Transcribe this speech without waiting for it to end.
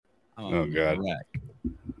Oh God. Wreck.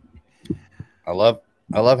 I love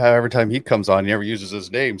how every time he comes on, he never uses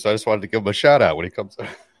his name. So I just wanted to give him a shout out when he comes on.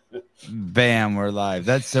 Bam, we're live.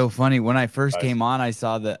 That's so funny. When I first Nice. came on, I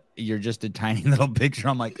saw that you're just a tiny little picture.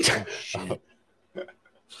 I'm like, oh shit.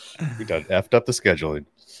 We done effed up the scheduling.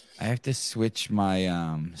 I have to switch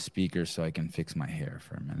my speaker so I can fix my hair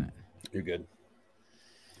for a minute. You're good.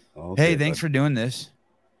 Okay, hey, thanks for doing this.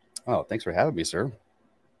 Oh, thanks for having me, sir.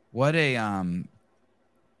 How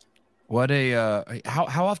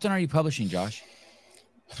often are you publishing, Josh?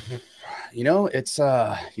 You know, it's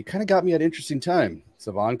you kind of got me at an interesting time,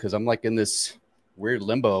 Savon, because I'm like in this weird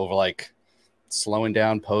limbo of like slowing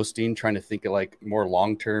down posting, trying to think of like more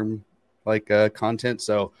long-term like content.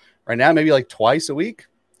 So right now, maybe like twice a week,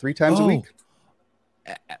 3 times a week.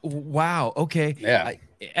 Wow. Okay. Yeah.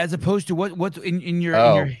 As opposed to what in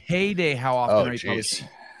your heyday, how often are you publishing?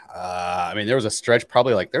 I mean, there was a stretch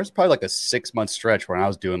probably like a 6-month stretch when I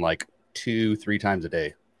was doing like 2-3 times a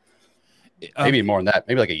day. Maybe more than that.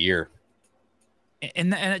 Maybe like a year.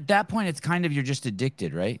 And at that point, it's kind of you're just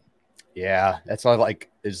addicted, right? Yeah, that's all. Like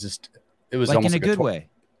it was like almost in a good way.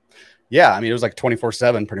 Yeah, I mean, it was like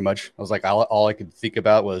 24/7 pretty much. I was like, all I could think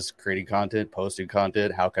about was creating content, posting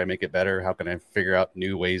content. How can I make it better? How can I figure out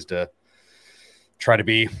new ways to try to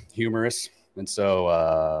be humorous? And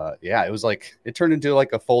so, yeah, it was like it turned into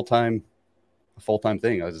like a full time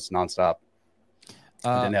thing. I was just nonstop.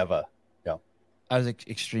 I didn't have I was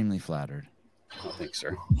extremely flattered. Oh, thanks,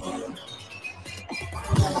 sir.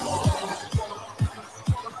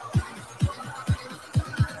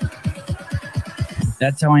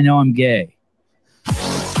 That's how I know I'm gay.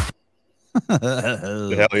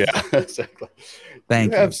 Hell yeah. Exactly.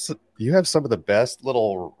 Thank you. You have some of the best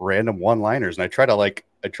little random one-liners, and I try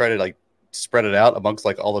to spread it out amongst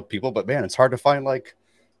like all the people, but man, it's hard to find like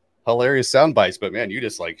hilarious sound bites. But man, you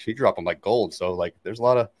drop them like gold. So like I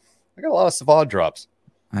got a lot of Savon drops.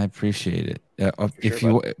 I appreciate it.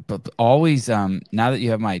 But always, now that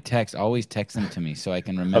you have my text, always text them to me so I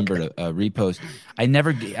can remember to repost. I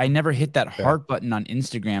never hit that heart button on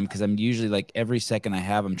Instagram because I'm usually like every second I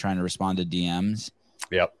have, I'm trying to respond to DMs.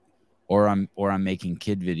 Yep. Or I'm making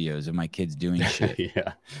kid videos of my kids doing shit.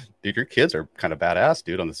 Yeah, dude, your kids are kind of badass,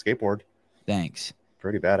 dude, on the skateboard. Thanks.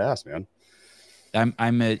 Pretty badass, man.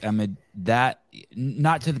 I'm a that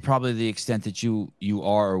not to probably the extent that you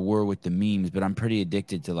are or were with the memes, but I'm pretty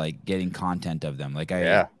addicted to like getting content of them. Like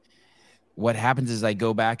what happens is I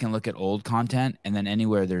go back and look at old content, and then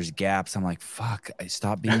anywhere there's gaps, I'm like, fuck, I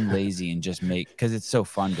stop being lazy and just make, because it's so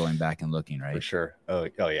fun going back and looking, right? For sure. Oh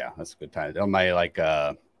yeah, that's a good time. On my like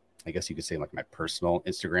I guess you could say like my personal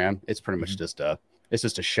Instagram, it's pretty much just a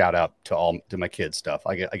shout out to my kids stuff.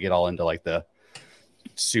 I get all into like the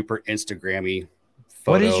super Instagrammy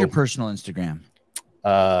photo. What is your personal Instagram?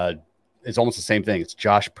 It's almost the same thing. It's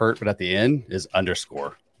Josh Pert, but at the end is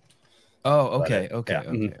 _. Oh, okay.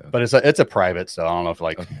 But it's a private, so I don't know if so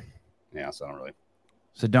I don't really.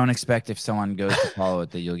 So don't expect if someone goes to follow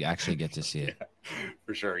it that you'll actually get to see it. Yeah,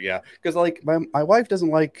 for sure, yeah. Because like my wife doesn't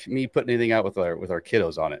like me putting anything out with our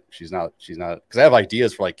kiddos on it. She's not because I have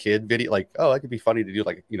ideas for like kid video, like that could be funny to do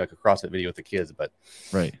like like a CrossFit video with the kids, but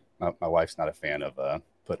right. My wife's not a fan of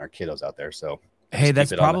putting our kiddos out there, so. Hey,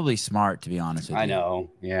 that's probably smart, to be honest with you. I know.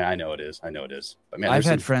 Yeah, I know it is. But man, I've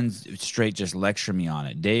had friends straight just lecture me on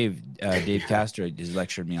it. Dave Castro has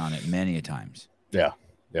lectured me on it many a times. Yeah.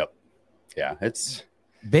 Yep. Yeah. It's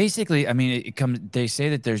basically, I mean, they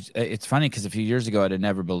say that it's funny because a few years ago I'd have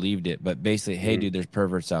never believed it, but basically, hey, dude, there's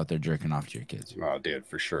perverts out there jerking off to your kids. Oh, dude,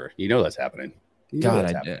 for sure. That's happening.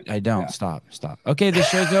 I don't. Yeah. Stop. Okay, this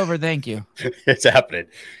show's over. Thank you. It's happening.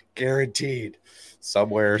 Guaranteed.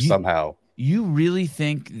 Somewhere, somehow. You really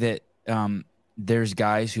think that there's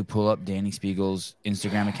guys who pull up Danny Spiegel's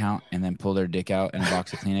Instagram account and then pull their dick out in a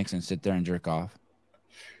box of Kleenex and sit there and jerk off?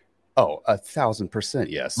 Oh, 1,000%,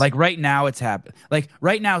 yes. Like right now it's happening. Like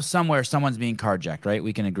right now somewhere someone's being carjacked, right?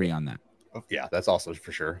 We can agree on that. Yeah, that's also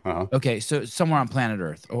for sure. Uh-huh. Okay, so somewhere on planet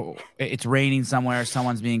Earth. Oh, it's raining somewhere.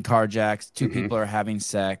 Someone's being carjacked. 2 people are having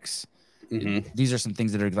sex. Mm-hmm. These are some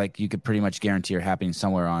things that are like you could pretty much guarantee are happening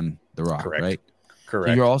somewhere on the rock, right? Correct.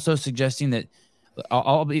 So you're also suggesting that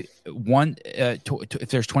I'll be one if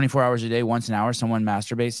there's 24 hours a day, once an hour, someone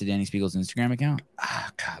masturbates to Danny Spiegel's Instagram account.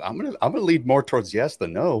 God, I'm gonna lead more towards yes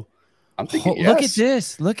than no. I'm thinking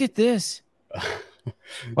yes. Look at this.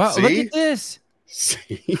 Wow, look at this.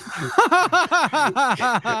 See, it's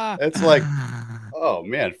like, oh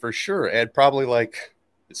man, for sure, and probably like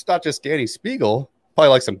it's not just Danny Spiegel. Probably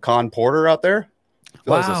like some Con Porter out there.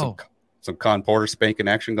 Wow, some Con Porter spanking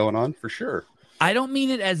action going on for sure. I don't mean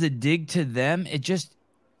it as a dig to them. It just,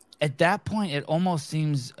 at that point, it almost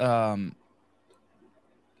seems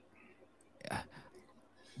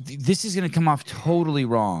this is going to come off totally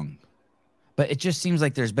wrong, but it just seems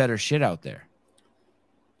like there's better shit out there.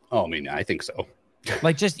 Oh, I mean, I think so.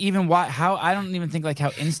 Like just even how I don't even think like how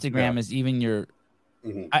Instagram is even your.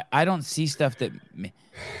 I don't see stuff that.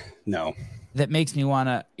 No. That makes me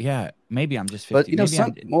wanna. Yeah, maybe I'm just 50. But you know,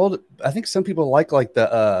 I think some people like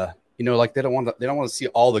the like they don't want to see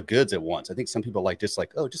all the goods at once. I think some people like just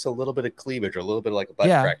a little bit of cleavage or a little bit of like a butt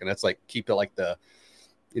crack, and that's like keep it like the,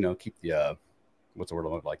 keep the what's the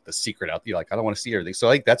word, like the secret out. You like I don't want to see everything. So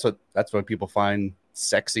like that's what people find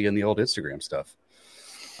sexy in the old Instagram stuff.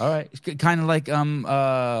 All right, it's kind of like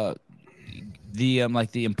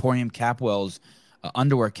the Emporium Capwell's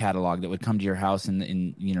underwear catalog that would come to your house in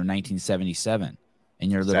 1977,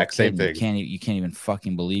 and you're a little kid and you can't even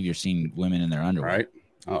fucking believe you're seeing women in their underwear. Right?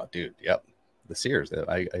 Oh, dude, yep. The Sears.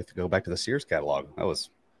 I have to go back to the Sears catalog. That was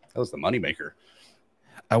the moneymaker.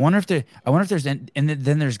 I wonder if there's and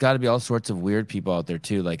then there's got to be all sorts of weird people out there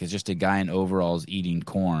too. Like it's just a guy in overalls eating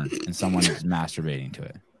corn and someone is masturbating to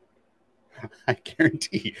it.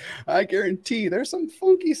 I guarantee there's some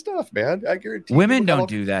funky stuff, man. I guarantee. Women don't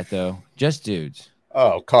do that though, just dudes.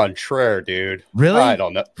 Oh, contraire, dude. Really? I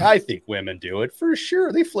don't know. I think women do it for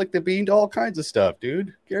sure. They flick the bean to all kinds of stuff,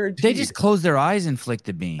 dude. Guaranteed. They just close their eyes and flick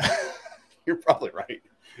the bean. You're probably right.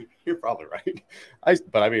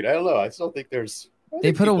 But I mean, I don't know. I still think there's.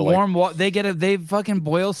 They put a warm water. They fucking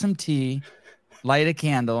boil some tea, light a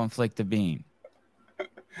candle, and flick the bean.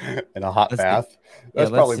 In a hot bath. That's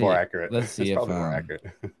probably more accurate. Let's see if more accurate.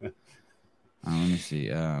 Let me see.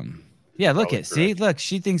 Yeah, look at see, look,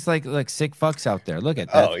 she thinks like sick fucks out there. Look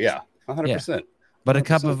at that. Oh yeah, 100%. But 100%. A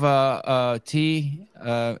cup of tea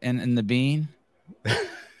and the bean,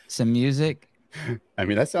 some music. I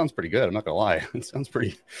mean, that sounds pretty good. I'm not gonna lie. It sounds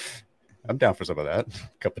pretty. I'm down for some of that.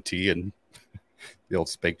 Cup of tea and the old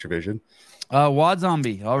Spake Tradition. Wad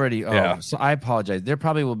Zombie already. Oh, yeah. So I apologize. There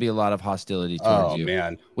probably will be a lot of hostility towards you. Oh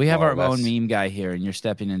man, we have our own meme guy here, and you're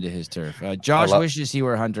stepping into his turf. Josh wishes he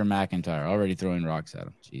were Hunter McIntyre. Already throwing rocks at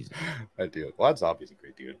him. Jesus. I do. Wad Zombie's a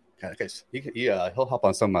great dude. Yeah, guys, he'll hop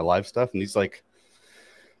on some of my live stuff, and he's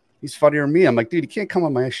funnier than me. I'm like, dude, you can't come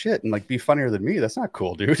on my shit and like be funnier than me. That's not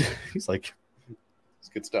cool, dude. He's like, it's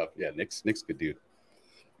good stuff. Yeah, Nick's good dude.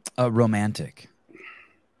 Romantic.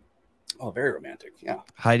 Oh, very romantic. Yeah.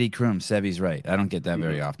 Heidi Klum, Sebi's right. I don't get that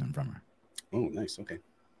very often from her. Oh, nice. Okay.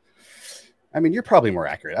 I mean, you're probably more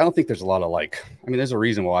accurate. I don't think there's a lot of there's a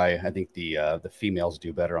reason why I think the females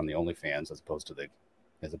do better on the OnlyFans as opposed to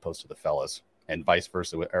the fellas, and vice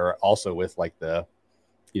versa. Or also with like the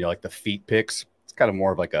feet pics. It's kind of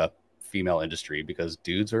more of like a female industry because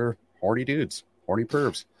dudes are horny dudes, horny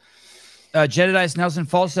pervs. Jedediah Nelson,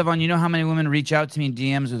 false Sevon. You know how many women reach out to me in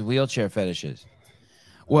DMs with wheelchair fetishes?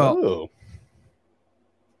 Well,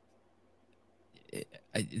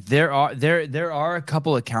 there are a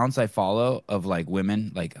couple accounts I follow of like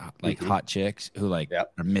women, like hot chicks who are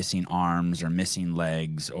missing arms or missing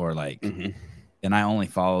legs or like, and I only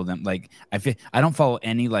follow them. Like I don't follow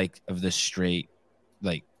any like of the straight,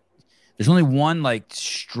 like there's only one like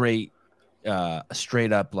straight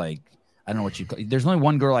up like. I don't know what you call it. There's only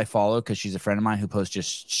one girl I follow because she's a friend of mine who posts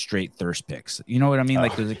just straight thirst pics. You know what I mean?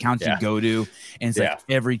 Like those accounts you go to, and it's like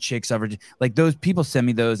every chick's ever like those people send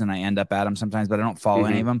me those, and I end up at them sometimes, but I don't follow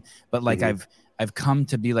any of them. But like I've come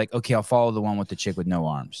to be like, okay, I'll follow the one with the chick with no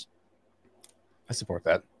arms. I support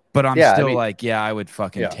that. But I'm still I would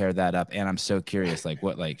fucking tear that up, and I'm so curious, like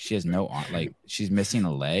what, like she has no arm, like she's missing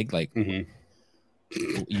a leg, like.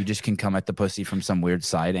 You just can come at the pussy from some weird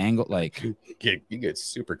side angle, like you get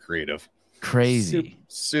super creative, crazy,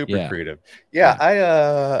 super creative.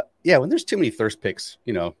 Yeah, when there's too many thirst pics,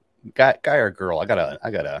 guy or girl, I gotta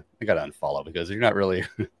unfollow because you're not really,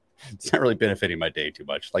 it's not really benefiting my day too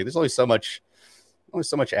much. Like there's only so much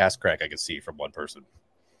ass crack I can see from one person.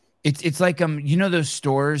 It's like those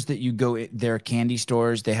stores that you go, they're candy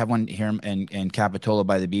stores. They have one here in Capitola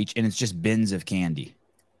by the beach, and it's just bins of candy.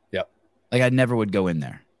 Like I never would go in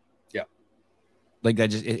there. Yeah. Like I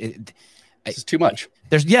just it's too much.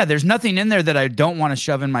 There's nothing in there that I don't want to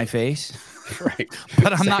shove in my face. Right.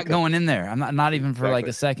 But I'm not going in there. I'm not even for like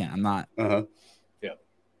a second. I'm not. Yeah.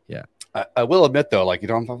 Yeah. I will admit though, like if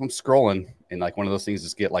I'm scrolling and like one of those things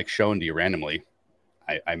just get like shown to you randomly,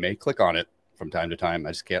 I may click on it from time to time.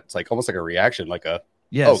 I just can't. It's like almost like a reaction, like a.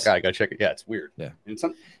 Yes. Oh God, I gotta check it. Yeah, it's weird. Yeah. And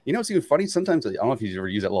it's even funny. Sometimes I don't know if you ever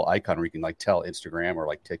use that little icon where you can like tell Instagram or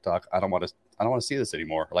like TikTok, I don't want to see this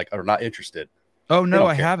anymore. Like, I'm not interested. Oh no,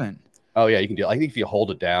 I haven't. Oh yeah, you can do. I think if you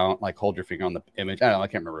hold it down, like hold your finger on the image. I don't know, I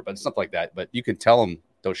can't remember, but something like that. But you can tell them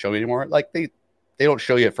don't show you anymore. Like they don't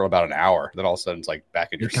show you it for about an hour. Then all of a sudden it's like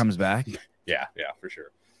back in your. It comes back. Yeah, for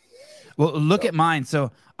sure. Well, look at mine.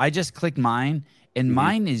 So I just clicked mine, And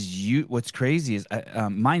mine is what's crazy is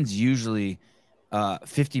mine's usually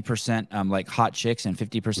 50% like hot chicks and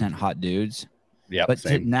 50% hot dudes. Yeah, but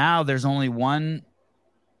now there's only one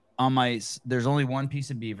there's only one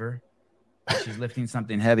piece of beaver. She's lifting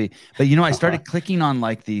something heavy. But I started clicking on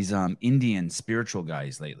like these Indian spiritual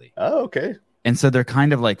guys lately. Oh, okay. And so they're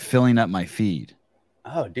kind of like filling up my feed.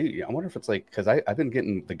 Oh, dude, I wonder if it's like, because I've been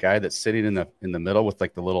getting the guy that's sitting in the middle with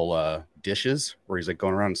like the little dishes where he's like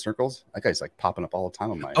going around in circles. That guy's like popping up all the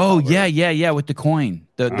time on my. Oh yeah, with the coin,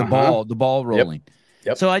 the ball rolling.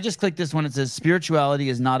 Yep. So I just clicked this one. It says, spirituality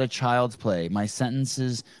is not a child's play. My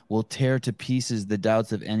sentences will tear to pieces the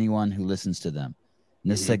doubts of anyone who listens to them.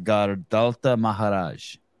 Nisargadatta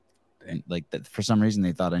Maharaj. And like that, for some reason,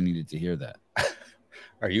 they thought I needed to hear that.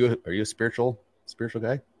 Are you a spiritual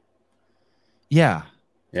guy? Yeah.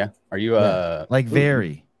 Yeah. Are you like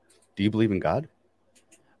very? Do you believe in God?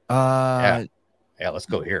 Yeah. Let's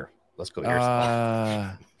go here.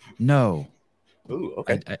 No. Ooh,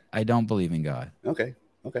 okay. I don't believe in God. Okay.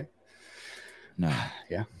 No.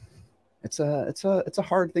 Yeah. It's a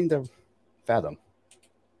hard thing to fathom.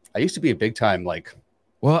 I used to be a big time like.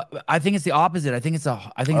 Well, I think it's the opposite. I think it's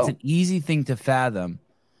an easy thing to fathom.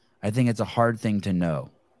 I think it's a hard thing to know.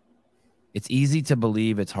 It's easy to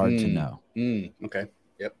believe. It's hard to know. Okay.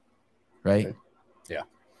 Yep. Right. Okay.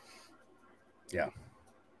 Yeah.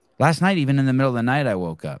 Last night, even in the middle of the night, I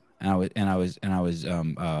woke up and I was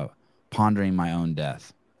pondering my own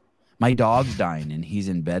death. My dog's dying and he's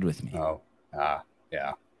in bed with me. Oh.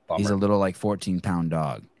 Yeah. Bummer. He's a little like 14-pound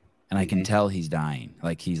dog, and I can tell he's dying.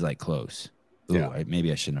 Like he's like close. Ooh, yeah.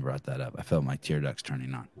 Maybe I shouldn't have brought that up. I felt my tear ducts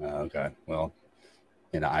turning on. Okay. Well,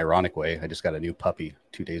 in an ironic way, I just got a new puppy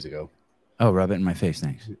 2 days ago. Oh, rub it in my face.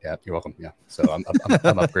 Thanks. Yeah, you're welcome. Yeah. So I'm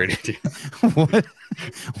upgraded.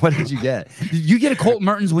 What did you get? Did you get a Colt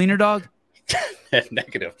Mertens wiener dog?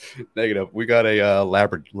 Negative. We got a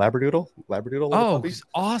Labradoodle. Oh, puppies.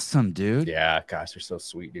 Awesome, dude. Yeah, gosh, they're so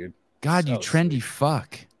sweet, dude. God, so you trendy sweet.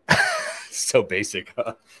 Fuck. So basic,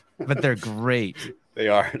 huh? But they're great. They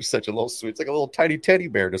are such a little sweet. It's like a little tiny teddy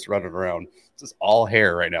bear just running around. It's just all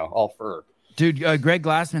hair right now, all fur. Dude, Greg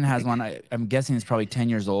Glassman has one. I'm guessing it's probably 10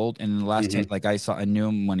 years old. And in the last 10, like I knew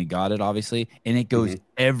him when he got it, obviously. And it goes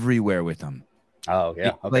everywhere with him. Oh, yeah.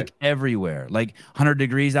 Okay. Like everywhere. Like 100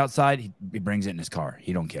 degrees outside, he brings it in his car.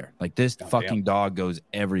 He don't care. Like this fucking dog goes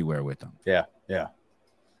everywhere with him. Yeah.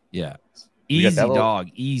 Easy dog,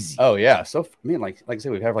 easy. Oh, yeah. So, I mean, like I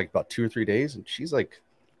said, we've had like about 2 or 3 days, and she's like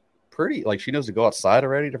pretty, like she knows to go outside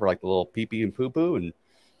already for like the little pee-pee and poo-poo, and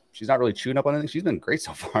she's not really chewing up on anything. She's been great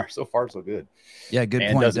so far. So far, so good. Yeah,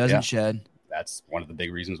 good point. Doesn't shed. That's one of the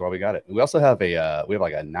big reasons why we got it. We also have like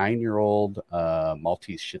a 9-year-old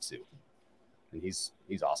Maltese Shih Tzu, and he's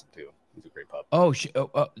awesome too. He's a great pup. Oh,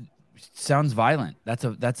 sounds violent. That's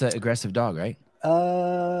an aggressive dog, right?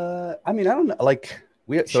 I mean, I don't know. Like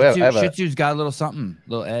Shih Tzu's got a little something,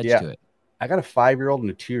 little edge to it. I got a 5-year-old and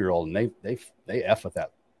a 2-year-old, and they F with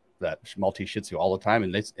that Maltese Shih Tzu all the time,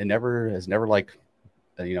 and it has never like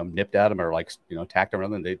nipped at him or like attacked him or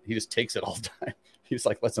anything. He just takes it all the time. He just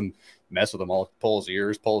like lets him mess with him, all pull his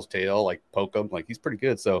ears, pull his tail, like poke him. Like he's pretty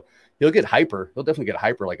good. So he'll get hyper. He'll definitely get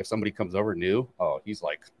hyper. Like if somebody comes over new, he's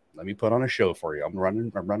like, let me put on a show for you. I'm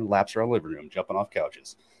running laps around the living room, jumping off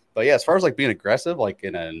couches. But yeah, as far as like being aggressive, like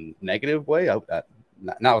in a negative way, I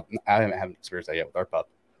haven't experienced that yet with our pup.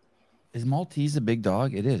 Is Maltese a big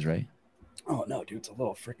dog? It is, right? Oh no, dude, it's a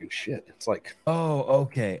little freaking shit. It's like, oh,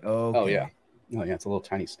 okay. Oh yeah. Oh yeah, it's a little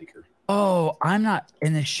tiny sneaker. Oh, I'm not.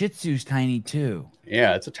 And the Shih Tzu's tiny too.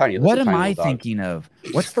 Yeah, it's a tiny. What am I thinking of?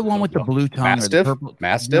 What's the one with the blue tongue? Mastiff? Or the purple?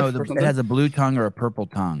 Mastiff? No, it has a blue tongue or a purple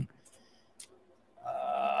tongue.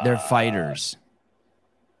 They're fighters.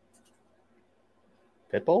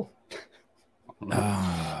 Pitbull?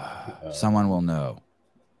 Someone will know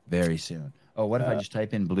very soon. Oh, what if I just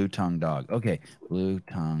type in blue tongue dog? Okay, blue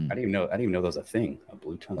tongue. I didn't even know there was a thing, a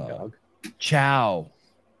blue tongue dog. Chows.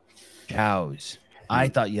 I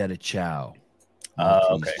thought you had a chow.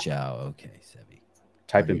 Okay. Chow. Okay, Sebi.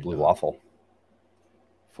 Type in blue waffle.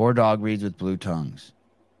 4 dog breeds with blue tongues.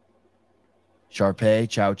 Shar-Pei,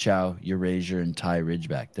 Chow Chow, Eurasier, and Thai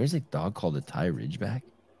Ridgeback. There's a dog called a Thai Ridgeback.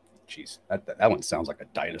 Jeez, that one sounds like a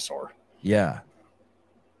dinosaur. Yeah.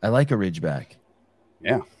 I like a Ridgeback.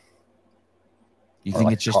 Yeah. You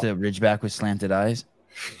think it's just a Ridgeback with slanted eyes?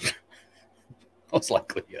 Most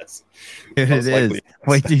likely, yes. It is.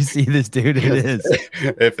 Wait till you see this, dude. It is.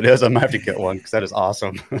 If it is, I'm going to have to get one because that is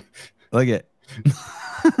awesome. Look at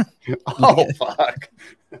Oh, fuck.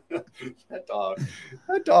 That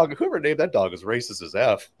dog, whoever named that dog is racist as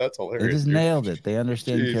F. That's hilarious. They just nailed it. They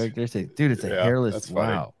understand characteristics. Dude, it's a hairless.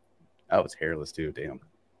 Wow. Oh, it's hairless too. Damn.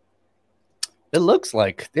 It looks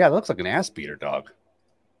like an ass beater dog.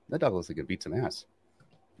 That dog looks like it beats some ass.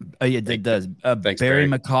 Oh yeah, it does. Thanks, Barry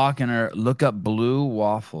Barry. McCockiner, look up Blue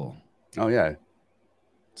Waffle. Oh yeah,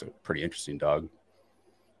 it's a pretty interesting dog.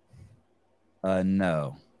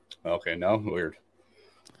 No. Okay, no, weird.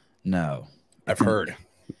 No. I've heard.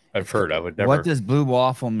 I would never. What does Blue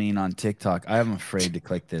Waffle mean on TikTok? I'm afraid to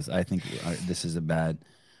click this. I think this is a bad.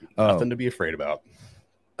 Nothing to be afraid about.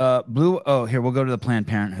 Blue. Oh, here we'll go to the Planned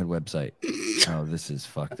Parenthood website. Oh, this is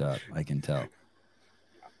fucked up. I can tell.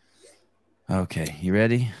 Okay, you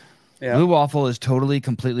ready? Yeah. Blue Waffle is totally,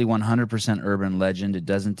 completely, 100% urban legend. It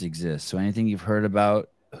doesn't exist. So anything you've heard about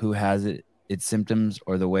who has it, its symptoms,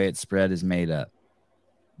 or the way it's spread is made up.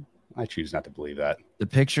 I choose not to believe that. The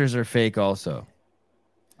pictures are fake also.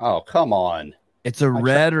 Oh, come on. It's a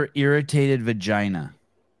red or irritated vagina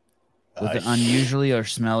with an unusually or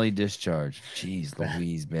smelly discharge. Jeez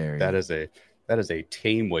Louise, Barry. That is a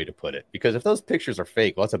tame way to put it. Because if those pictures are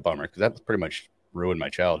fake, well, that's a bummer because that's pretty much ruined my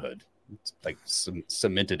childhood. It's like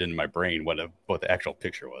cemented in my brain what the actual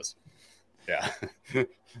picture was. Yeah.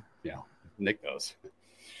 Yeah. Nick knows.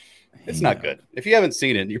 It's not good. If you haven't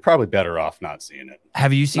seen it, you're probably better off not seeing it.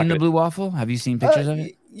 Have you seen the Blue Waffle? Have you seen pictures of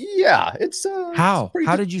it? Yeah. It's how?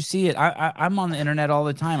 How did you see it? I'm on the internet all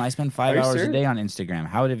the time. I spend 5 hours a day on Instagram.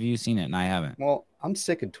 How have you seen it and I haven't? Well, I'm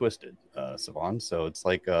sick and twisted, Savon. So it's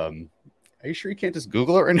like, are you sure you can't just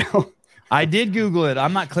Google it right now? I did Google it.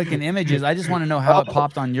 I'm not clicking images. I just want to know how it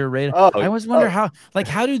popped on your radar. I always wonder how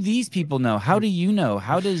do these people know? How do you know?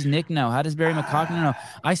 How does Nick know? How does Barry McCockner know?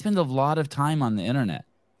 I spend a lot of time on the internet.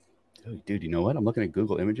 Dude, you know what? I'm looking at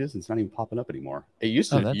Google Images. And it's not even popping up anymore. It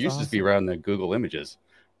used to be around the Google Images.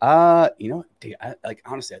 Dude,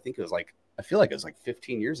 honestly, I think it was I feel like it was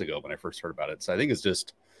 15 years ago when I first heard about it. So I think it's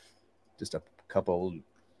just a couple,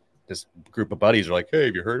 this group of buddies are like, hey,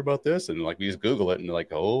 have you heard about this? And we just Google it and they're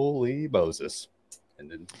like, holy Moses. And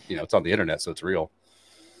then, it's on the internet, so it's real.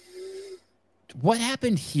 What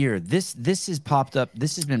happened here? This has popped up.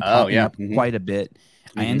 This has been popping up quite a bit.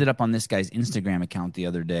 I ended up on this guy's Instagram account the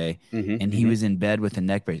other day, and he was in bed with a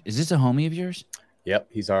neck brace. Is this a homie of yours? Yep,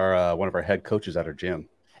 he's our one of our head coaches at our gym.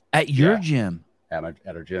 At your gym? At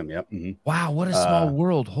our gym, yep. Wow, what a small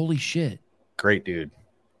world. Holy shit. Great dude.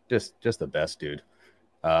 Just the best dude.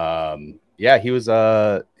 He was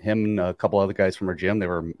him and a couple other guys from our gym. They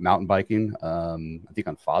were mountain biking, I think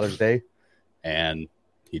on Father's Day, and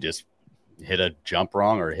he just hit a jump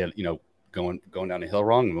wrong or hit, going down a hill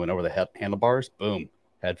wrong and went over the handlebars. Boom,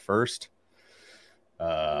 head first.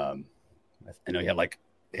 I know he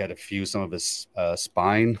had a few some of his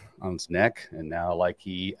spine on his neck, and now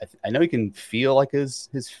I know he can feel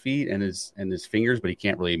his feet and his fingers, but he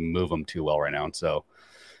can't really move them too well right now. And so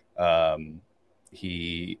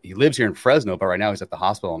he lives here in Fresno, but right now he's at the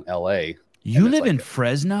hospital in LA. You live in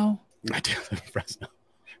Fresno? I do live in Fresno.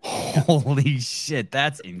 Holy shit,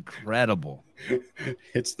 that's incredible.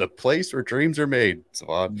 It's the place where dreams are made,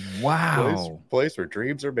 Savon. Wow. Place where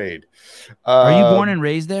dreams are made. Are you born and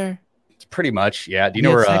raised there? Pretty much, yeah. Do you know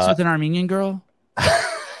where sex with an Armenian girl?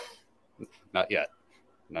 Not yet.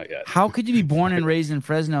 How could you be born and raised in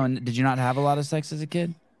Fresno and did you not have a lot of sex as a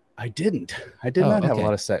kid? I didn't. I did not have a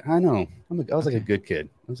lot of sex. I know. I was like a good kid.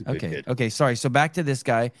 I was a good kid. Okay. Sorry. So back to this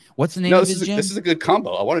guy. What's the name of his gym? This is a good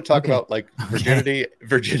combo. I want to talk about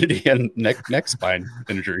virginity and neck spine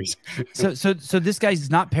injuries. So this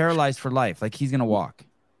guy's not paralyzed for life. He's gonna walk.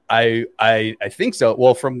 I think so.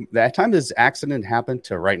 Well, from that time his accident happened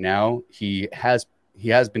to right now, he has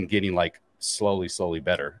been getting slowly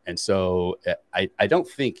better. And so I don't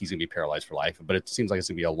think he's gonna be paralyzed for life, but it seems like it's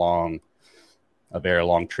gonna be a very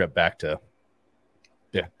long trip back to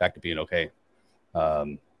being okay.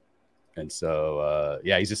 And so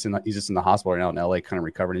he's just in the hospital right now in LA, kind of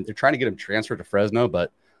recovering. They're trying to get him transferred to Fresno,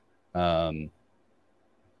 but let's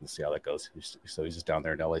see how that goes. So he's just down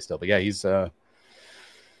there in LA still. But yeah, he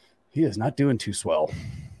is not doing too swell.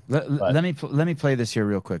 Let me play this here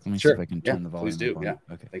real quick. Let me see if I can turn the volume. Please do. Yeah.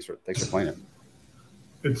 Okay. Thanks for playing it.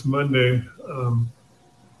 It's Monday. I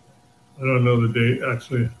don't know the date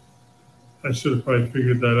actually. I should have probably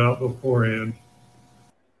figured that out beforehand.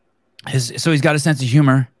 So he's got a sense of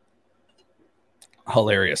humor.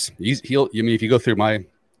 Hilarious. If you go through my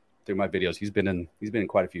videos, he's been in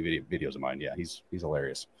quite a few videos of mine. Yeah, he's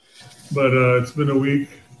hilarious. But it's been a week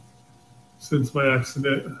since my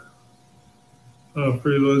accident. For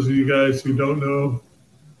those of you guys who don't know,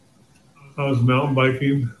 I was mountain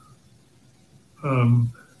biking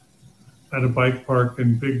at a bike park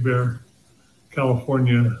in Big Bear,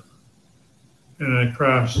 California. And I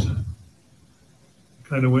crashed,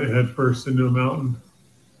 kind of went head first into a mountain,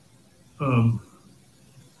 and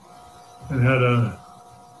had a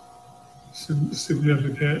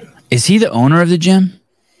significant. Is he the owner of the gym?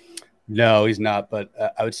 No, he's not. But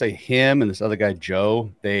I would say him and this other guy,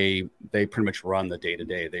 Joe, they pretty much run the day to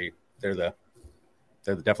day. They're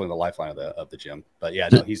definitely the lifeline of the gym. But yeah,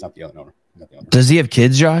 no, he's not the owner. Does he have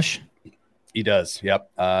kids, Josh? He does.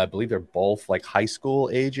 Yep. I believe they're both like high school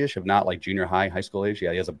age-ish, if not like junior high school age.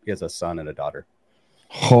 Yeah, he has a son and a daughter.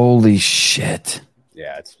 Holy shit.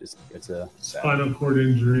 Yeah, it's a sad. Spinal cord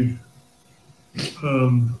injury.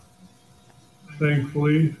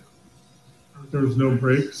 Thankfully, there was no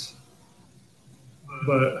breaks,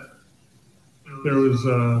 but there was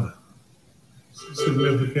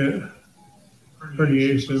significant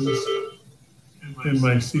herniations in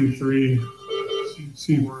my C3,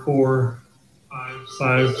 C4,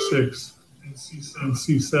 5, 6, and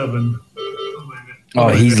C7. Oh,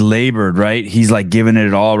 he's labored, right? He's like giving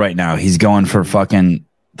it all right now. He's going for fucking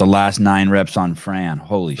the last 9 reps on Fran.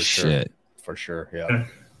 Holy shit. For sure, yeah.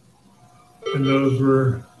 And those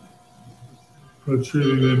were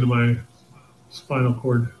protruding into my spinal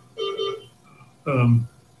cord. One,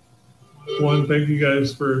 thank you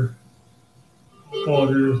guys for all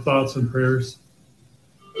of your thoughts and prayers.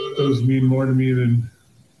 Those mean more to me than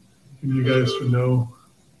you guys should know.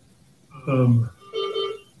 I'm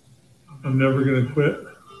never going to quit.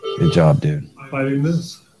 Good job, dude. Fighting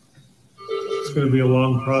this. It's going to be a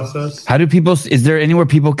long process. How do people, is there anywhere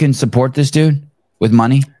people can support this dude with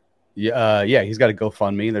money? Yeah, he's got a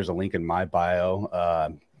GoFundMe. There's a link in my bio.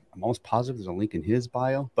 I'm almost positive there's a link in his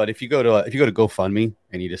bio. But if you go to GoFundMe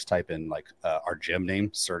and you just type in like our gym name,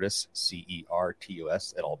 Certus,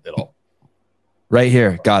 Certus, it'll. Right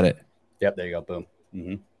here, got it. Yep, there you go. Boom.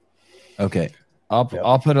 Mm-hmm. Okay,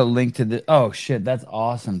 I'll put a link to the. Oh shit, that's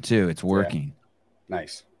awesome too. It's working. Yeah.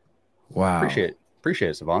 Nice. Wow. Appreciate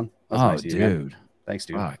it, Savon. That's Oh, nice of you, dude. man. Thanks,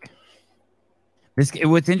 dude. Fuck.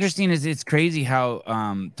 What's interesting is it's crazy how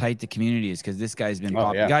tight the community is because this guy's been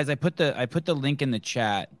popular. Guys, I put the link in the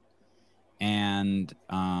chat, and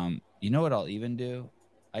you know what I'll even do?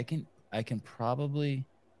 I can probably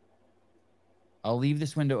I'll leave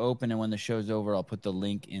this window open, and when the show's over, I'll put the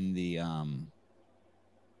link in the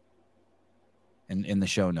in the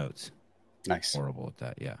show notes. Nice. Horrible at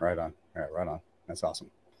that, yeah. Right on. All right, right on. That's awesome.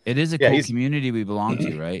 It is a cool community we belong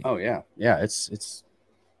to, right? Oh yeah, yeah. It's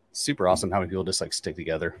super awesome how many people just like stick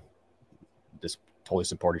together, just totally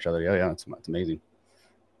support each other. Yeah, it's amazing.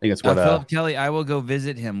 I think it's what Philip Kelly. I will go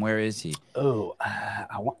visit him. Where is he? Oh,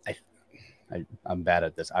 I'm bad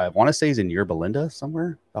at this. I want to say he's in Yerba Linda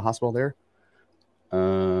somewhere, the hospital there.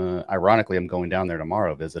 Ironically, I'm going down there tomorrow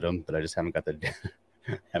to visit him, but I just haven't got the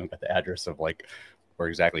address of like where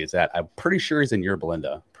exactly it's at. I'm pretty sure he's in Yerba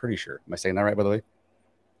Linda. Pretty sure. Am I saying that right, by the way?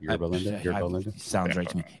 Yerba Linda. Sounds right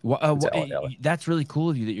to me. That's really cool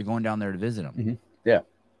of you that you're going down there to visit him. Mm-hmm. Yeah.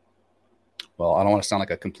 Well, I don't want to sound like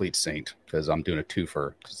a complete saint because I'm doing a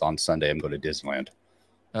twofer. Because on Sunday I'm going to Disneyland.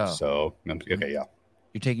 Oh. So okay, yeah.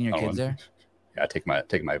 You're taking your kids there? Yeah, I take my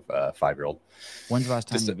 5-year-old. When's the last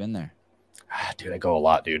time you've been there? Dude, I go a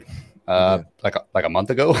lot, dude. Like a month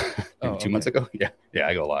ago, 2 months ago. Yeah,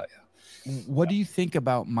 I go a lot. Yeah. What do you think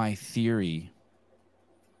about my theory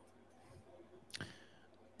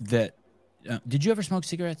that did you ever smoke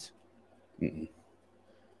cigarettes? Mm-mm.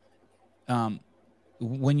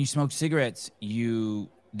 When you smoke cigarettes,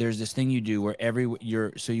 there's this thing you do where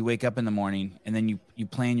so you wake up in the morning and then you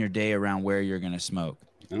plan your day around where you're going to smoke.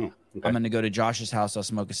 Oh, okay. I'm going to go to Josh's house. I'll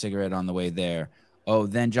smoke a cigarette on the way there. Oh,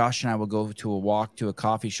 then Josh and I will go to a walk to a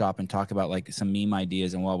coffee shop and talk about like some meme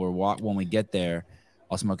ideas. And when we get there,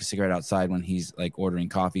 I'll smoke a cigarette outside when he's like ordering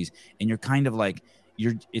coffees. And you're kind of like,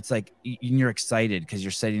 it's like you're excited because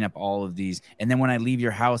you're setting up all of these. And then when I leave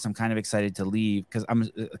your house, I'm kind of excited to leave because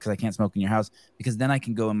I can't smoke in your house because then I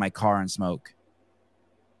can go in my car and smoke.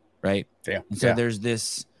 Right. Yeah. And so there's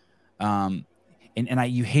this,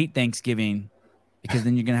 you hate Thanksgiving because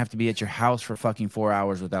then you're going to have to be at your house for fucking 4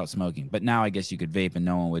 hours without smoking. But now I guess you could vape and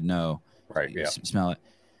no one would know. Right. Yeah. Smell it.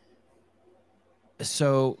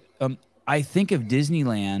 So I think of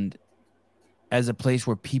Disneyland as a place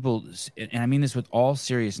where people, and I mean this with all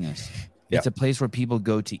seriousness, it's a place where people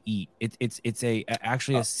go to eat. It's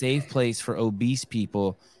actually a safe place for obese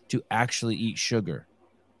people to actually eat sugar.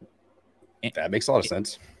 That makes a lot of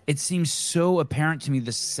sense. It seems so apparent to me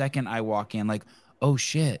the second I walk in, like, oh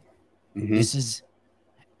shit, this is.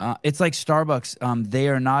 It's like Starbucks. They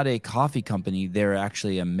are not a coffee company. They're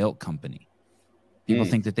actually a milk company. People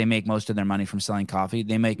think that they make most of their money from selling coffee.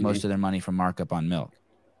 They make most of their money from markup on milk.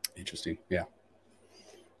 Interesting. Yeah.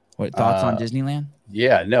 What thoughts on Disneyland?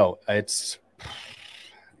 Yeah, no, there's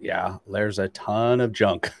a ton of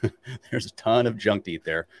junk. There's a ton of junk to eat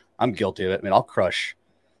there. I'm guilty of it. I mean, I'll crush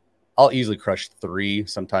I'll easily crush 3,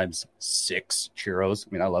 sometimes 6 churros. I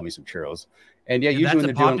mean, I love me some churros. And yeah, usually that's when a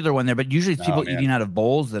they're popular one there, but usually it's people man. eating out of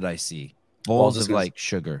bowls that I see. Bowls of like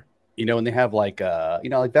sugar. You know, when they have like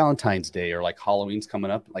like Valentine's Day or like Halloween's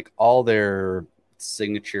coming up, like all their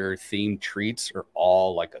signature themed treats are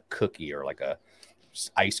all like a cookie or like a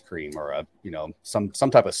ice cream or a some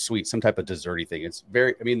type of sweet, some type of desserty thing. It's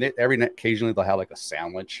very, I mean, occasionally they'll have like a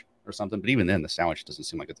sandwich or something, but even then the sandwich doesn't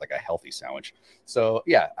seem like it's like a healthy sandwich. So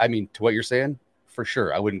yeah, I mean, to what you're saying, for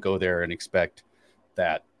sure, I wouldn't go there and expect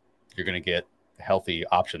that you're going to get healthy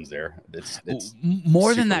options there. It's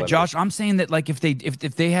more than that, limited. Josh. I'm saying that like if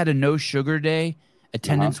they had a no sugar day,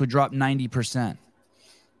 attendance would drop 90%.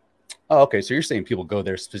 Oh, okay. So you're saying people go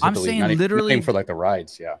there specifically? I'm saying literally for like the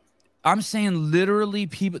rides. Yeah. I'm saying literally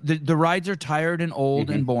people. The rides are tired and old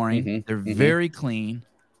and boring. They're very clean.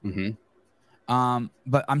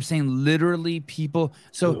 But I'm saying literally people.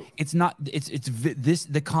 So it's not. It's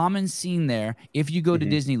the common scene there. If you go to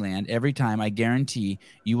Disneyland every time, I guarantee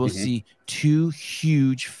you will see 2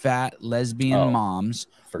 huge fat lesbian moms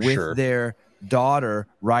with their daughter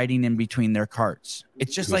riding in between their carts.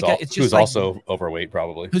 It's just who's also overweight,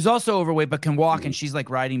 probably. Who's also overweight but can walk, and she's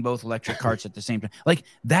like riding both electric carts at the same time. Like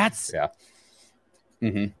that's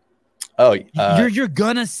Oh, you're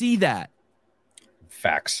gonna see that.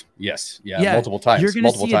 Facts. Yes. Yeah. Multiple times. You're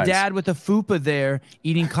gonna see a dad with a fupa there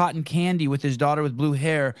eating cotton candy with his daughter with blue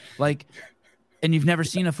hair, like, and you've never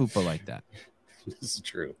seen a fupa like that. This is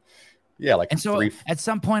true. Yeah. Like, and so at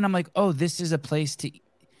some point I'm like, oh, this is a place to.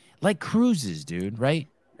 Like cruises, dude, right?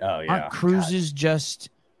 Oh, yeah. Aren't cruises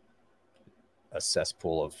just a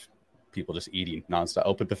cesspool of people just eating nonstop?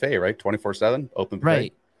 Open buffet, right? 24/7 open buffet.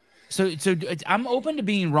 Right. So I'm open to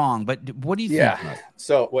being wrong, but what do you think? Yeah.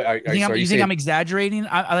 So wait, you think I'm exaggerating?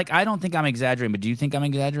 I don't think I'm exaggerating, but do you think I'm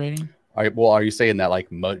exaggerating? Are you saying that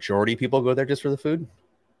like majority of people go there just for the food? Is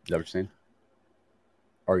that what you're saying?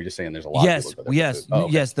 Or are you just saying there's a lot of people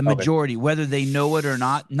yes, the majority, whether they know it or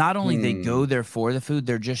not. Not only they go there for the food,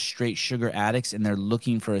 they're just straight sugar addicts, and they're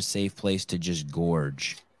looking for a safe place to just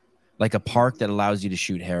gorge, like a park that allows you to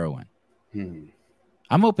shoot heroin.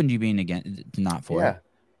 I'm open to you being not for it.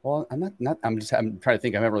 Well, I'm not. I'm trying to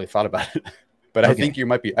think. I haven't really thought about it, but okay. I think you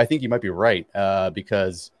might be right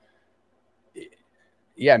because,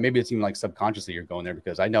 yeah, maybe it's even like subconsciously you're going there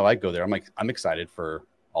because I know I go there. I'm excited for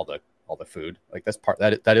all the food. Like that's part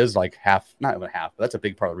that is like half, not even half, but that's a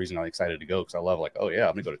big part of the reason I'm excited to go because I love like, oh yeah,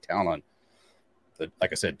 I'm gonna go to town on the,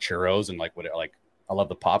 like I said, churros and like I love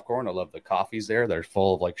the popcorn. I love the coffees there. They're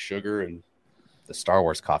full of like sugar, and the Star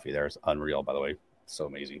Wars coffee there is unreal, by the way. It's so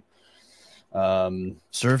amazing.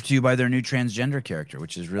 Served to you by their new transgender character,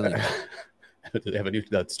 which is really good. Do they have a new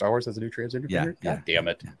Star Wars has a new transgender character? God damn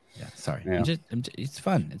it. Yeah. Sorry. Yeah. It's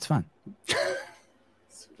fun. It's fun.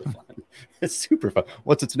 Super fun. It's super fun.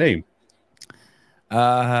 What's its name?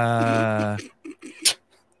 I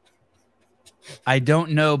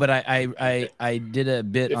don't know, but I did a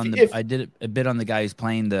bit on the guy who's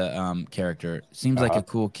playing the character. Seems like a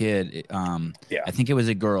cool kid. I think it was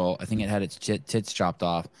a girl. I think it had its tits chopped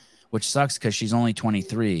off, which sucks because she's only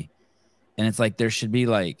 23, and it's like there should be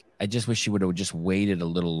like I just wish she would have just waited a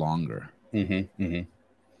little longer.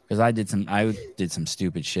 Because I did some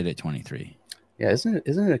stupid shit at 23. Yeah, isn't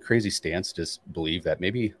it a crazy stance to just believe that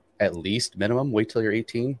maybe at least minimum wait till you're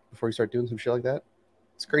 18 before you start doing some shit like that?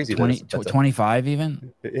 It's crazy. 25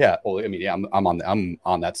 even. Yeah. Well, I mean, yeah, I'm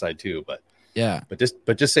on that side too, but yeah. But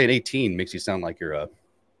just saying 18 makes you sound like you're a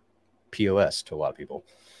POS to a lot of people.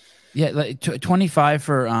 Yeah, like 25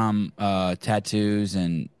 for tattoos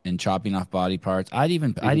and chopping off body parts. I'd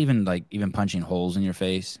even punching holes in your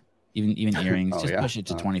face, even earrings. Just push it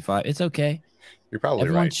to 25. It's okay. You're probably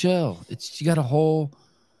Everyone right. Chill. You got a whole.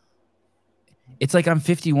 It's like I'm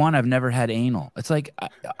 51. I've never had anal. It's like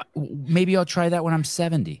maybe I'll try that when I'm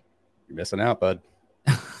 70. You're missing out, bud.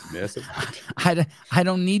 I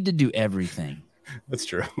don't need to do everything. That's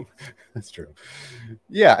true. That's true.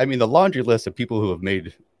 Yeah, I mean the laundry list of people who have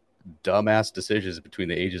made dumbass decisions between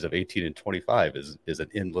the ages of 18 and 25 is an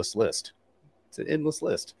endless list. It's an endless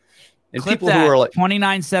list. And clip people that. Who are like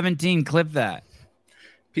 2917, clip that.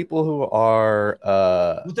 People who are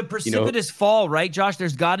with the precipitous fall, right, Josh?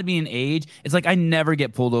 There's got to be an age. It's like I never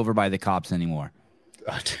get pulled over by the cops anymore.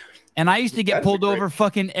 And I used to get pulled over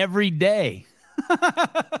fucking every day.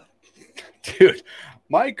 Dude,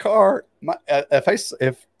 my car,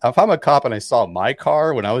 if I'm a cop and I saw my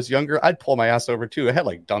car when I was younger, I'd pull my ass over too. It had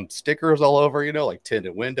like dumb stickers all over, like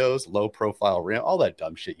tinted windows, low profile rim, all that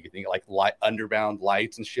dumb shit you can think of, like underbound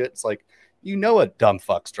lights and shit. It's like, a dumb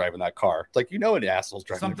fuck's driving that car. It's like, an asshole's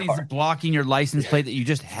driving the car. Something's blocking your license plate that you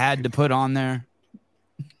just had to put on there.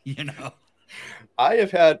 I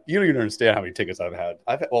have had, you don't even understand how many tickets I've had.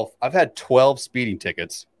 I've had 12 speeding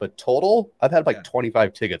tickets, but total, I've had like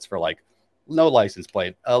 25 tickets for like no license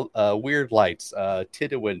plate, weird lights,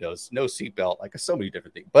 tinted windows, no seatbelt, like so many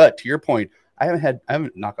different things. But to your point, I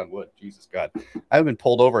haven't, knock on wood, Jesus God, I haven't been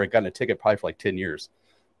pulled over and gotten a ticket probably for like 10 years,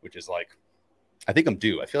 which is like, I think I'm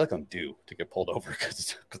due. I feel like I'm due to get pulled over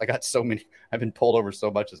because I got so many, I've been pulled over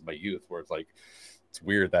so much as my youth where it's like, it's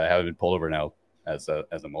weird that I haven't been pulled over now as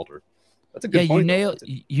I'm older. That's a good point.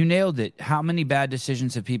 You nailed it. How many bad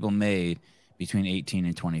decisions have people made between 18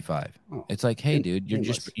 and 25? Oh, it's like, hey, dude,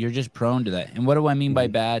 you're just prone to that. And what do I mean by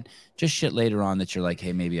bad? Just shit later on that you're like,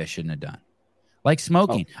 hey, maybe I shouldn't have done. Like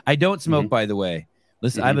smoking. Oh. I don't smoke, by the way.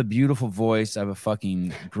 Listen, I have a beautiful voice. I have a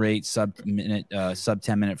fucking great sub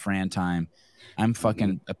 10-minute Fran time. I'm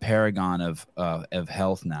fucking a paragon of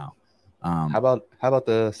health now. How about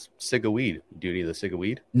the cig of weed? Do you need the cig of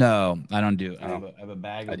weed? No, I don't do. I have a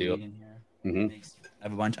bag of weed in here. I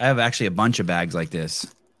have a bunch. I have actually a bunch of bags like this.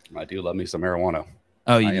 I do love me some marijuana.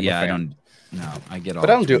 Oh yeah, I don't. No, I get all. But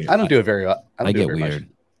I don't do it very. I get weird.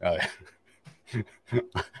 I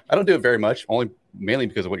don't do it very much. Mainly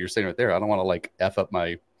because of what you're saying right there. I don't want to like f up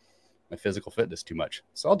my physical fitness too much.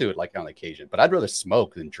 So I'll do it like on occasion. But I'd rather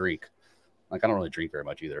smoke than drink. Like I don't really drink very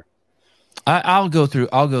much either. I'll go through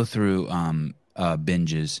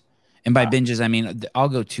binges. And by binges, I mean I'll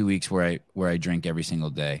go 2 weeks where I drink every single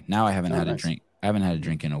day. Now I haven't had a drink. I haven't had a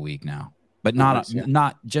drink in a week now, but not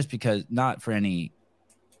just because, not for any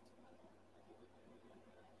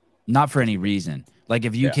reason. Like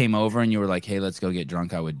if you came over and you were like, "Hey, let's go get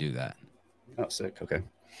drunk," I would do that. Oh, sick. Okay.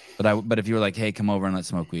 But if you were like, "Hey, come over and let's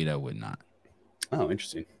smoke weed," I would not. Oh,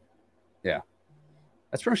 interesting. Yeah.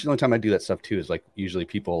 That's pretty much the only time I do that stuff too. Is like usually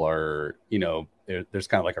people are, there's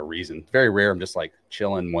kind of like a reason. Very rare. I'm just like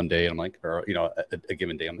chilling one day, and I'm like, or a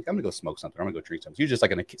given day, I'm like, I'm gonna go smoke something. I'm gonna go drink something. It's usually just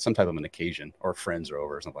like some type of an occasion, or friends are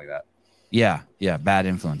over or something like that. Yeah. Bad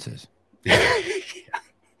influences.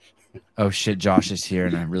 Oh shit, Josh is here,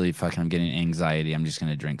 and I'm getting anxiety. I'm just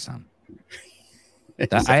gonna drink some.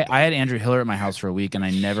 I had Andrew Hiller at my house for a week, and I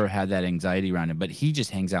never had that anxiety around him. But he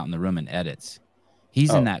just hangs out in the room and edits.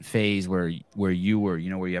 He's in that phase where you were,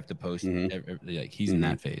 where you have to post. Like he's in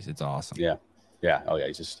that phase. It's awesome. Yeah. Oh yeah.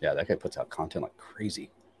 That guy puts out content like crazy.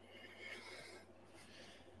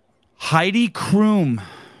 Heidi Kroom,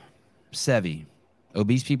 Sevi.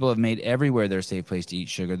 Obese people have made everywhere their safe place to eat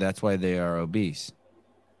sugar. That's why they are obese.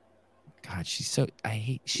 God, she's so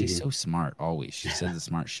smart always. She says the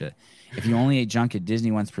smart shit. If you only ate junk at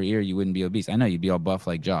Disney once per year, you wouldn't be obese. I know, you'd be all buff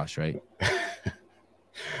like Josh, right?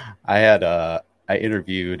 I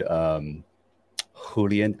interviewed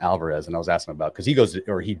Julian Alvarez, and I was asking about, because he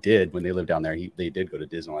did when they lived down there. They did go to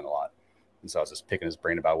Disneyland a lot, and so I was just picking his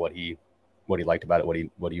brain about what he liked about it, what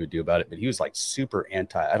he would do about it. But he was like super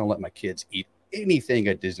anti. I don't let my kids eat anything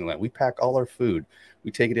at Disneyland. We pack all our food,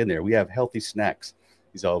 we take it in there. We have healthy snacks.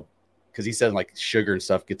 He's all, because he said like sugar and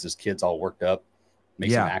stuff gets his kids all worked up,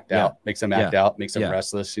 makes them act out, makes them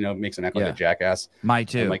restless. Makes them act like a jackass. Mine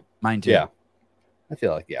too. Yeah. I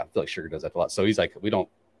feel like sugar does that a lot. So he's like, we don't,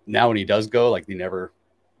 now when he does go, like he never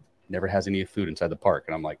has any food inside the park.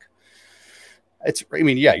 And I'm like,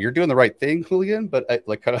 you're doing the right thing, Julian, but I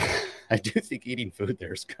do think eating food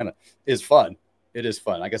there is fun. It is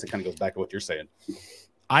fun. I guess it kind of goes back to what you're saying.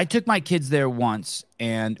 I took my kids there once,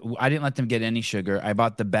 and I didn't let them get any sugar. I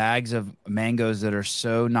bought the bags of mangoes that are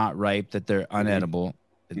so not ripe that they're unedible.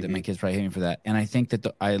 That my kids probably hate me for that. And I think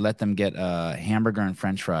that I let them get a hamburger and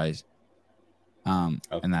French fries.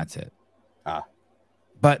 And that's it. But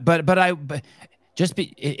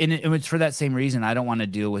it's for that same reason. I don't want to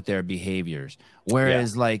deal with their behaviors.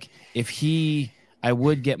 Whereas like I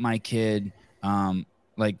would get my kid, don't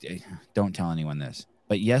tell anyone this,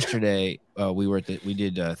 but yesterday we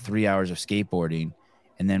did 3 hours of skateboarding,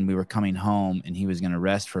 and then we were coming home, and he was going to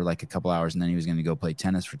rest for like a couple hours, and then he was going to go play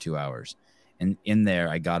tennis for 2 hours. And in there,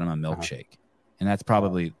 I got him a milkshake, and that's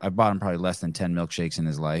I bought him probably less than 10 milkshakes in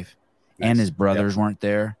his life. Nice. And his brothers weren't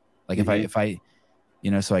there. Like if I,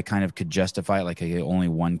 so I kind of could justify it. Like only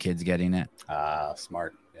one kid's getting it.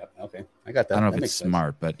 Smart. Yep. Okay. I got that. I don't know if it's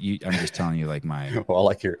smart, but I'm just telling you like my. Well, I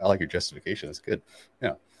like your justification. That's good.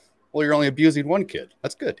 Yeah. Well, you're only abusing one kid.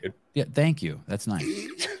 That's good, dude. Yeah. Thank you. That's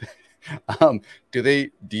nice. How's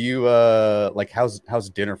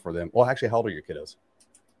dinner for them? Well, actually, how old are your kiddos?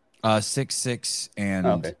 6,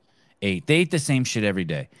 and 8. They eat the same shit every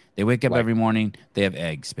day. They wake up every morning. They have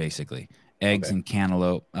eggs, basically. Eggs and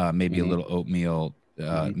cantaloupe, maybe a little oatmeal,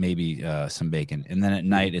 maybe some bacon. And then at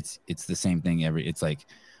night, it's the same thing. It's like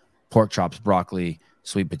pork chops, broccoli,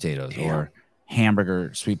 sweet potatoes, or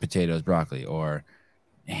hamburger, sweet potatoes, broccoli, or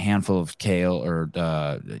handful of kale, or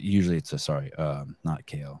usually it's not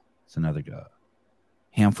kale. It's another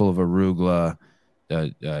handful of arugula,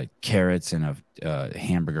 carrots, and a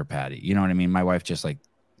hamburger patty. You know what I mean? My wife just like,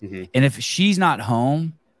 and if she's not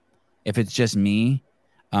home, if it's just me,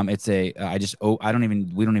 it's we don't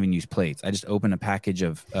even use plates. I just open a package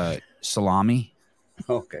of salami.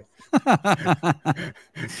 Okay.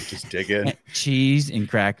 Just dig in. Cheese and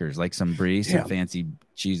crackers, like some brie, some fancy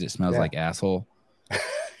cheese that smells like asshole,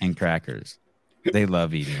 and crackers. They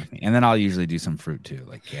love eating with me. And then I'll usually do some fruit too,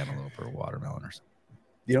 like cantaloupe or watermelon or something.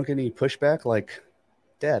 You don't get any pushback? Like,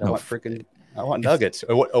 Dad, I want nuggets.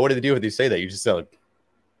 Or what do they do when you say that? You just sell one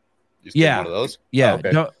of those? Yeah. Oh,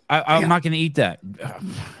 okay. No, I'm not going to eat that.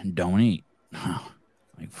 Don't eat.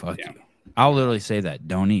 Like, fuck you. I'll literally say that.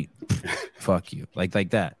 Don't eat. Fuck you. Like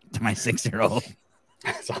that to my 6-year-old.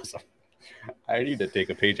 That's awesome. I need to take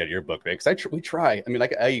a page out of your book, man. Because we try. I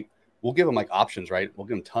mean, we'll give them like options, right? We'll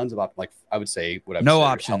give them tons of options. Like I would say, no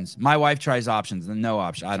options. My wife tries options, and no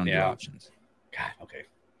option. I don't do options. God. Okay.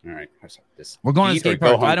 All right. We're going to skate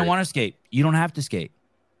park. I don't want to skate. You don't have to skate.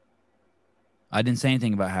 I didn't say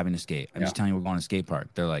anything about having to skate. I'm just telling you we're going to skate park.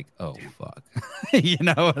 They're like, oh, fuck. You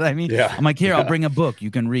know what I mean? Yeah. I'm like, here, I'll bring a book you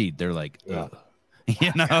can read. They're like, ugh.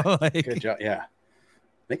 You know? Like, good job. Yeah.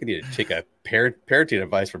 I think I need to take a parenting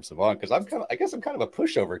advice from Savon, because I guess I'm kind of a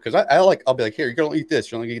pushover, because I'll be like, here, you're going to eat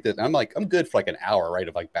this. You're going to eat this. And I'm like, I'm good for like an hour, right,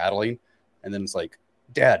 of like battling. And then it's like,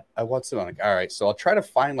 Dad, I want some. I'm like, all right. So I'll try to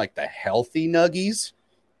find like the healthy nuggies.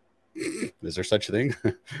 Is there such a thing?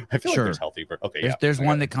 I feel like there's healthy. Okay, there's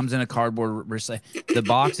one that comes in a cardboard. The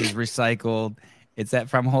box is recycled. It's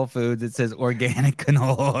from Whole Foods. It says organic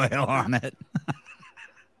canola oil on it.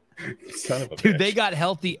 Son of a dude, bitch. They got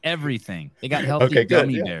healthy everything. They got healthy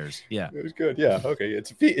gummy bears. Yeah, it was good. Yeah, okay,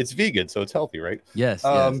 it's vegan, so it's healthy, right? Yes.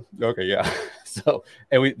 Okay, yeah. So,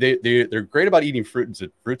 and they're great about eating fruits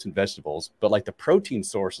and vegetables, but like the protein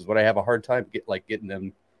source is what I have a hard time getting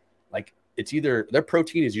them. Like, it's either their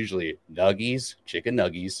protein is usually nuggies, chicken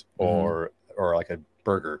nuggies, or like a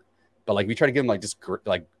burger. But like we try to give them like just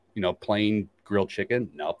like, you know, plain grilled chicken.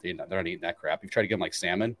 Nope, they're not eating that crap. You try to give them like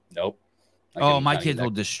salmon. Nope. My kids will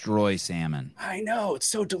destroy salmon. I know, it's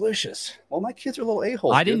so delicious. Well, my kids are little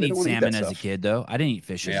a-holes. I didn't eat salmon as a kid, though. I didn't eat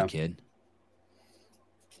fish as a kid.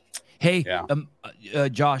 Hey,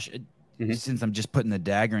 Josh. Since I'm just putting the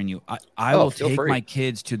dagger in you, I will take my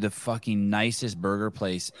kids to the fucking nicest burger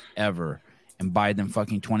place ever and buy them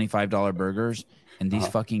fucking $25 burgers, and these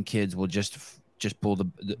fucking kids will just pull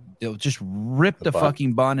they'll just rip the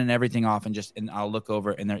fucking bun and everything off, and I'll look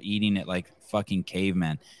over and they're eating it like fucking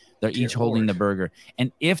cavemen. They're each holding the burger,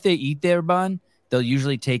 and if they eat their bun, they'll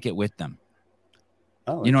usually take it with them.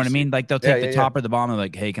 Oh, you know what I mean? Like they'll take the top or the bottom and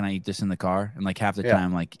like, hey, can I eat this in the car? And like half the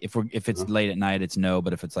time, like if it's late at night, it's no.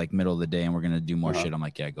 But if it's like middle of the day and we're gonna do more shit, I'm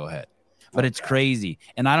like, yeah, go ahead. But it's crazy,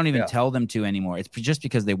 and I don't even tell them to anymore. It's just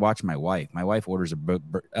because they watch my wife. My wife orders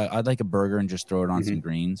I'd like a burger and just throw it on some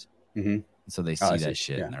greens. So they see that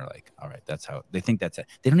shit and they're like, all right, that's how they think that's it.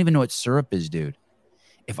 They don't even know what syrup is, dude.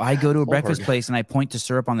 If I go to a breakfast place and I point to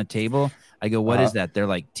syrup on the table, I go, what is that? They're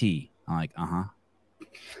like, tea. I'm like,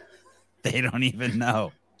 They don't even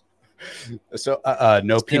know. So,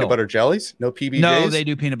 no peanut butter jellies? No PBJs? No, they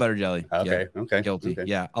do peanut butter jelly. Okay, okay. Guilty. Okay.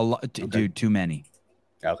 Yeah, a lot. Dude, too many.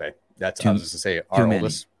 Okay. I was just to say,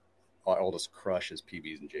 our oldest crush is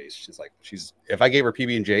PBs and J's. She's if I gave her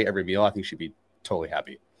PB and J every meal, I think she'd be totally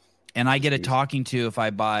happy. And I get a talking to if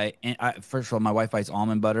I buy. First of all, my wife buys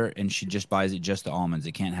almond butter, and she just buys it just the almonds.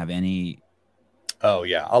 It can't have any. Oh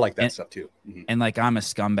yeah, I like that stuff too. And like I'm a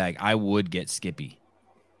scumbag, I would get Skippy.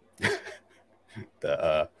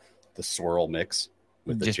 The swirl mix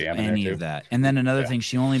with the just jam any in there of that. And then another thing,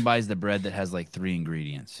 she only buys the bread that has like 3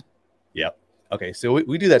 ingredients. Yep. Okay, so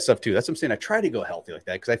we do that stuff too. That's what I'm saying. I try to go healthy like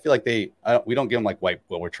that because I feel like we don't give them like white.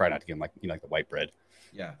 Well, we're trying not to give them like like the white bread.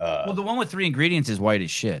 Yeah. Well, the one with 3 ingredients is white as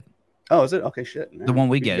shit. Oh, is it? Okay, shit. The one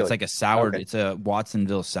we get, it's like a sourdough. It's a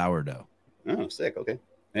Watsonville sourdough. Oh, sick. Okay.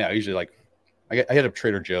 Yeah, I usually I hit up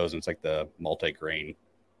Trader Joe's and it's like the multi-grain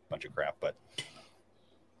bunch of crap. But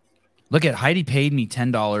look at Heidi paid me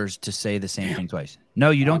 $10 to say the same thing twice. No,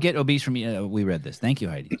 you don't get obese from me. We read this. Thank you,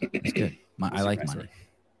 Heidi. It's good. I like money.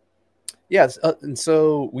 Yeah, and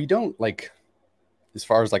so we don't as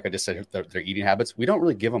far as like I just said, their eating habits. We don't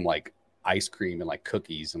really give them like ice cream and like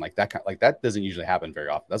cookies and like that kind. Like that doesn't usually happen very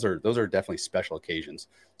often. Those are definitely special occasions.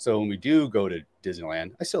 So when we do go to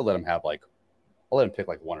Disneyland, I still let them have I'll let them pick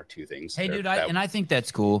like 1 or 2 things. Hey, dude, I think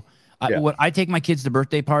that's cool. I take my kids to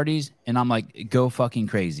birthday parties and I'm like, go fucking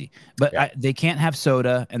crazy. But they can't have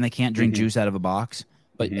soda and they can't drink juice out of a box.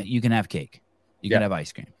 But you can have cake. You can have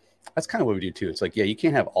ice cream. That's kind of what we do too. It's like, yeah, you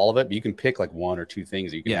can't have all of it, but you can pick like one or two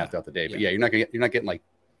things that you can have throughout the day. But yeah, you're not getting like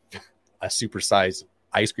a supersized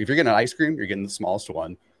ice cream. If you're getting an ice cream, you're getting the smallest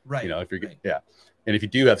one. Right. You know, if you're getting, and if you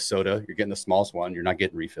do have soda, you're getting the smallest one. You're not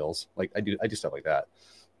getting refills. Like I do stuff like that.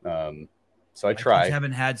 So I try. I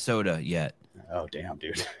haven't had soda yet. Oh damn,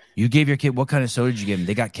 dude! You gave your kid what kind of soda did you give him?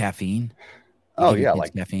 They got caffeine. Oh yeah,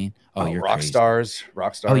 like caffeine. Oh, you're Rock crazy. Stars,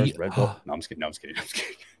 Red Bull. Oh. No, I'm just kidding.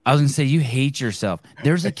 I was gonna say you hate yourself.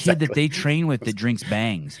 There's a kid that they train with that drinks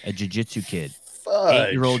Bangs, a jiu-jitsu kid,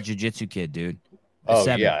 8-year-old jiu-jitsu kid, dude.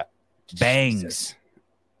 Yeah, Bangs.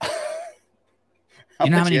 You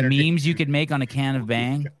know how many memes you could make on a can of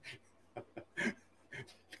Bang?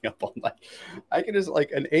 I can just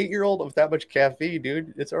like an 8-year-old with that much caffeine,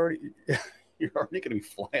 dude. It's already you're already gonna be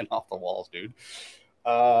flying off the walls, dude.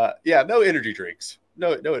 No energy drinks.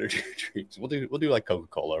 No energy drinks. We'll do like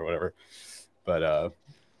Coca-Cola or whatever. But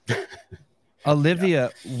Olivia,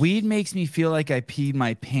 weed makes me feel like I peed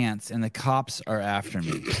my pants and the cops are after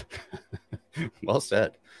me. Well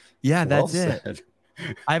said. Yeah, that's it.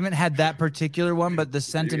 I haven't had that particular one, but the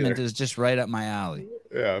sentiment is just right up my alley.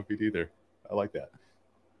 Yeah, me neither. I like that.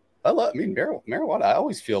 Marijuana. I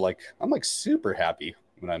always feel like I'm like super happy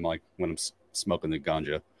when I'm smoking the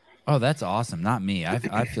ganja. Oh, that's awesome. Not me. I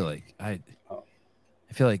feel like I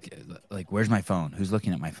feel like where's my phone? Who's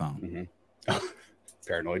looking at my phone? Mm-hmm.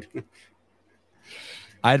 Paranoid.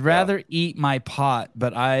 I'd rather eat my pot,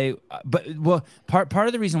 but part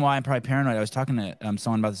of the reason why I'm probably paranoid, I was talking to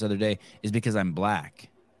someone about this the other day, is because I'm black.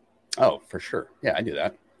 Oh, for sure. Yeah, I do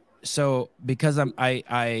that. So because I'm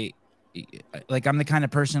the kind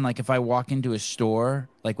of person, like if I walk into a store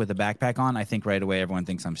like with a backpack on, I think right away everyone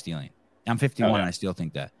thinks I'm stealing. I'm 51 and I still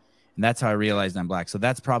think that. And that's how I realized I'm black. So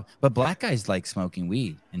that's but black guys like smoking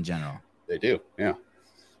weed in general. They do. Yeah.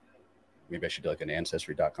 Maybe I should do like an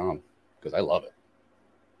ancestry.com because I love it.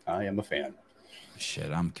 I am a fan.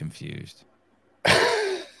 Shit, I'm confused.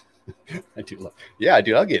 I do love. Yeah,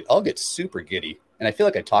 dude, I'll get super giddy, and I feel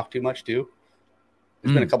like I talk too much too.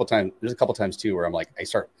 There's been a couple times. There's a couple times too where I'm like, I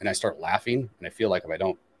start laughing, and I feel like if I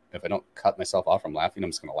don't cut myself off from laughing, I'm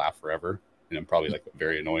just gonna laugh forever, and I'm probably like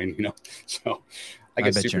very annoying, you know. So I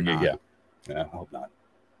get super giddy. Yeah, I hope not.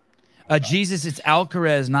 Jesus, it's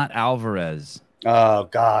Alcaraz, not Alvarez. Oh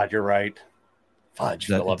God, you're right. Fudge,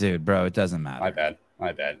 dude, bro, it doesn't matter. My bad.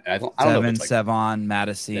 I don't know. If it's like, Sevan,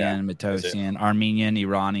 Madison, Matosian, Armenian,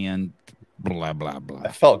 Iranian, blah blah blah.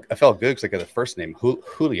 I felt good because I got the first name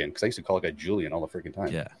Julian because I used to call a guy Julian all the freaking time.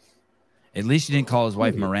 Yeah. At least you didn't call his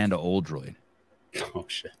wife Miranda Oldroyd. Oh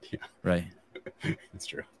shit! Yeah. Right. That's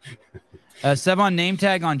true. Sevan name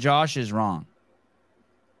tag on Josh is wrong.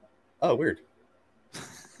 Oh, weird.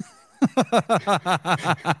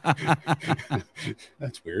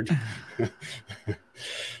 That's weird.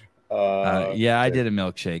 I did a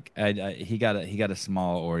milkshake. He got a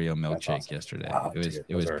small Oreo milkshake yesterday. Wow,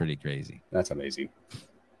 it was pretty crazy. That's amazing.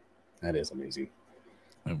 That is amazing.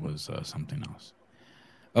 It was something else.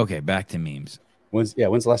 Okay, back to memes. When's the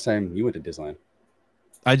last time you went to Disneyland?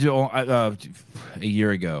 I do a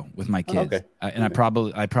year ago with my kids. Okay. I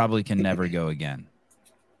probably can never go again.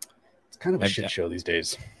 It's kind of a shit show these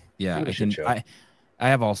days. Yeah, I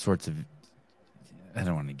have all sorts of. I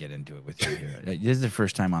don't want to get into it with you here. This is the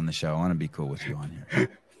first time on the show. I want to be cool with you on here.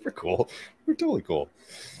 We're cool. We're totally cool.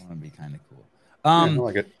 I want to be kind of cool. I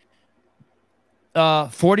like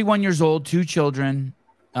it. 41 years old, 2 children,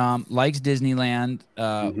 likes Disneyland,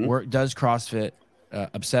 does CrossFit,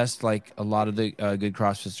 obsessed like a lot of the good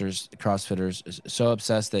CrossFitters, so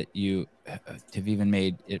obsessed that you have even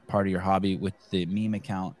made it part of your hobby with the meme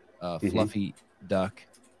account, Fluffy Duck.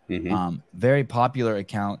 Very popular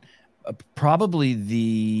account. Probably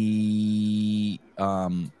the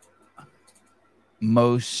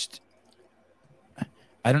most,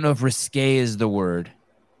 I don't know if risque is the word.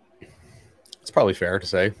 It's probably fair to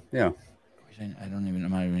say. Yeah. I'm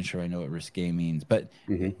not even sure I know what risque means, but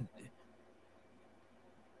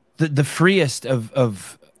the freest of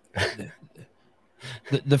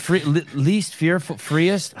the least fearful,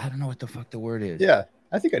 freest. I don't know what the fuck the word is. Yeah.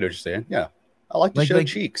 I think I know what you're saying. Yeah. I like to show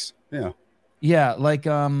cheeks. Yeah. Yeah,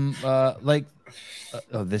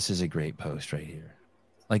 this is a great post right here.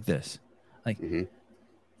 Like this. Like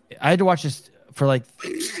I had to watch this for like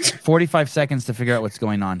 45 seconds to figure out what's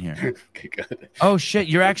going on here. Okay, good. Oh shit,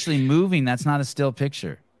 you're actually moving. That's not a still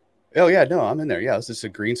picture. Oh yeah, no, I'm in there. Yeah, it's just a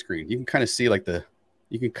green screen. You can kind of see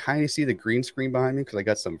the green screen behind me because I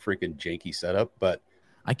got some freaking janky setup, but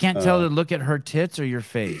I can't tell to look at her tits or your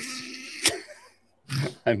face.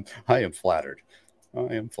 I am flattered.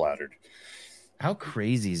 I am flattered. How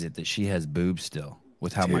crazy is it that she has boobs still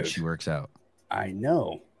with how much she works out? I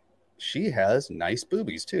know. She has nice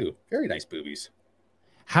boobies too. Very nice boobies.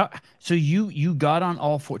 How? So you got on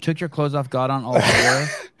all four, took your clothes off, got on all four,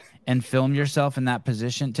 and filmed yourself in that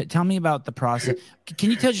position. Tell me about the process. Can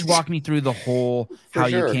you just walk me through the whole how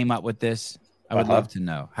you came up with this? I would love to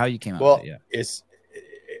know how you came up with it. Yeah.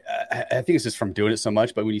 I think it's just from doing it so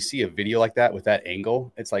much, but when you see a video like that with that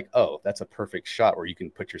angle, it's like, oh, that's a perfect shot where you can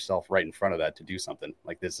put yourself right in front of that to do something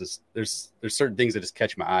like this. There's certain things that just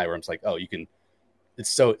catch my eye where I'm just like, oh, you can, it's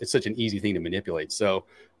such an easy thing to manipulate. So,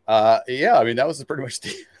 yeah, I mean, that was pretty much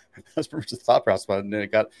the thought process. And then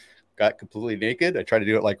it got completely naked. I tried to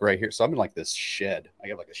do it like right here. So I'm in like this shed. I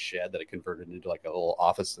have like a shed that I converted into like a little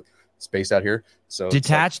office space out here. So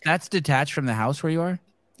detached, that's detached from the house where you are?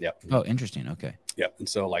 Yeah. Oh, interesting. Okay. Yeah. And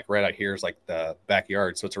so like right out here is like the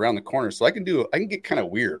backyard. So it's around the corner. So I can get kind of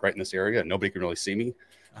weird right in this area. Nobody can really see me.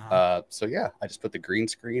 So yeah, I just put the green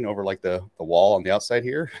screen over like the wall on the outside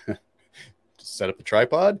here, just set up the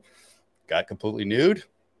tripod, got completely nude.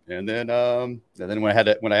 And then when I had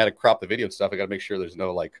to crop the video and stuff, I got to make sure there's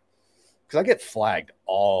no like, cause I get flagged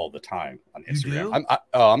all the time on Instagram.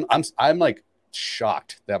 I'm like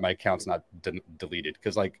shocked that my account's not deleted.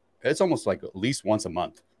 Cause like, it's almost like at least once a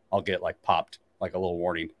month I'll get like popped like a little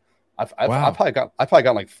warning. I've probably got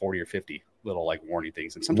like 40 or 50 little like warning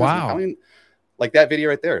things. And sometimes I mean, like that video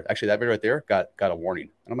right there, actually that video right there got a warning.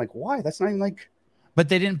 And I'm like, why? That's not even like, but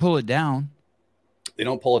they didn't pull it down. They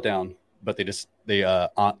don't pull it down, but they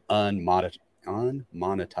unmonetize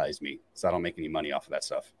me. So I don't make any money off of that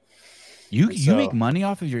stuff. You make money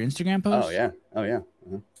off of your Instagram posts? Oh yeah.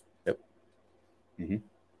 Uh-huh. Yep. Mm-hmm.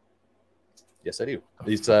 Yes, I do.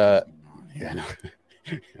 These yeah.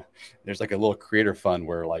 There's like a little creator fund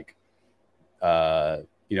where like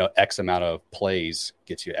X amount of plays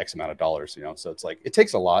gets you X amount of dollars, so it's like it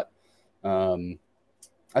takes a lot. I'd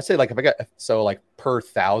say like if I got like per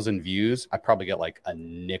 1,000 views, I probably get like a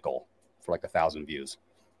nickel for like 1,000 views.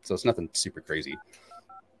 So it's nothing super crazy.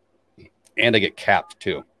 And I get capped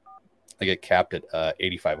too. I get capped at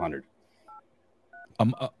 8,500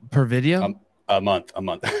 per video. A month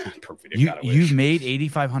per video. You've made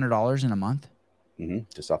 $8,500 in a month. Mm-hmm.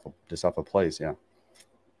 Just off of plays, yeah.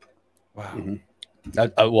 Wow.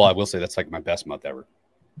 Mm-hmm. Well, I will say that's like my best month ever.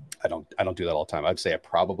 I don't do that all the time. I'd say I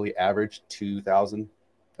probably average 2,000.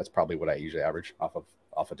 That's probably what I usually average off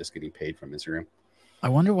of just getting paid from Instagram. I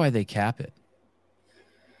wonder why they cap it.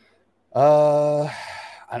 I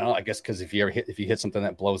don't know. I guess because if you hit something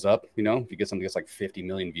that blows up, if you get something that's like 50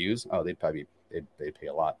 million views, they'd pay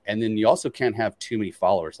a lot. And then you also can't have too many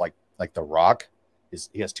followers. Like The Rock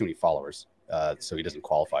he has too many followers, so he doesn't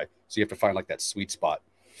qualify. So you have to find like that sweet spot.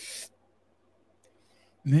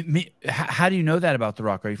 How do you know that about The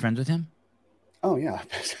Rock? Are you friends with him? Oh yeah,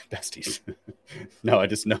 besties. No, I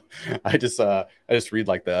just know. I just read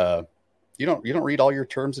like the. You don't read all your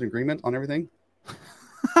terms and agreement on everything.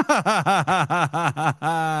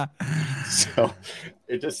 So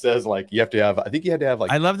it just says like you have to have. I think you had to have like.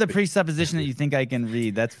 I love the presupposition that you think I can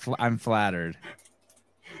read. I'm flattered.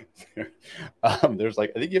 There's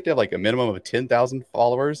like I think you have to have like a minimum of 10,000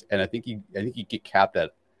 followers, and I think you get capped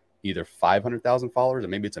at either 500,000 followers, or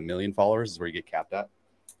maybe it's 1 million followers is where you get capped at.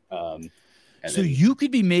 So you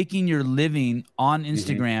could be making your living on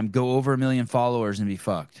Instagram, go over 1 million followers, and be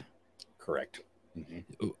fucked. Correct.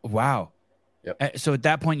 Mm-hmm. Wow. Yep. So at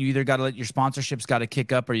that point, you either got to let your sponsorships got to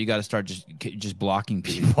kick up, or you got to start just blocking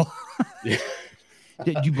people. Yeah.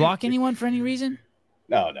 Did you block anyone for any reason?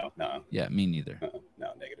 No. Yeah, me neither.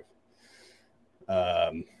 No, negative.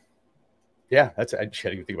 Yeah, I didn't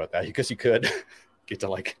even think about that because you could get to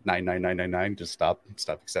like 99999, just stop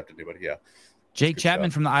accepting anybody. Yeah. Jake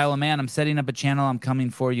Chapman from the Isle of Man. I'm setting up a channel. I'm coming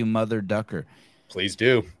for you, Mother Ducker. Please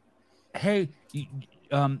do. Hey,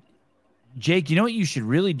 Jake, you know what you should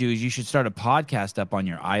really do is you should start a podcast up on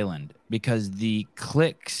your island, because the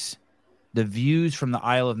clicks, the views from the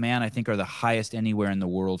Isle of Man, I think are the highest anywhere in the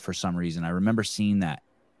world for some reason. I remember seeing that.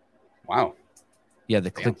 Wow. Yeah,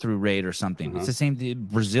 the click-through rate or something. Uh-huh. It's the same.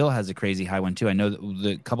 Brazil has a crazy high one too. I know that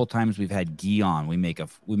the couple times we've had Guy on, we make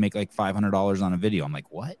like $500 on a video. I'm like,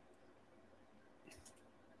 what?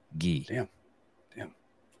 Guy. Damn.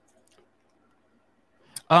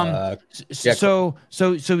 So it's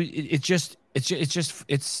just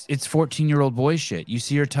 14-year-old boy shit. You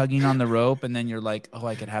see her tugging on the rope, and then you're like, oh,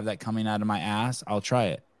 I could have that coming out of my ass. I'll try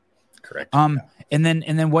it. Correct. And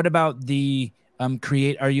then what about the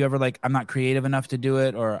are you ever like, I'm not creative enough to do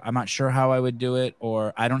it, or I'm not sure how I would do it,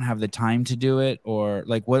 or I don't have the time to do it, or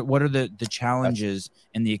like what are the challenges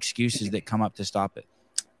and the excuses that come up to stop it?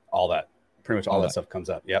 All that. Pretty much all that stuff comes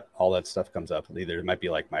up. Yep. All that stuff comes up. Either it might be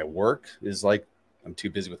like my work is like I'm too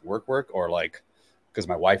busy with work, or like because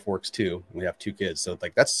my wife works too, and we have 2 kids. So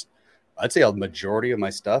like that's I'd say a majority of my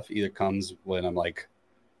stuff either comes when I'm like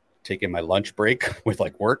taking my lunch break with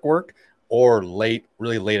like work, or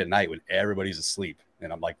really late at night when everybody's asleep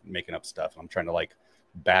and I'm like making up stuff. I'm trying to like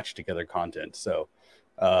batch together content. So,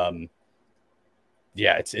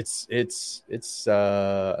 yeah, it's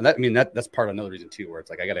and that, I mean, that's part of another reason too, where it's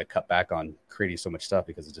like, I got to cut back on creating so much stuff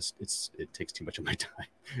because it takes too much of my time.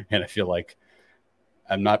 And I feel like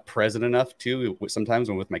I'm not present enough too sometimes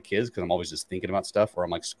when with my kids, because I'm always just thinking about stuff, or I'm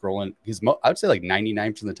like scrolling. Because I would say like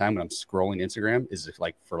 99% of the time when I'm scrolling Instagram is just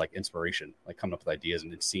like for like inspiration, like coming up with ideas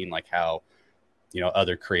and then seeing like how,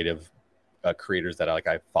 other creative creators that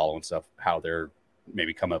I follow and stuff, how they're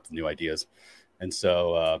maybe come up with new ideas. And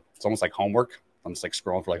so it's almost like homework. I'm just like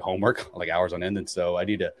scrolling for like homework, like hours on end. And so I'd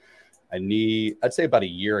say about a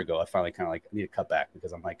year ago, I finally kind of like, I need to cut back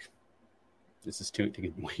because I'm like, this is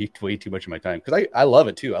taking way too much of my time. Because I love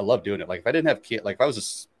it too. I love doing it. Like if I didn't have kids, like if I was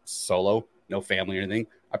just solo, no family or anything,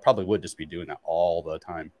 I probably would just be doing that all the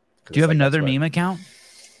time. Do you have another meme account?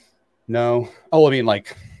 No. Oh, I mean,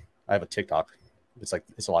 like I have a TikTok. It's a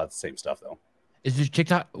lot of the same stuff though. Is there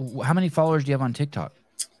TikTok? How many followers do you have on TikTok?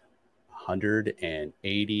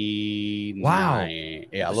 189. Wow.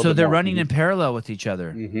 Yeah. So they're running in parallel with each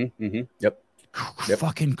other. Yep.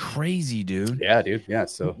 Fucking crazy, dude. Yeah, dude. Yeah.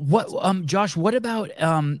 So what, Josh, what about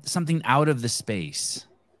something out of the space?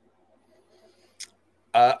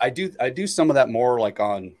 I do some of that more like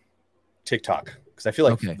on TikTok, because I feel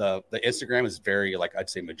like the Instagram is very, like, I'd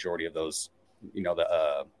say majority of those,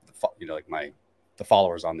 the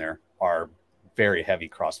followers on there are very heavy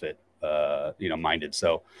CrossFit, minded.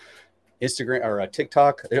 So Instagram or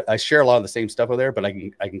TikTok, I share a lot of the same stuff over there, but I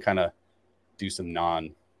can kind of do some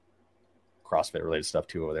non CrossFit related stuff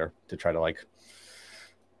too over there to try to like,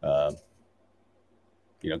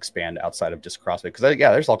 expand outside of just CrossFit. Because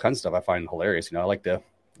there's all kinds of stuff I find hilarious. I like to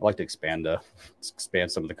expand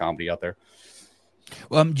some of the comedy out there.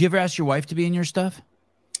 Do you ever ask your wife to be in your stuff?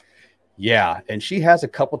 Yeah, and she has a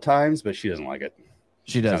couple times, but she doesn't like it.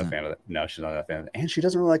 She's not a fan of it. No, she's not a fan of it, and she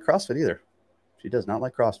doesn't really like CrossFit either. She does not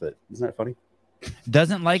like CrossFit. Isn't that funny?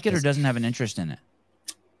 Doesn't like it or doesn't have an interest in it?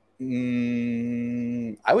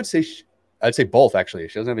 I'd say both, actually.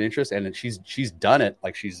 She doesn't have an interest, and she's done it.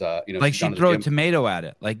 Like she's like she'd throw a tomato at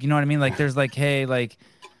it. Like, you know what I mean? Like there's like, hey, like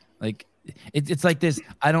it's like this.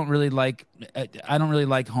 I don't really like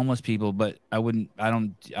homeless people, but I don't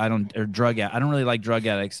really like drug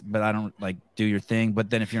addicts, but I don't like do your thing. But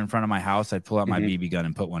then if you're in front of my house, I'd pull out my BB gun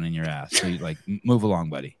and put one in your ass. So you like move along,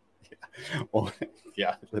 buddy. Yeah. Well,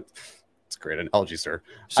 yeah. It's a great analogy, sir.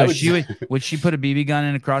 So would she put a BB gun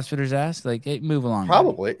in a CrossFitter's ass? Like, hey, move along.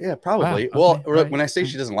 Probably. Buddy. Yeah, probably. Wow. Well, when I say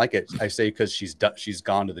she doesn't like it, I say because she's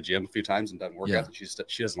gone to the gym a few times and done workouts. Yeah. And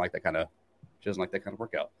she doesn't like that kind of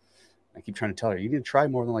workout. I keep trying to tell her, you need to try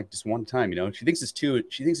more than like just one time. She thinks it's too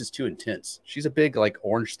intense. She's a big like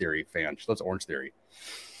Orange Theory fan. She loves Orange Theory.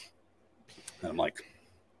 And I'm like,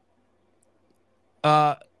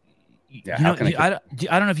 yeah, I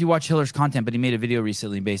don't know if you watch Hiller's content, but he made a video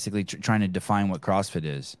recently basically trying to define what CrossFit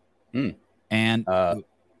is. And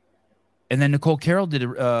then Nicole Carroll did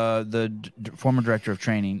the former director of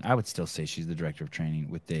training. I would still say she's the director of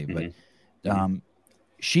training with Dave, but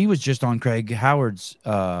she was just on Craig Howard's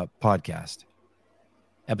podcast,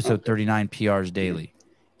 episode 39, PRs Daily.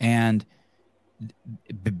 And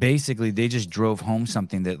basically they just drove home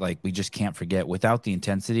something that like we just can't forget. Without the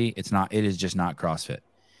intensity, it is just not CrossFit.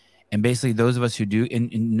 And basically those of us who do, and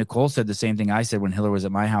Nicole said the same thing I said when Hiller was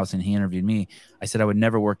at my house and he interviewed me. I said, I would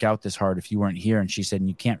never work out this hard if you weren't here. And she said,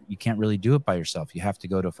 you can't really do it by yourself. You have to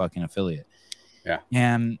go to a fucking affiliate. Yeah.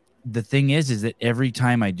 And the thing is that every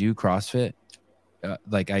time I do CrossFit,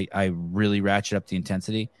 I really ratchet up the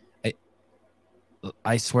intensity.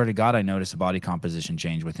 I swear to God, I notice a body composition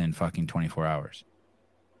change within fucking 24 hours.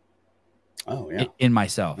 Oh yeah. In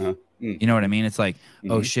myself. You know what I mean? It's like,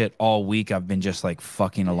 oh shit, all week I've been just like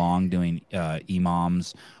fucking along doing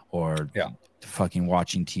imams or fucking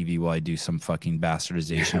watching TV while I do some fucking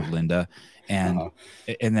bastardization of Linda. And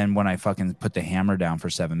and then when I fucking put the hammer down for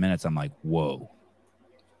 7 minutes, I'm like, whoa.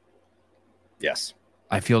 Yes.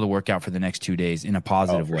 I feel the workout for the next 2 days in a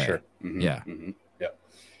positive way. Sure. Yeah.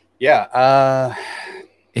 Yeah.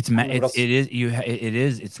 It's with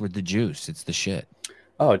the juice. It's the shit.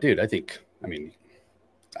 Oh, dude. I think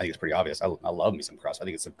it's pretty obvious. I love me some CrossFit. I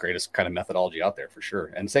think it's the greatest kind of methodology out there for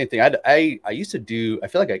sure. And same thing. I used to do. I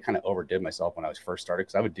feel like I kind of overdid myself when I was first started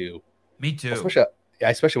because I would do. Me too.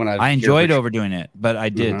 Especially when I enjoyed overdoing it, but I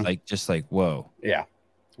did like whoa. Yeah.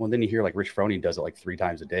 Well, then you hear like Rich Froning does it like 3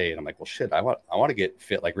 times a day, and I'm like, well, shit, I want to get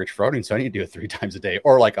fit like Rich Froning, so I need to do it 3 times a day,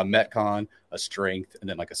 or like a Metcon, a strength, and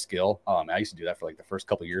then like a skill. I used to do that for like the first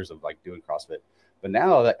couple of years of like doing CrossFit. But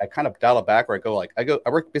now that I kind of dial it back where I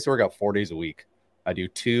basically work out 4 days a week. I do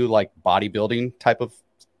 2 like bodybuilding type of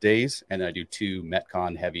days, and then I do 2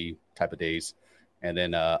 Metcon heavy type of days. And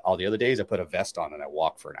then all the other days I put a vest on and I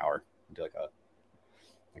walk for an hour. I do like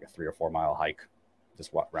a 3 or 4 mile hike.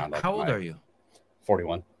 Just walk around. How old are you?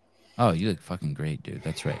 41. Oh, you look fucking great, dude.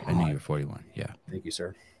 That's right. I knew you were 41. Yeah. Thank you,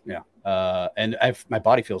 sir. Yeah. And my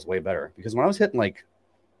body feels way better because when I was hitting like,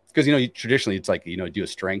 because traditionally it's like you do a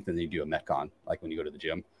strength and then you do a Metcon, like when you go to the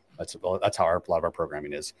gym. That's how a lot of our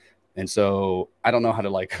programming is. And so I don't know how to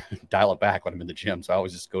like dial it back when I'm in the gym. So I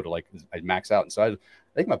always just go to I max out. And so I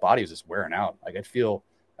think my body was just wearing out. Like I'd feel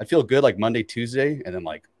good like Monday, Tuesday, and then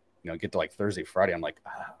like get to like Thursday, Friday. I'm like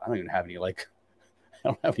I don't even have any like. I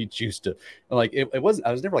don't have any juice to like it wasn't.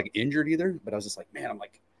 I was never like injured either, but I was just like, man, I'm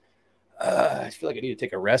like, I feel like I need to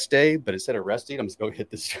take a rest day, but instead of resting, I'm just going to hit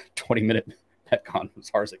this 20-minute Metcon as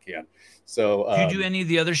hard as I can. So, do you do any of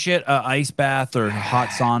the other shit, ice bath or hot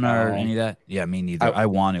sauna or any of that? Yeah, me neither. I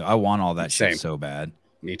want all that shit so bad.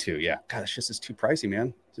 Me too. Yeah. God, it's just too pricey,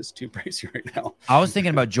 man. It's just too pricey right now. I was thinking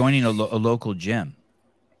about joining a local gym.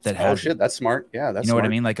 That's smart. Yeah, that's what I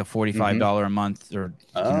mean, like a $45 a month or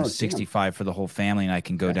 $65 for the whole family, and I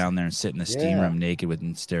can go down there and sit in the steam room naked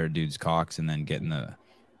and stare at dudes' cocks, and then get in the.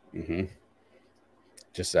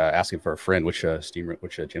 Just asking for a friend. Which gym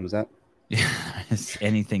is that? Yeah,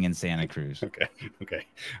 anything in Santa Cruz. Okay.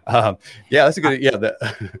 Yeah, that's a good. Yeah,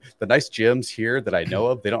 the nice gyms here that I know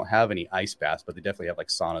of, they don't have any ice baths, but they definitely have like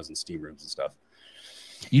saunas and steam rooms and stuff.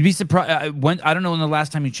 You'd be surprised. I don't know when the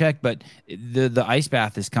last time you checked, but the ice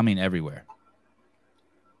bath is coming everywhere.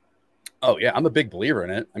 Oh yeah, I'm a big believer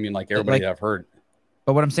in it. I mean, like everybody I've heard.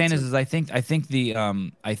 But what I'm saying is I think the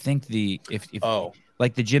if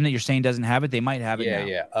like the gym that you're saying doesn't have it, they might have it now.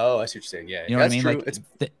 Yeah. Oh, I see what you're saying. Yeah, you know what I mean? True.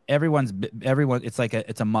 Like everyone. It's like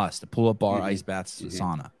it's a must. A pull-up bar, ice baths,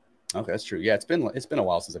 sauna. Okay, that's true. Yeah, it's been a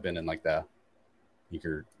while since I've been in like the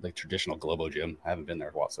traditional Globo gym. I haven't been there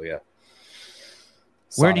in a while, so yeah.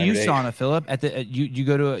 Where do you sauna, Philip? You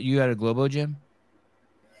go to a Globo gym?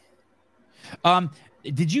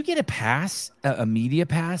 Did you get a pass, a media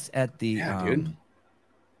pass at the? Yeah, dude.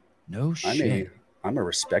 No shit. I'm a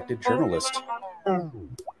respected journalist. How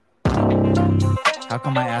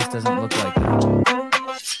come my ass doesn't look like that?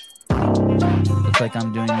 Looks like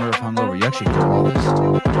I'm doing Murph hungover. You actually do all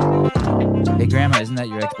this? Hey, Grandma, isn't that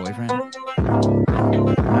your ex-boyfriend?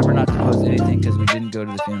 Remember not to post anything because we didn't go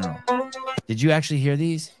to the funeral. Did you actually hear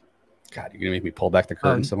these? God, you're gonna make me pull back the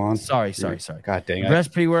curtain, Simon. Sorry. God dang it.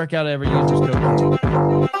 Best pre-workout I ever used was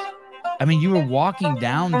cocaine. I mean, you were walking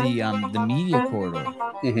down the media corridor.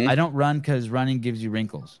 I don't run because running gives you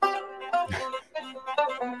wrinkles.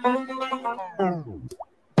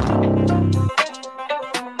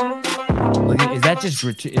 Look, is that just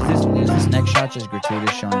is this next shot just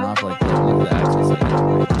gratuitous showing off like look at the axis?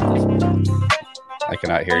 I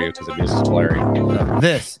cannot hear you because the music's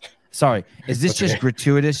blaring. Sorry, is this just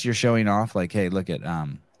gratuitous? You're showing off like, hey, look at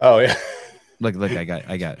Oh yeah. Look, I got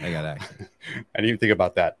access. I didn't even think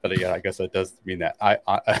about that, but yeah, I guess that does mean that. I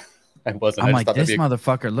wasn't. I'm like, this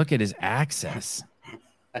motherfucker. Look at his access.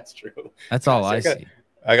 That's true. That's all I see.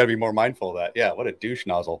 I got to be more mindful of that. Yeah, what a douche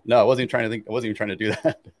nozzle. No, I wasn't even trying to do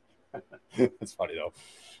that. That's funny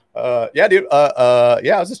though. Yeah, dude.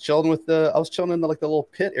 Yeah, I was just chilling in the like the little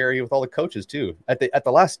pit area with all the coaches too. At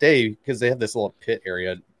the last day, because they have this little pit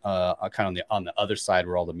area, kind of on the other side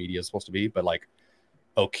where all the media is supposed to be, but like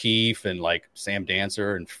O'Keefe and like Sam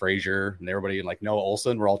Dancer and Frazier and everybody and like Noah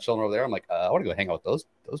Olson, we're all chilling over there. I'm like, I want to go hang out with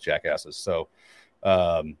those jackasses. So,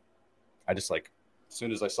 I just like, as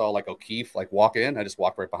soon as I saw like O'Keefe like walk in, I just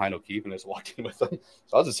walked right behind O'Keefe and I just walked in with them.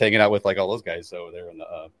 So I was just hanging out with like all those guys over there in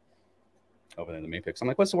the main picks. I'm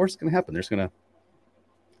like, what's the worst going to happen? They're just going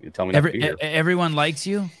to tell me not to be here. Everyone likes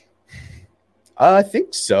you? I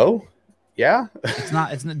think so. Yeah.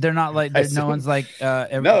 They're not like, no one's like,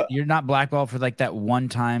 no. You're not blackballed for like that one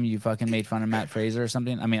time you fucking made fun of Matt Fraser or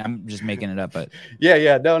something. I mean, I'm just making it up, but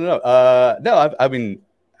yeah. No. No, I mean,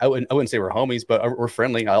 I wouldn't say we're homies, but we're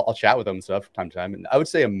friendly. I'll chat with them and stuff time to time. And I would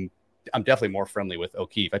say I'm definitely more friendly with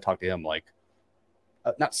O'Keefe. I talk to him like,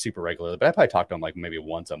 not super regularly, but I probably talk to him like maybe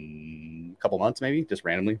once a couple months, maybe just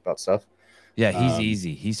randomly about stuff. Yeah, he's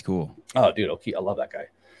easy. He's cool. Oh, dude, O'Keefe, I love that guy.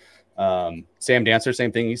 Sam Dancer,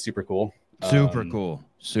 same thing. He's super cool. Super cool.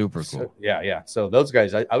 So, yeah. So those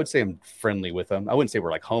guys, I would say I'm friendly with them. I wouldn't say we're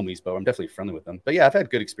like homies, but I'm definitely friendly with them. But yeah, I've had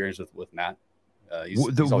good experience with Matt.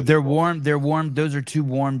 They're warm. They're warm. Those are two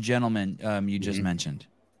warm gentlemen you just mentioned.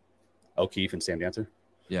 O'Keefe and Sam Dancer.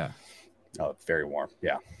 Yeah. Oh, very warm.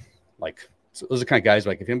 Yeah. Like, so those are the kind of guys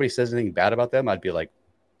like if anybody says anything bad about them, I'd be like,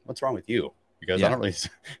 what's wrong with you? because I don't really.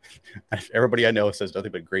 Everybody I know says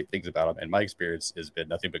nothing but great things about them, and my experience has been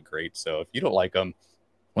nothing but great. So if you don't like them,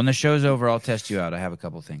 when the show's over, I'll test you out. I have a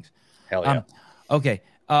couple things. Hell yeah. Okay.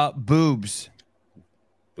 Boobs.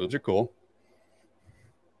 Boobs are cool.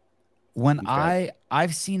 When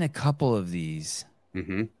I've seen a couple of these,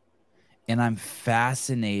 mm-hmm. and I'm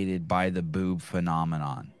fascinated by the boob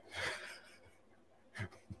phenomenon.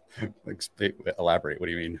 Elaborate. What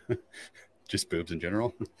do you mean? Just boobs in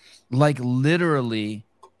general? Like literally,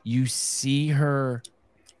 you see her.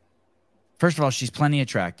 First of all, she's plenty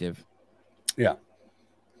attractive. Yeah.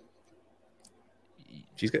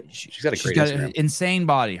 She's got a great Instagram. Insane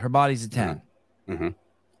body. Her body's a 10. Mm-hmm.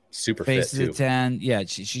 Super face fit too. Face is a 10. Yeah,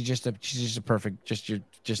 she's just a perfect,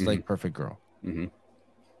 like perfect girl. Mm-hmm.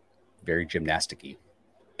 Very gymnastic-y.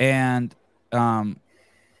 And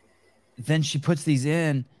then she puts these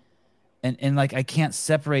in, and like I can't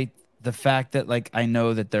separate the fact that like I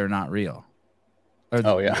know that they're not real.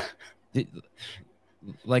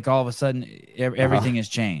 Like all of a sudden everything has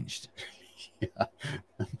changed. Yeah.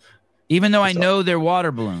 Even though I know they're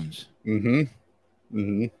water balloons. Mm-hmm.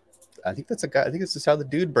 Mm-hmm. I think that's just how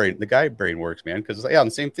the guy brain works, man. Because on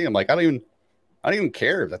the same thing, I'm like, I don't even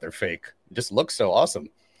care that they're fake. It just looks so awesome.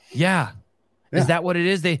 Yeah. Is that what it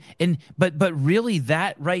is? But really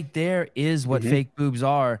that right there is what fake boobs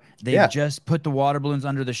are. They just put the water balloons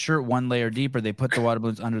under the shirt one layer deeper. They put the water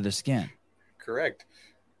balloons under the skin. Correct.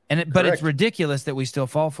 But it's ridiculous that we still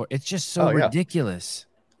fall for it. It's just so ridiculous.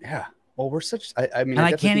 Yeah. Well, we're such. I mean, and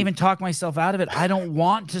I can't even talk myself out of it. I don't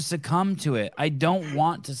want to succumb to it.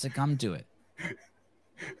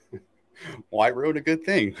 Why ruin a good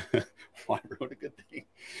thing?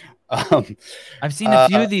 I've seen a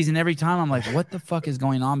few of these, and every time I'm like, what the fuck is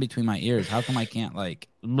going on between my ears? How come I can't like?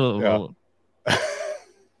 Yeah.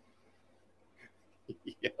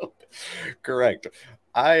 Yep. Correct.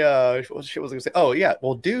 What was I gonna say? Oh yeah.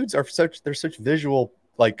 Well, dudes are such visual,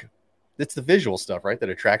 like it's the visual stuff, right? That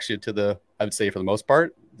attracts you to I would say for the most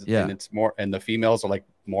part. Yeah. And it's more, and the females are like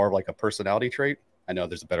more of like a personality trait. I know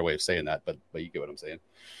there's a better way of saying that, but you get what I'm saying.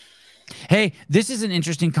 Hey, this is an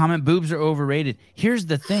interesting comment. Boobs are overrated. Here's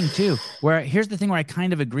the thing where I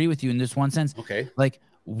kind of agree with you in this one sense. Okay. Like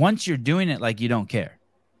once you're doing it, like you don't care.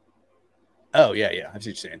 Oh yeah. I see what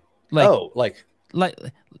you're saying.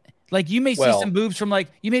 Like you may see some boobs from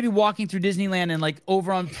like you may be walking through Disneyland and like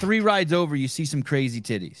over on 3 rides over you see some crazy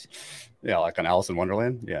titties. Yeah, like on Alice in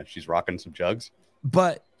Wonderland. Yeah, she's rocking some jugs.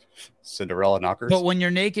 But Cinderella knockers. But when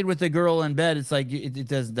you're naked with a girl in bed, it's like it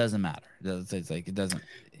doesn't matter. It's like it doesn't.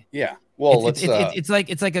 Yeah. Well,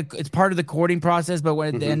 it's part of the courting process, but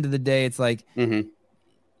when at the end of the day, it's like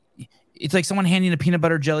it's like someone handing a peanut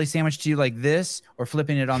butter jelly sandwich to you like this, or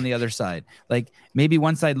flipping it on the other side. Like maybe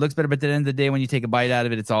one side looks better, but at the end of the day, when you take a bite out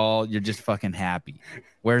of it, you're just fucking happy.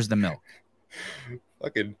 Where's the milk?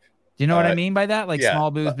 Fucking. Do you know what I mean by that? Like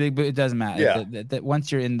small boobs, big boobs, it doesn't matter. Yeah. That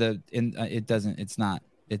once you're it doesn't. It's not.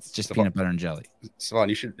 It's just peanut butter and jelly.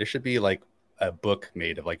 Savon, there should be like a book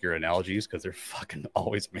made of like your analogies because they're fucking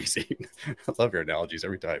always amazing. I love your analogies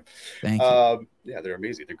every time. Thank you. Yeah, they're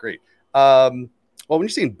amazing. They're great. Well, when you're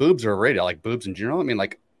saying boobs are overrated, I like boobs in general. I mean,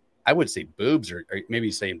 like I would say boobs are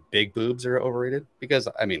maybe saying big boobs are overrated because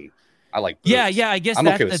I mean I like boobs. Yeah. I guess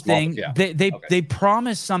that's the thing. They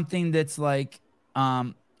promise something that's like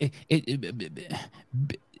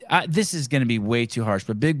this is going to be way too harsh,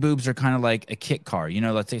 but big boobs are kind of like a kit car. You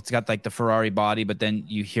know, let's say it's got like the Ferrari body, but then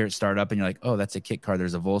you hear it start up and you're like, oh, that's a kit car.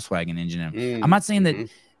 There's a Volkswagen engine in it. I'm not saying that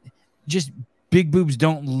just big boobs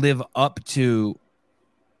don't live up to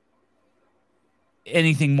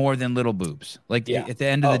anything more than little boobs. Like at the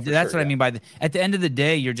end of the day, that's what I mean by at the end of the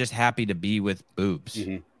day, you're just happy to be with boobs.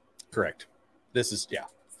 Mm-hmm. Correct. This is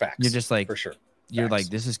facts. You're just like, for sure. You're like,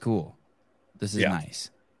 this is cool. This is nice.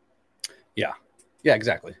 Yeah,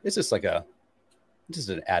 exactly. It's just like an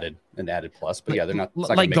added plus, but they're not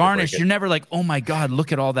like garnish. You're never like, oh my God,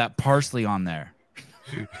 look at all that parsley on there.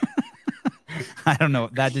 I don't know.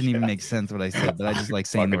 That didn't even make sense what I said, but I just like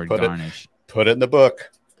saying the word garnish. Put it in the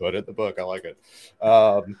book. I like it.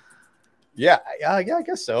 Yeah, I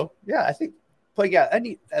guess so. Yeah, I think. But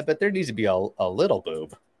but there needs to be a little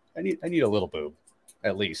boob. I need a little boob,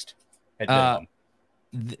 at least.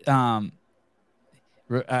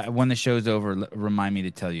 When the show's over, remind me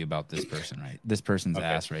to tell you about this person, right? This person's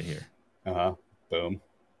ass right here. Boom.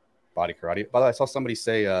 Body karate. By the way, I saw somebody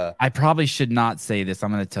say I probably should not say this.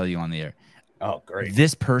 I'm going to tell you on the air. Oh, great.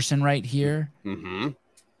 This person right here,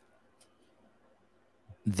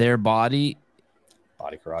 their body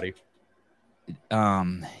karate.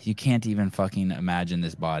 You can't even fucking imagine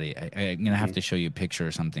this body. I'm going to have to show you a picture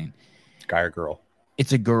or something. Guy or girl?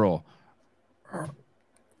 It's a girl.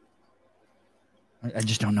 I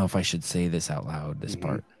just don't know if I should say this out loud, this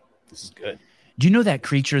part. This is good. Do you know that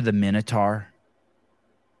creature, the Minotaur?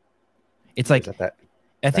 It's like,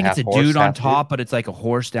 I think it's a dude on top, but it's like a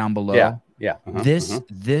horse down below. Yeah.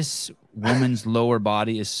 This woman's lower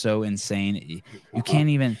body is so insane. You can't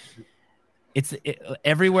even.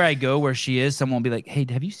 Everywhere I go where she is, someone will be like, "Hey,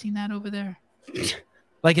 have you seen that over there?"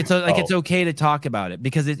 Like it's okay to talk about it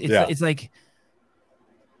because it's not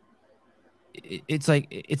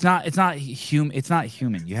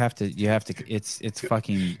human. You have to it's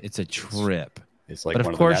fucking, it's a trip. It's like, but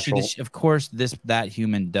of course that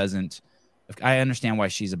human doesn't. I understand why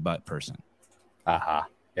she's a butt person. Yeah.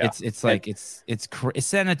 It's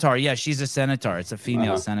centaur. Yeah, she's a centaur. It's a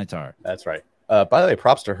female centaur. That's right. By the way,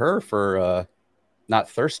 props to her for not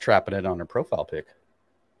thirst trapping it on her profile pic.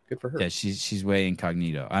 Good for her. Yeah, she's way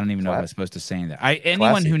incognito. I don't even know if I'm supposed to say that.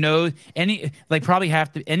 Anyone who knows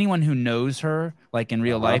anyone who knows her, like in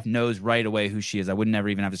real life, knows right away who she is. I would never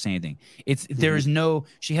even have to say anything.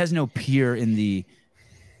 She has no peer in the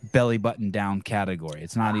belly button down category.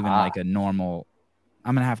 It's not even like a normal.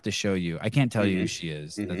 I'm gonna have to show you. I can't tell you who she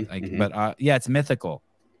is, but yeah, it's mythical.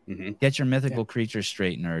 Get your mythical creature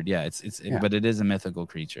straight, nerd. Yeah, but it is a mythical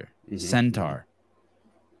creature. Centaur.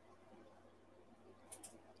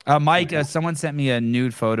 Mike, someone sent me a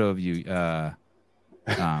nude photo of you.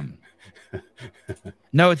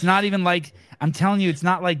 No, it's not even like, I'm telling you, it's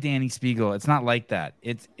not like Danny Spiegel. It's not like that.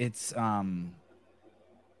 It's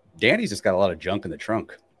Danny's just got a lot of junk in the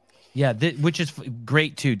trunk. Yeah, which is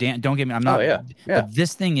great too. Dan, don't get me. I'm not. But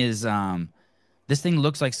this thing is. This thing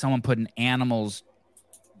looks like someone put an animal's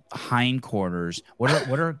hindquarters.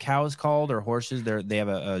 What are cows called or horses? They have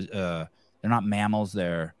they're not mammals.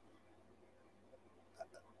 They're.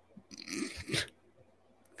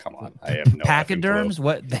 Come on, I have no pachyderms.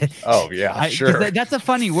 What? Oh yeah, sure. That's a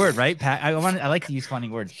funny word, right? I like to use funny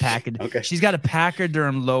words. Okay. She's got a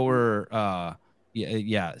pachyderm lower.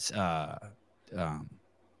 Yeah.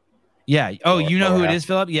 Oh, you know who it is,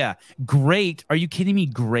 Philip? Yeah. Great. Are you kidding me?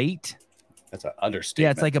 Great. That's an understatement.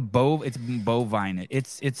 Yeah, it's like it's bovine.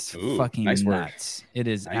 It's fucking nuts. Word. It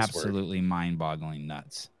is absolutely mind-boggling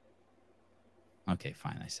nuts. Okay,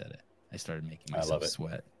 fine. I said it. I started making myself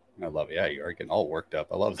sweat. I love it. Yeah, you are getting all worked up.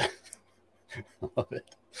 I love that. I love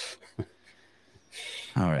it.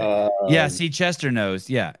 All right. Yeah. See, Chester knows.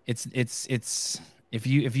 Yeah. It's if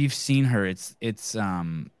you've seen her, it's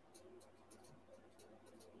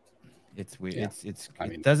weird. Yeah.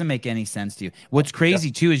 It doesn't make any sense to you. What's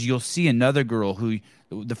crazy too is you'll see another girl who,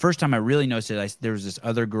 the first time I really noticed it, there was this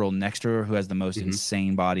other girl next to her who has the most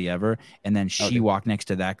insane body ever, and then she walked next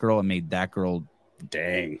to that girl and made that girl.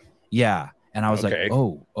 Dang. Yeah, and I was like,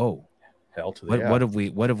 oh, hell to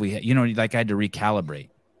the what have we? You know, like I had to recalibrate.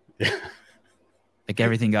 Yeah. Like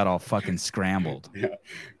everything got all fucking scrambled.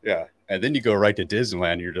 Yeah. And then you go right to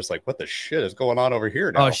Disneyland and you're just like, what the shit is going on over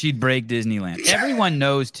here now? Oh, she'd break Disneyland. Everyone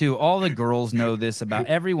knows too. All the girls know this about,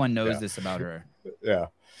 everyone knows this about her. Yeah.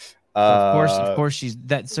 So of course she's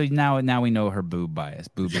that. So now we know her boob bias.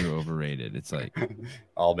 Boobs are overrated. It's like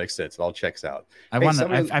all makes sense. It all checks out. I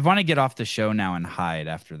want to get off the show now and hide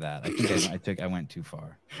after that. I think I went too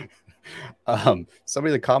far.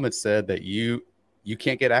 Somebody in the comments said that you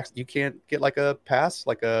can't get like a pass,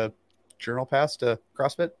 like a journal pass to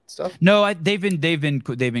CrossFit stuff. No, they've been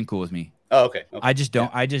cool with me. Oh, okay. I just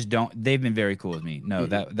don't. They've been very cool with me. No,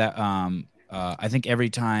 I think every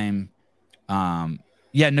time,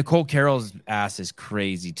 Nicole Carroll's ass is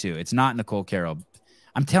crazy too. It's not Nicole Carroll.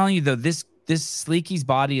 I'm telling you though, this Sleeky's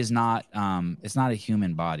body is not. It's not a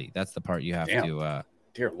human body. That's the part you have to.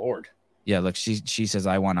 Dear Lord. Yeah, look, she says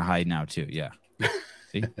I want to hide now too. Yeah.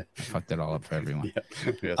 See, I fucked it all up for everyone.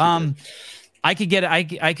 Yes, I could get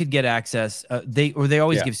access. They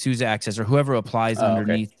always give Sousa access, or whoever applies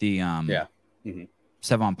underneath the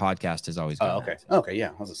Sevon podcast is always good. Okay, yeah.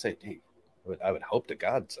 I was gonna say, dang, I would hope to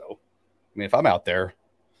God so. I mean, if I'm out there,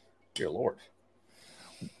 dear Lord.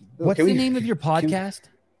 What's the name of your podcast?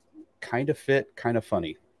 Kind of fit, kind of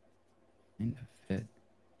funny. Kind of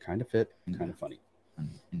fit, kind of funny.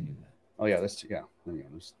 Oh yeah, there's two things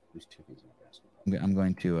in I'm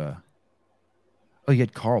going to. Oh, you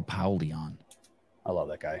had Carl Powley on. I love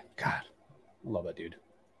that guy. God, I love that dude.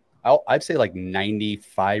 I'd say like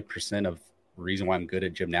 95% of the reason why I'm good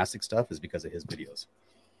at gymnastic stuff is because of his videos.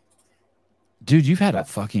 Dude, you've had a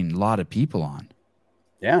fucking lot of people on.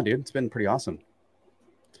 Yeah, dude, it's been pretty awesome.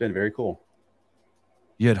 It's been very cool.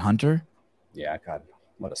 You had Hunter? Yeah, God,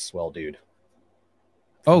 what a swell dude.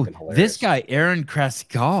 Oh, this guy, Aaron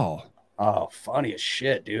Kraskal. Oh, funny as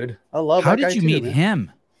shit, dude. I love How that guy. How did you meet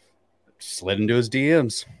him? Slid into his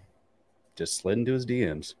DMs. Just slid into his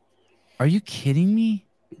DMs. Are you kidding me?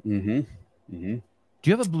 Mm-hmm. Do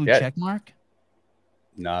you have a blue check mark?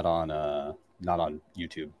 Not on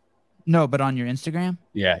YouTube. No, but on your Instagram?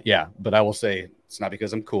 Yeah. But I will say it's not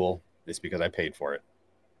because I'm cool. It's because I paid for it.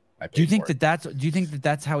 Do you think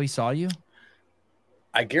that's how he saw you?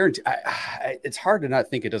 I guarantee. It's hard to not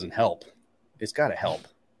think it doesn't help. It's got to help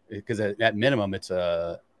because at minimum,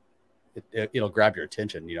 it'll grab your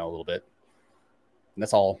attention, a little bit. And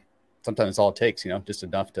that's all. Sometimes it's all it takes, just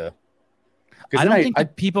enough to. I don't think the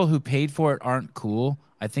people who paid for it aren't cool.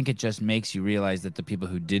 I think it just makes you realize that the people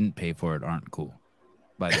who didn't pay for it aren't cool.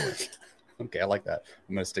 By the way. Okay, I like that.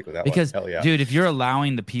 I'm gonna stick with that because, one. Hell yeah. Dude, if you're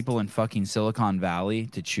allowing the people in fucking Silicon Valley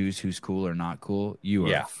to choose who's cool or not cool, you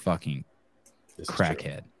are a fucking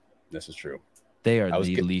crackhead. This is true. They are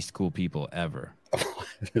the least cool people ever.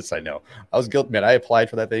 Yes, I know. I was guilty, man. I applied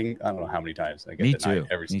for that thing. I don't know how many times. I get Me denied too.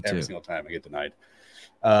 every single time. I get denied.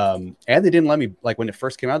 And they didn't let me, like when it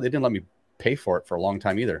first came out, they didn't let me pay for it for a long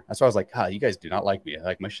time either. That's why I was like, you guys do not like me.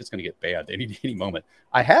 Like my shit's gonna get banned any moment.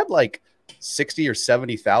 I had like 60 or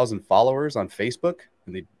 70,000 followers on Facebook,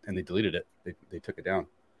 and they deleted it. They took it down.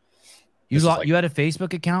 You had a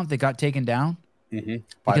Facebook account that got taken down? Mm-hmm.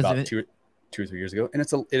 Probably about 2 or 3 years ago, and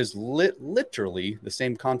it is literally the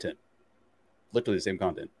same content. Literally the same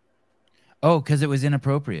content. Oh, because it was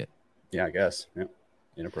inappropriate. Yeah, I guess. Yeah,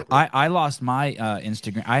 inappropriate. I lost my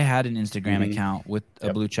Instagram. I had an Instagram account with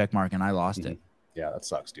a blue check mark, and I lost it. Yeah, that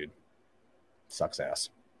sucks, dude. Sucks ass.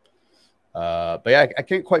 But yeah, I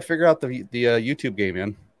can't quite figure out the YouTube game,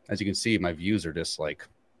 man. As you can see, my views are just like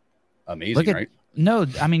amazing, right? No,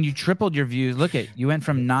 I mean you tripled your views. Look at you went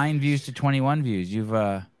from 9 views to 21 views. You've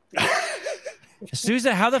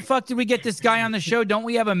Sousa, how the fuck did we get this guy on the show? Don't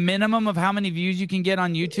we have a minimum of how many views you can get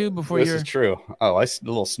on YouTube before This is true. Oh, a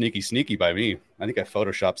little sneaky by me. I think I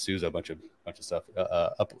photoshopped Sousa a bunch of stuff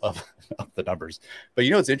up the numbers. But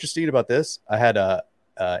you know what's interesting about this? I had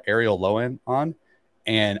Ariel Lowen on,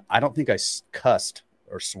 and I don't think I cussed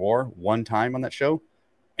or swore one time on that show,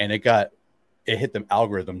 and it hit the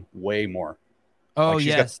algorithm way more. Oh,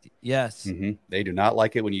 yes. Mm-hmm. They do not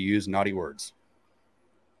like it when you use naughty words.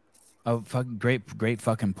 Oh, fucking great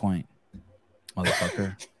fucking point,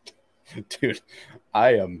 motherfucker. Dude,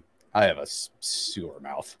 I have a sewer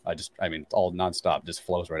mouth. All nonstop, just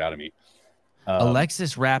flows right out of me.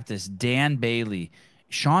 Alexis Raptis, Dan Bailey,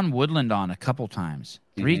 Sean Woodland on a couple times,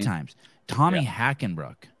 3 times. Tommy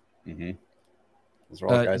Hackenbrook. Mm-hmm. Those are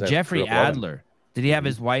all guys Jeffrey Adler. Did he have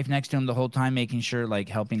his wife next to him the whole time, making sure, like,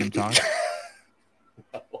 helping him talk?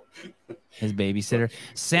 His babysitter.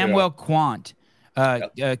 Samuel Quant.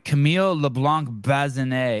 Camille LeBlanc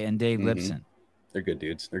Bazinet and Dave Lipson. They're good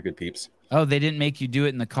dudes. They're good peeps. Oh, they didn't make you do it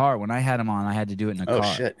in the car. When I had them on, I had to do it in the car.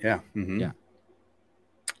 Oh, shit. Yeah. Mm-hmm. Yeah.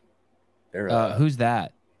 They're, who's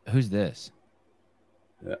that? Who's this?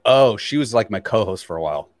 She was like my co-host for a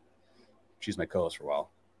while. She's my co-host for a while.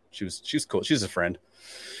 She was cool. She's a friend.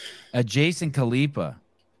 Jason Kalipa.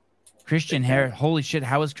 Christian Harris. Holy shit.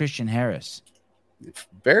 How is Christian Harris?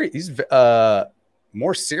 He's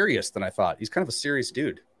more serious than I thought. He's kind of a serious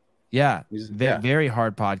dude. Yeah. Very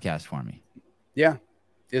hard podcast for me. Yeah.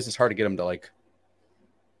 It's just hard to get him to like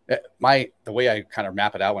the way I kind of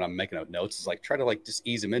map it out when I'm making notes is like try to like just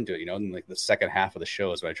ease him into it, and like the second half of the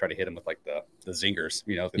show is when I try to hit him with like the zingers,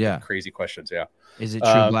 the crazy questions. Yeah. Is it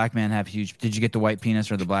true black men have huge? Did you get the white penis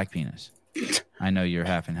or the black penis? I know you're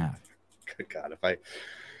half and half. Good God.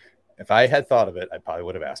 If I had thought of it, I probably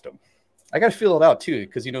would have asked him. I got to feel it out too.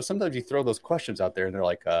 Cause sometimes you throw those questions out there and they're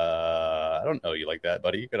like, I don't know you like that,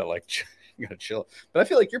 buddy. You gotta chill. But I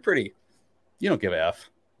feel like you don't give a F.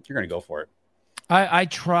 You're going to go for it. I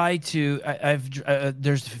try to.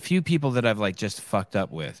 There's a few people that I've like just fucked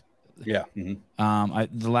up with. Yeah.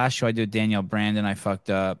 Mm-hmm. The last show I did with Danielle Brandon, I fucked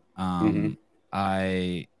up.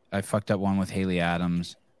 I fucked up one with Haley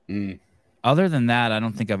Adams. Other than that, I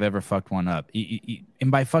don't think I've ever fucked one up.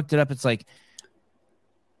 And by fucked it up, it's like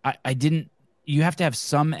I didn't. You have to have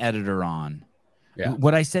some editor on. Yeah.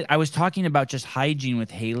 What I said, I was talking about just hygiene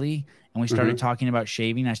with Haley. And we started talking about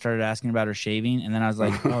shaving. I started asking about her shaving, and then I was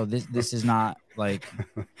like, "Oh, this is not like."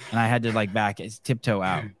 And I had to like tiptoe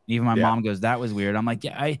out. Even my mom goes, "That was weird." I'm like,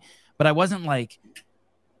 "Yeah, but I wasn't like,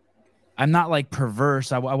 I'm not like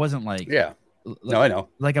perverse. I wasn't like, no, I know.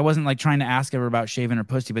 Like I wasn't like trying to ask her about shaving her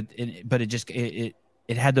pussy, but it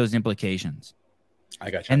had those implications.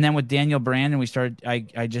 I got you. And then with Danielle Brandon, we started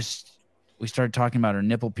talking about her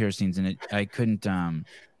nipple piercings, and I couldn't.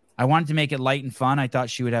 I wanted to make it light and fun. I thought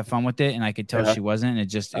she would have fun with it, and I could tell she wasn't.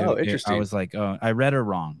 Interesting. I was like, oh, I read her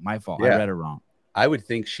wrong. My fault. I read her wrong. I would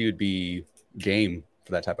think she would be game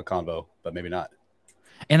for that type of combo, but maybe not.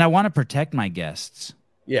 And I want to protect my guests.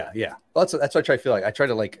 Yeah. Well, that's what I try to feel like. I try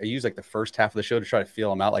to I use like the first half of the show to try to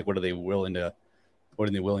feel them out. Like, what are they what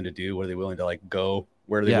are they willing to do? What are they willing to like go?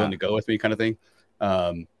 Where are they willing to go with me kind of thing?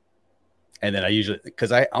 And then I usually,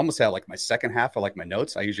 because I almost have like my second half of like my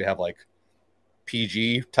notes, I usually have like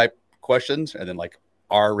PG type questions and then like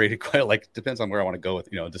R-rated, like depends on where I want to go with,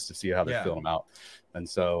 just to see how they're filling them out. And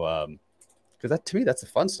so, because that to me, that's the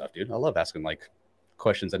fun stuff, dude. I love asking like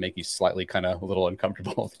questions that make you slightly kind of a little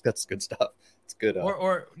uncomfortable. That's good stuff. It's good.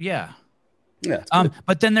 Yeah. Good.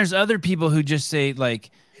 But then there's other people who just say like,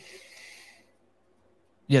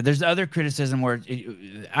 there's other criticism where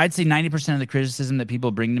I'd say 90% of the criticism that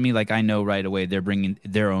people bring to me, like I know right away, they're bringing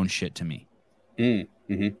their own shit to me.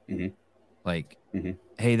 Like,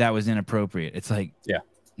 hey, that was inappropriate. It's like,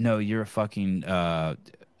 no, you're a fucking a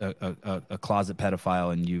closet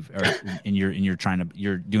pedophile, and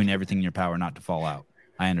you're doing everything in your power not to fall out.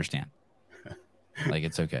 I understand. Like,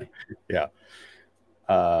 it's okay. Yeah.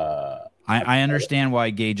 I understand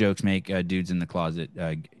why gay jokes make dudes in the closet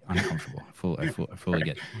uncomfortable. I fully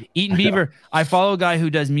get it. Eaton Beaver, I follow a guy who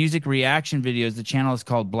does music reaction videos. The channel is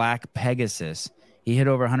called Black Pegasus. He hit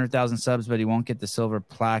over 100,000 subs, but he won't get the silver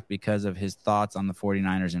plaque because of his thoughts on the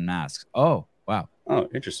 49ers and masks. Oh, wow. Oh,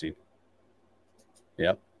 interesting.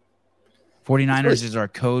 Yep. 49ers is our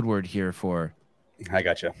code word here for. I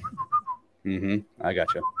gotcha. I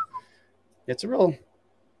gotcha. It's a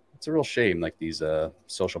real shame like these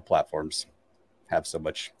social platforms have so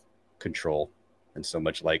much control and so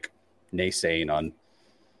much like naysaying on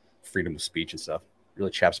freedom of speech and stuff. It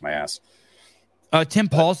really chaps my ass. Tim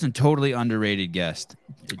Paulson, totally underrated guest.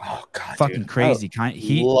 Oh God, fucking dude. crazy.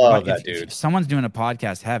 Love that dude. If someone's doing a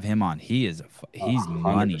podcast, have him on. He's 100%.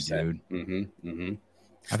 money, dude.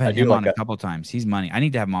 I've had him on a couple times. He's money. I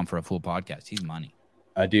need to have him on for a full podcast. He's money.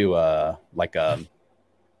 I do like a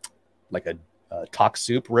Talk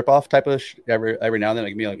Soup ripoff type of every now and then,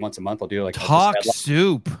 like me, like once a month I'll do like Talk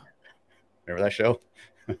Soup. Remember that show?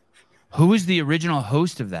 Who is the original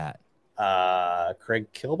host of that? Craig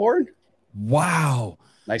Kilborn. Wow,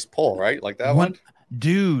 nice pull, right? Like that one,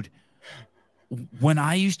 dude. When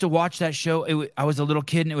I used to watch that show, I was a little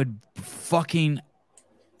kid, and it would fucking.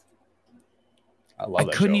 I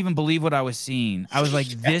couldn't even believe what I was seeing. I was like,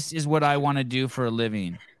 "This is what I want to do for a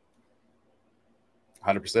living."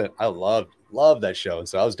 100%. I love that show, and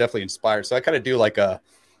so I was definitely inspired. So I kind of do like a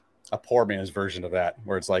poor man's version of that,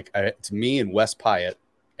 where it's like it's me and Wes Pyatt,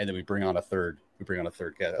 and then we bring on a third.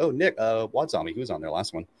 Guy. Oh, Nick Wadzombie, he was on their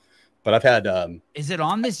last one. But I've had. Is it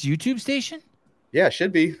on this YouTube station? Yeah, it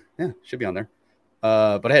should be. Yeah, should be on there.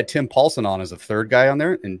 But I had Tim Paulson on as a third guy on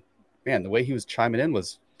there, and man, the way he was chiming in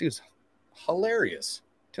was, dude's hilarious.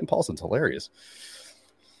 Tim Paulson's hilarious.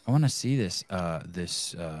 I want to see this. Yeah,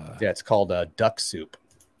 it's called Duck Soup.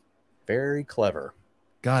 Very clever.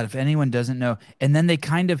 God, if anyone doesn't know, and then they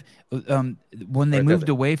kind of when they moved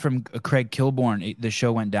away from Craig Kilborn, the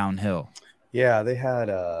show went downhill. Yeah, they had.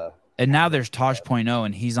 And now there's Tosh.0,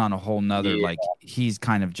 and he's on a whole nother like he's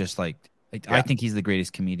kind of just like I think he's the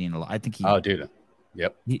greatest comedian. I think he. Oh, dude.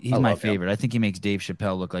 Yep. He's my favorite. Him. I think he makes Dave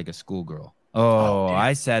Chappelle look like a schoolgirl. Oh,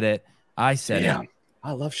 I said it. It.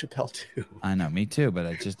 I love Chappelle too. I know, me too. But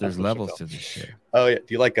it's just there's levels to this shit. Oh yeah. Do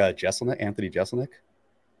you like Jeselnik, Anthony Jeselnik?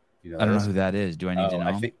 I don't know who that is. Do I need to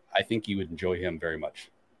know? I think you would enjoy him very much.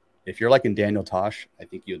 If you're liking Daniel Tosh, I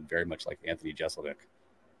think you would very much like Anthony Jeselnik.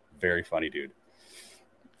 Very funny dude.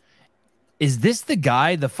 Is this the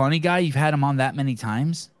guy, the funny guy? You've had him on that many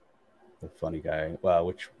times? The funny guy. Well,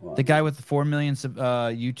 which one? The guy with the 4 million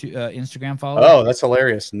YouTube Instagram followers? Oh, that's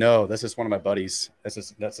hilarious. No, that's just one of my buddies.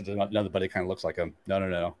 That's another buddy kind of looks like him.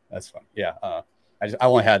 No. That's fun. Yeah. I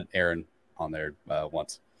only had Aaron on there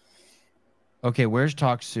once. Okay, where's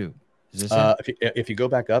Talk Soup? Is this if you go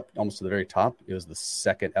back up almost to the very top, it was the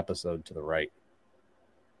second episode to the right.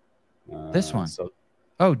 This one.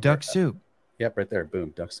 Duck Soup. Yep, right there.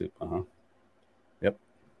 Boom, Duck Soup. Yep.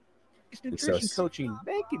 Nutrition coaching,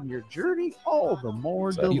 making your journey all the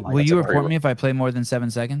more delightful. Will you report me if I play more than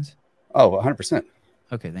 7 seconds? Oh, 100%.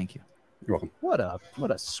 Okay, thank you. You're welcome.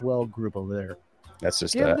 What a swell group over there. That's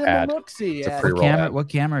just an ad. It's a pre-roll ad. What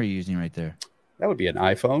camera are you using right there? That would be an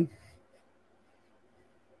iPhone.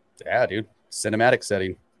 Yeah, dude. Cinematic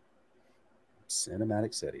setting.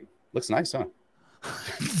 Looks nice, huh?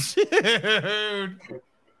 Dude.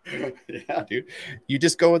 Yeah, dude. You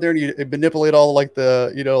just go in there and you manipulate all like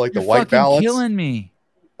the, like the white balance. You're killing me.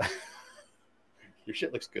 Your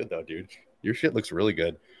shit looks good though, dude. Your shit looks really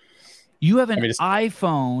good. You have an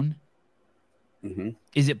iPhone. Mm-hmm.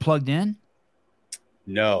 Is it plugged in?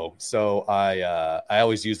 No. So I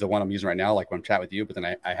always use the one I'm using right now, like when I'm chatting with you, but then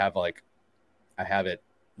I have it,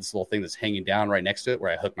 this little thing that's hanging down right next to it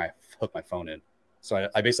where I hook my phone in. So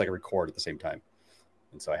I basically record at the same time.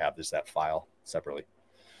 And so I have that file separately.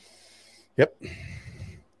 Yep.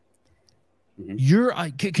 You're.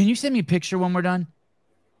 Can you send me a picture when we're done?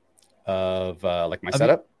 Of like my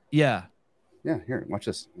setup? Yeah. Yeah. Here, watch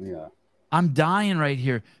this. Yeah. I'm dying right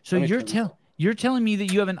here. So you're telling me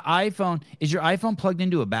that you have an iPhone. Is your iPhone plugged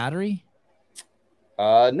into a battery?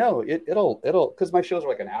 No, it'll because my shows are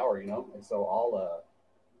like an hour, and so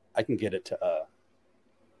I can get it to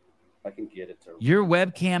Your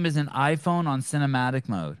webcam is an iPhone on cinematic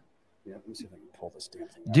mode. Yeah, let me see if I can pull this damn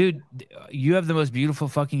thing out. Dude, you have the most beautiful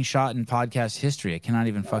fucking shot in podcast history. I cannot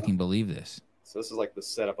even fucking believe this. So this is like the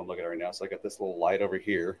setup I'm looking at right now. So I got this little light over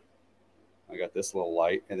here. I got this little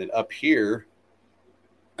light, and then up here,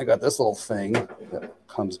 I got this little thing that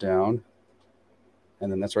comes down,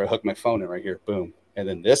 and then that's where I hook my phone in right here. Boom. And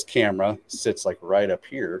then this camera sits like right up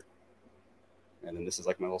here, and then this is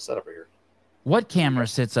like my little setup right here. What camera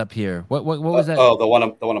sits up here? What was that? Oh, the one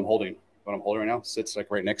I'm holding. What I'm holding right now sits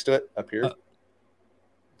like right next to it up here.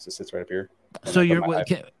 So it sits right up here. So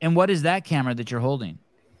and what is that camera that you're holding?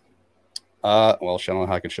 Well, I don't know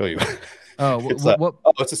how I can show you.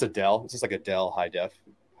 It's just a Dell. It's just like a Dell high def.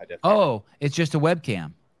 Oh, it's just a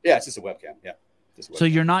webcam. Yeah, it's just a webcam. Yeah. So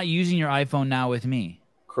you're not using your iPhone now with me?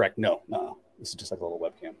 Correct. No. This is just like a little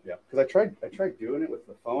webcam. Yeah. Because I tried doing it with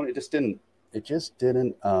the phone. It just didn't. It just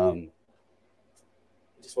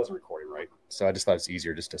wasn't recording right. So I just thought it's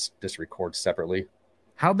easier just to just record separately.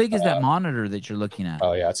 How big is that monitor that you're looking at?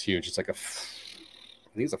 Oh yeah, it's huge. It's like I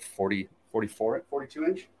think it's a 42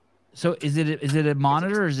 inch. So is it a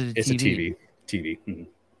monitor or is it a TV? It's a TV. TV. Mm-hmm.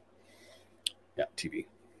 Yeah, TV.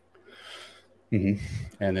 Mm-hmm.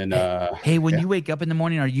 And then hey, when you wake up in the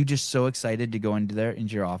morning, are you just so excited to go into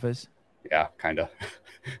your office? Yeah, kind of.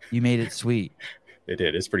 You made it sweet. It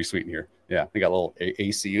did. It's pretty sweet in here. Yeah, we got a little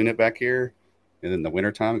AC unit back here, and then the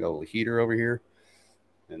wintertime, we got a little heater over here,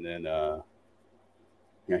 and then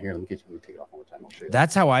here, let me take it off one more time. I'll show you.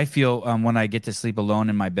 That's how I feel when I get to sleep alone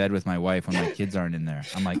in my bed with my wife when my kids aren't in there.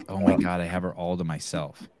 I'm like, oh my God, I have her all to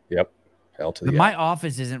myself. Yep. Hell to the my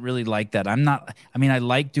office isn't really like that. I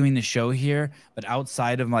like doing the show here, but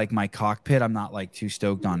outside of like my cockpit, I'm not like too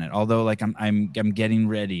stoked on it. Although like I'm getting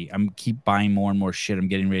ready. I'm keep buying more and more shit. I'm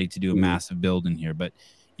getting ready to do a massive build in here, but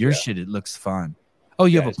your shit, it looks fun. Oh,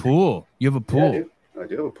 you have a pool. You have a pool. Yeah, I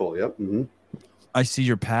do have a pool. Yep. Mm-hmm. I see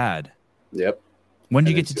your pad. Yep. When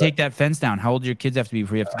do you get to take that fence down? How old do your kids have to be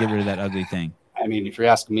before you have to get rid of that ugly thing? I mean, if you're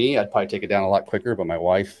asking me, I'd probably take it down a lot quicker, but my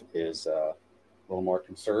wife is a little more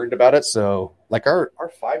concerned about it. So, like our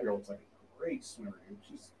 5-year-old's like a great swimmer.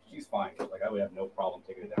 She's fine. Like I would have no problem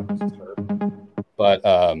taking it down. This is her.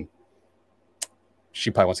 But she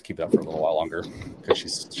probably wants to keep it up for a little while longer because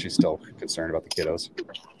she's still concerned about the kiddos.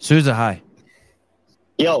 Souza, hi.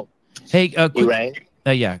 Yo. Hey,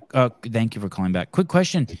 yeah. Thank you for calling back. Quick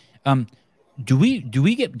question. Do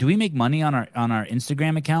we make money on our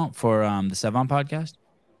Instagram account for the Sevon podcast?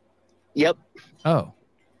 Yep. Oh, all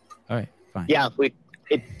right, fine. Yeah,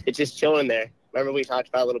 it's just chilling there. Remember we talked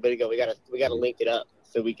about a little bit ago. We gotta link it up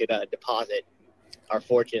so we could deposit our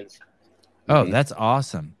fortunes. Oh, that's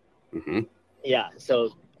awesome. Mm-hmm. Yeah.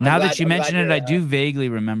 So now that you mention it, I do vaguely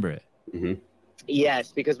remember it. Mm-hmm.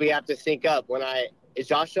 Yes, because we have to sync up. Is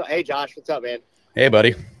Josh? Hey, Josh, what's up, man? Hey,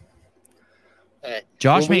 buddy.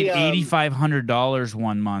 Josh made $8,500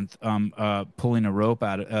 one month pulling a rope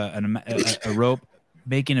out of a rope,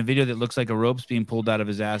 making a video that looks like a rope's being pulled out of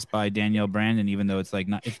his ass by Danielle Brandon, even though it's like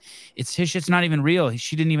not. It's his shit's not even real.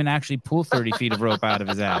 She didn't even actually pull 30 feet of rope out of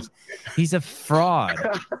his ass. He's a fraud.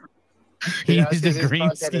 He used a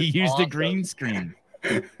green screen.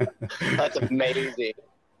 That's amazing.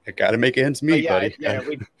 I gotta make ends meet, buddy. Yeah,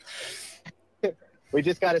 we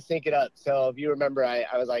just got to sync it up. So if you remember, I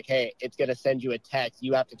was like, hey, it's going to send you a text.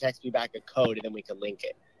 You have to text me back a code, and then we can link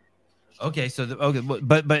it. Okay. So,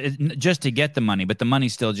 but just to get the money, but the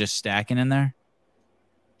money's still just stacking in there?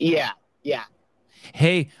 Yeah. Yeah.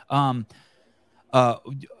 Hey,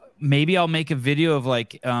 maybe I'll make a video of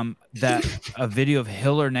like a video of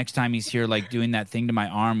Hiller next time he's here, like doing that thing to my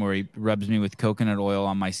arm where he rubs me with coconut oil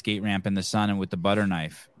on my skate ramp in the sun and with the butter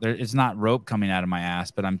knife. It's not rope coming out of my ass,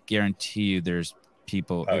 but I'm guarantee you there's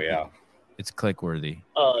people. Oh yeah, it's click worthy.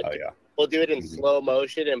 Oh yeah, we'll do it in slow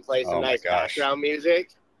motion and play some nice background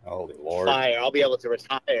music. Holy Lord! Fire! I'll be able to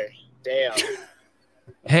retire. Damn.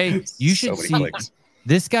 Hey, you should see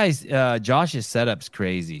this guy's Josh's setup's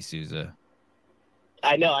crazy, Souza.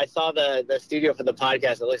 I know. I saw the studio for the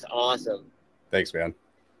podcast. It looks awesome. Thanks, man.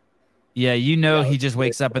 Yeah, he just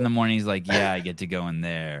wakes up in the morning. He's like, "Yeah, I get to go in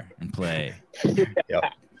there and play."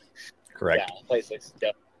 Yep. Correct. Yeah, play 6.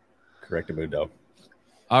 Yep. Correct, Amundo.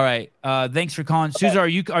 All right. Thanks for calling, Souza. Are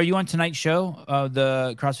you on tonight's show?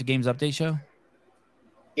 The CrossFit Games update show?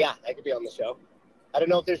 Yeah, I could be on the show. I don't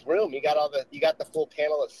know if there's room. You got the full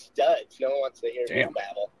panel of studs. No one wants to hear me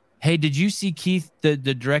babble. Hey, did you see Keith, the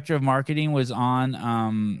director of marketing, was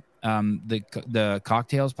on the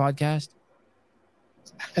Cocktails podcast?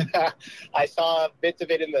 I saw bits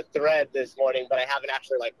of it in the thread this morning, but I haven't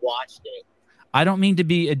actually watched it. I don't mean to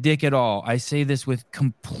be a dick at all. I say this with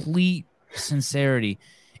complete sincerity.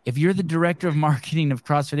 If you're the director of marketing of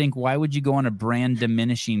CrossFit Inc., why would you go on a brand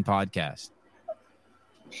diminishing podcast?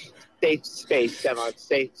 Safe space, Devon.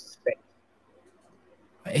 Safe space.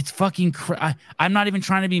 It's fucking. I'm not even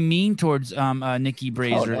trying to be mean towards Nikki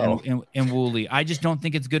Brazier and Wooly. I just don't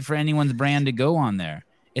think it's good for anyone's brand to go on there.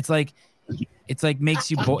 It's like it makes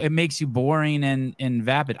you boring and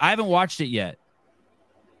vapid. I haven't watched it yet.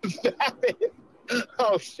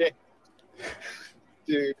 Oh shit,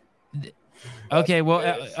 dude. Okay, well,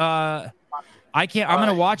 I can't. I'm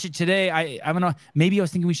gonna watch it today. Maybe I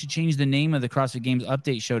was thinking we should change the name of the CrossFit Games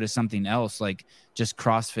update show to something else, like just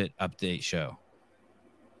CrossFit update show.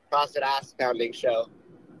 CrossFit ass pounding show.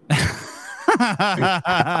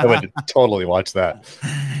 I would totally watch that.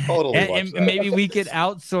 And maybe we could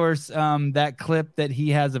outsource that clip that he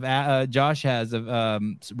has of Josh has of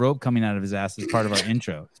rope coming out of his ass as part of our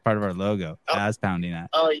intro. It's part of our logo. Ass pounding that.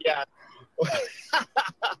 Oh yeah.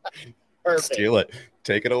 Perfect. Steal it.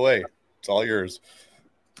 Take it away. It's all yours.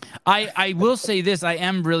 I will say this. I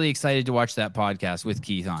am really excited to watch that podcast with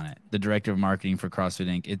Keith on it, the director of marketing for CrossFit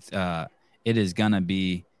Inc. It is gonna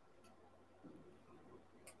be.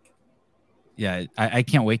 Yeah, I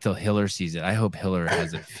can't wait till Hiller sees it. I hope Hiller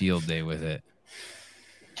has a field day with it.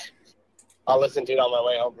 I'll listen to it on my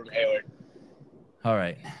way home from Hayward. All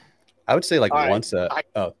right. I would say once. Go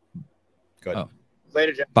ahead. Oh.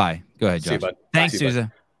 Later, Jeff. Bye. Go ahead, Josh. See you, bud. Thanks,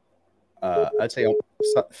 Sousa. I'd say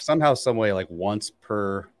somehow, some way, once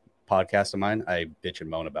per podcast of mine, I bitch and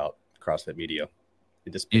moan about CrossFit Media.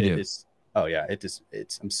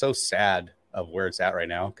 I'm so sad of where it's at right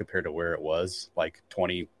now compared to where it was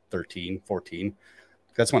 2013, 14.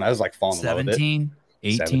 That's when I was falling in love with it. 17,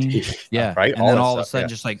 18. Yeah. Right. And then all of a sudden,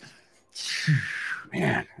 just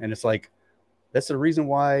man. And it's that's the reason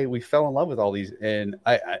why we fell in love with all these. And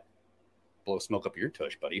I blow smoke up your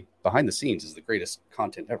tush, buddy. Behind the scenes is the greatest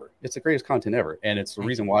content ever. It's the greatest content ever. And it's the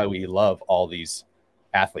reason why we love all these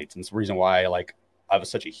athletes. And it's the reason why I was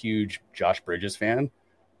such a huge Josh Bridges fan.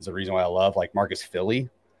 It's the reason why I love Marcus Philly.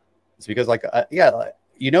 It's because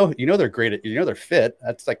they're great. They're fit.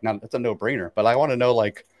 That's that's a no brainer. But I want to know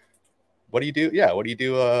what do you do? Yeah. What do you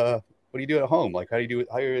do? What do you do at home? How are you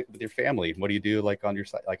with your family? What do you do on your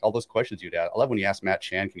side? All those questions you'd ask. I love when you ask Matt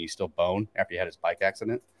Chan, can you still bone after he had his bike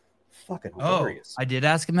accident? Fucking hilarious. I did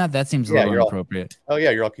ask him that. That seems a little inappropriate.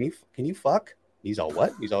 You're all, can you fuck? He's all,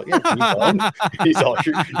 what? He's all, yeah, can you bone? He's all,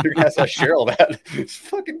 you're gonna ask Cheryl that. It's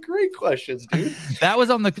fucking great questions, dude. That was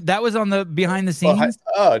on the behind the scenes.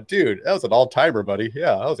 Dude, that was an all-timer, buddy.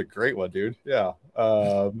 Yeah, that was a great one, dude. Yeah.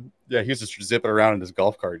 He was just zipping around in his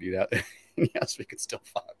golf cart. He asked if he could still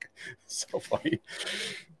fuck. So funny.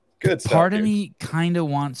 Good stuff. Part of me kind of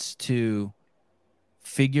wants to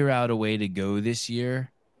figure out a way to go this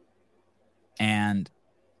year and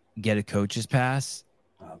get a coach's pass.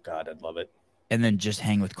 Oh God, I'd love it. And then just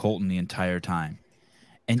hang with Colton the entire time,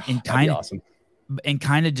 and kind of awesome. And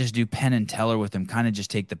kind of just do Penn and Teller with him. Kind of just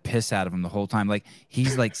take the piss out of him the whole time.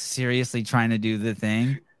 He's seriously trying to do the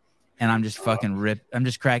thing, and I'm just fucking I'm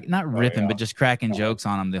just cracking, not ripping, but just cracking jokes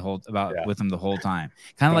on him with him the whole time.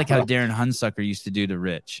 Kind of like how Darren Hunsucker used to do to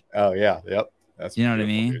Rich. Oh yeah, yep. That's what I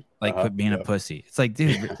mean? Quit being a pussy. It's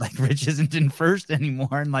dude, Rich isn't in first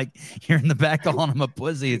anymore, and you're in the back calling him a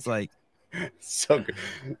pussy. It's so good.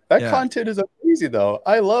 That content is amazing, though.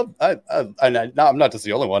 I'm not just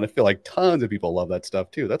the only one. I feel tons of people love that stuff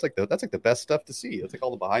too. That's the best stuff to see. It's all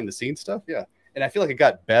the behind the scenes stuff. Yeah, and I feel it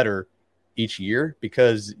got better each year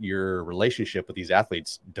because your relationship with these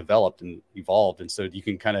athletes developed and evolved, and so you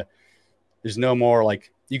can there's no more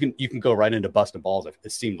you can go right into busting balls. It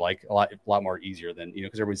seemed a lot more easier than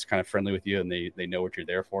because everybody's kind of friendly with you and they know what you're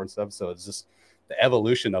there for and stuff. So it's just the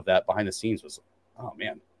evolution of that behind the scenes was, oh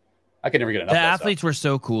man, I could never get enough. The athletes were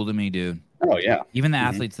so cool to me, dude. Oh yeah, even the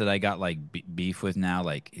athletes that I got beef with now,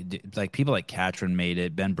 people like Katrin made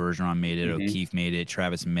it, Ben Bergeron made it, O'Keefe made it,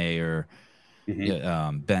 Travis Mayer,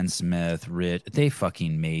 Ben Smith, Rich. They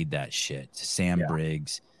fucking made that shit. Sam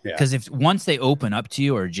Briggs. Because once they open up to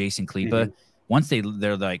you, or Jason Klepa, once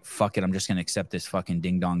they're like, fuck it, I'm just gonna accept this fucking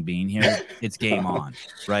ding dong bean here. It's game on,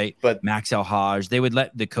 right? But Max El Haj, they would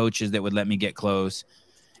let the coaches that would let me get close.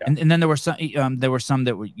 Yeah. And then there were some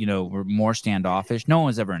that were more standoffish. No one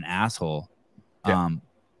was ever an asshole. Yeah.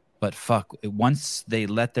 But fuck, once they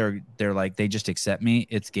let they just accept me,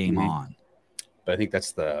 it's game on. But I think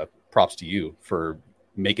that's props to you for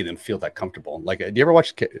making them feel that comfortable. Like, do you ever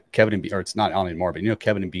watch Kevin and Bean, or it's not on anymore, but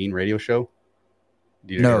Kevin and Bean radio show?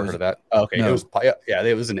 Do you ever heard of that? Oh, okay. No.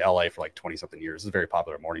 It was in LA for like 20 something years. It's a very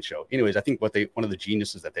popular morning show. Anyways, I think one of the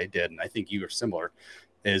geniuses that they did, and I think you are similar,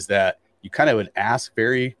 is that you kind of would ask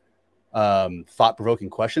very thought-provoking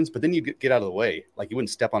questions, but then you get out of the way. Like, you wouldn't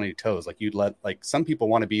step on any toes. Like, you'd let, like, some people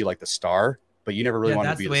want to be like the star, but you never really want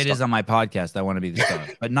to be the star. That's the way it is on my podcast. I want to be the star,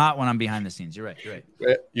 but not when I'm behind the scenes. You're right.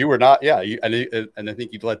 You were not. Yeah. And I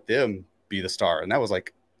think you'd let them be the star. And that was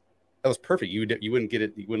perfect. You wouldn't get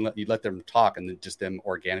it. You'd let them talk, and then just them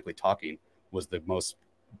organically talking was the most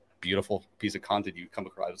beautiful piece of content you come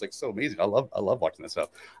across. It was like so amazing. I love watching that stuff.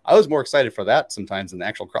 I was more excited for that sometimes than the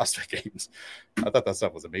actual CrossFit games. I thought that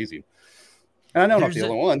stuff was amazing. And I know I'm not the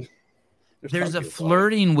only one. There's a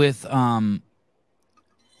flirting with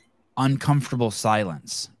uncomfortable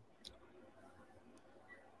silence.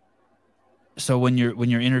 So when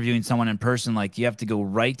you're interviewing someone in person, like, you have to go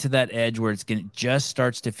right to that edge where just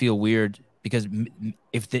starts to feel weird, because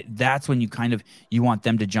that's when you want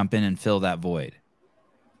them to jump in and fill that void.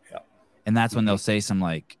 Yeah. And that's when they'll say some,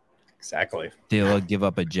 like, exactly, they'll give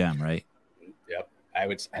up a gem, right? Yep. I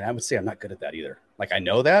would say I'm not good at that either. Like, I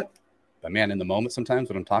know that, but man, in the moment, sometimes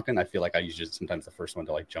when I'm talking, I feel like I usually sometimes the first one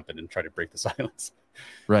to like jump in and try to break the silence.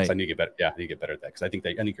 Right. So I need to get better. Yeah, I need to get better at that, because I think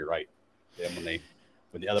you're right. Yeah,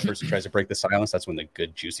 when the other person tries to break the silence, that's when the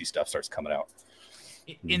good juicy stuff starts coming out.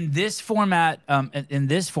 In this format, the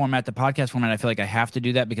podcast format, I feel like I have to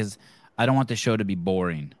do that because I don't want the show to be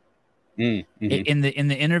boring. Mm-hmm. In the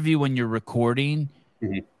interview, when you're recording,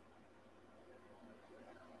 mm-hmm.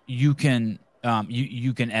 you can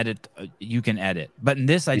edit. But in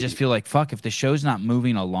this, I just feel like, fuck, if the show's not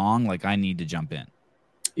moving along, like, I need to jump in.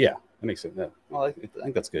 Yeah, that makes sense. Well, I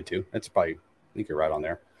think that's good too. That's probably, I think you're right on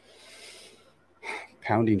there.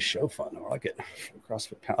 Pounding show fun. I like it.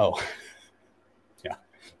 CrossFit pound. Oh, yeah.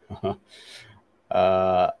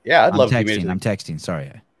 Yeah, I'd love to. I'm texting.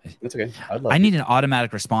 Sorry. That's okay. I need an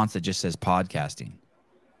automatic response that just says podcasting.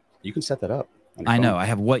 You can set that up. I know. I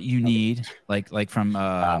have what you need, like from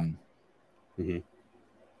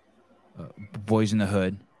Boys in the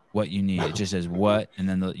Hood. What you need. It just says what, and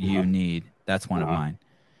then you need. That's one of mine.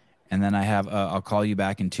 And then I have I'll call you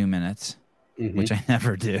back in 2 minutes, which I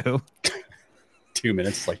never do. 2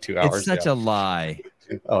 minutes is like 2 hours. It's such a lie.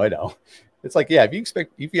 Oh, I know. It's like, yeah,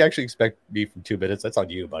 if you actually expect me from 2 minutes, that's on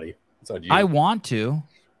you, buddy. It's on you. I want to.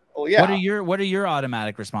 Oh yeah. What are your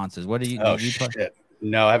automatic responses? What do you? Oh shit.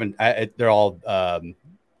 No, I haven't. they're all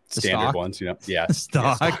standard ones. Yeah.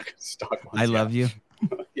 Stock. Yeah, stock ones. I love you.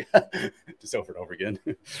 Yeah. Just over and over again.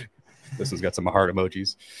 This one's got some heart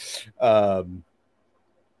emojis.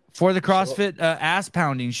 For the CrossFit ass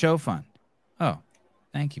pounding show fun. Oh,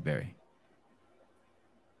 thank you, Barry.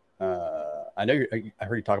 I know I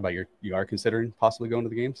heard you talk about you are considering possibly going to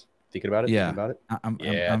the games. Thinking about it. Yeah. Thinking about it.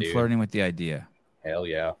 I'm flirting with the idea. Hell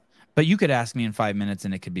yeah. But you could ask me in 5 minutes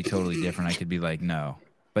and it could be totally different. I could be like, no.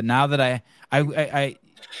 But now that are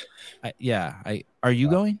you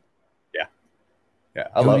going? Yeah. Yeah.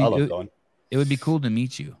 I love going. It would be cool to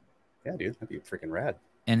meet you. Yeah, dude. That'd be freaking rad.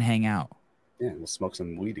 And hang out. Yeah. We'll smoke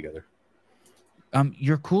some weed together.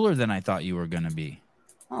 You're cooler than I thought you were going to be.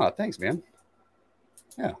 Oh, thanks, man.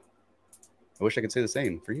 Yeah. I wish I could say the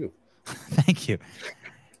same for you. Thank you.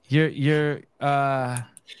 You're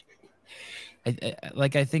I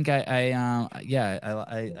think I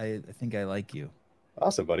think I like you.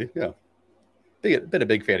 Awesome, buddy. Yeah. Been a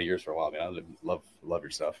big fan of yours for a while, man. I love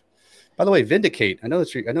your stuff. By the way, Vindicate. I know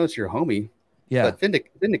it's your homie. Yeah. But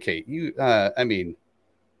Vindicate. You I mean,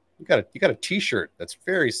 you got a t-shirt that's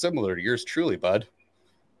very similar to yours truly, bud.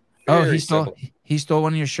 He stole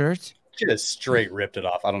one of your shirts? Just straight ripped it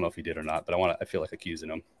off. I don't know if he did or not, but I feel like accusing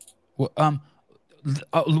him. Well,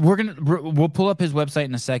 we'll pull up his website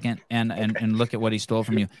in a second and look at what he stole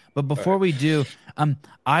from you. But before we do,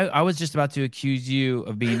 I was just about to accuse you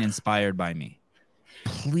of being inspired by me.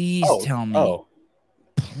 Please tell me.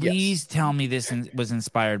 Please tell me this was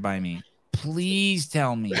inspired by me. Please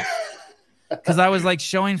tell me. Because I was like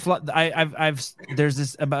showing, there's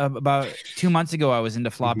this about 2 months ago, I was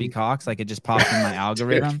into floppy cocks. Like, it just popped in my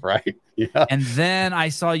algorithm. Right. Yeah. And then I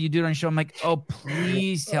saw you do it on the show. I'm like, oh,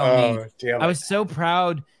 please tell me. Damn I was so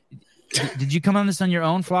proud. Did you come on this on your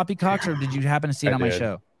own, floppy cocks, or did you happen to see it on my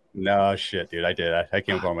show? No shit, dude. I did. I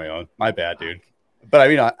came up on my own. My bad, dude. But I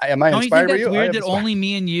mean, am I inspired by you? Don't you think that's weird that only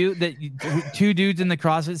me and you, that two dudes in the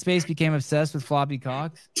CrossFit space, became obsessed with floppy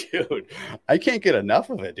cocks? Dude, I can't get enough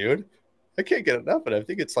of it, dude. I can't get enough of it. I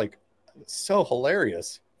think it's like so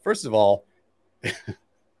hilarious. First of all,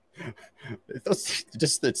 just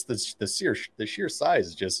the sheer size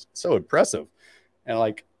is just so impressive, and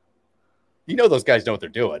like You know those guys know what they're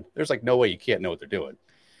doing. There's like no way you can't know what they're doing.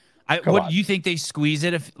 What do you think they squeeze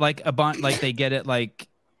it if like like they get it like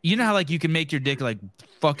you know how like you can make your dick like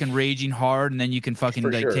fucking raging hard and then you can fucking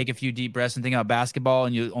like take a few deep breaths and think about basketball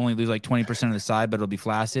and you only lose like 20% of the side but it'll be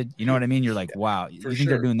flaccid. You know what I mean? You're like, wow. You think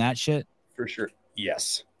they're doing that shit? For sure.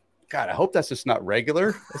 Yes. God, I hope that's just not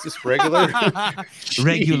regular. It's just regular.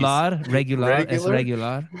 regular. Es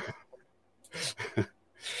regular.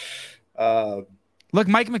 Look,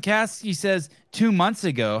 Mike McCaskey says 2 months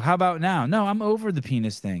ago. How about now? No, I'm over the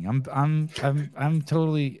penis thing. I'm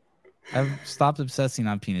totally. I've stopped obsessing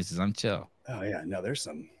on penises. I'm chill. Oh yeah, no, there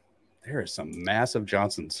are some massive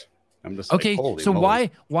Johnsons. I'm just okay. Like, holy so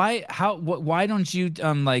moly. why don't you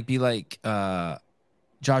like be like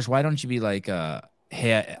Josh? Why don't you be like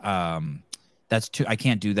hey that's too. I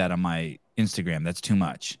can't do that on my Instagram. That's too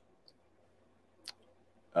much.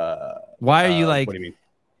 Why are you like? What do you mean?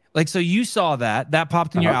 Like, so you saw that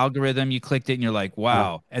popped in your algorithm, you clicked it and you're like,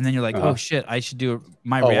 wow. And then you're like, oh shit, I should do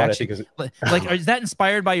my reaction. Like, is that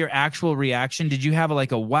inspired by your actual reaction? Did you have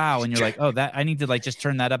a wow? And you're like, oh, that I need to like, just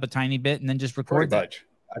turn that up a tiny bit and then just record that.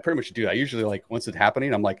 I pretty much do. I usually like once it's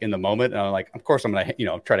happening, I'm like in the moment and I'm like, of course I'm going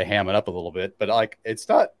to, try to ham it up a little bit, but like, it's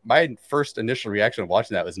not my first initial reaction of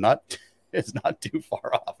watching that was not, it's not too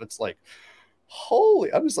far off. It's like,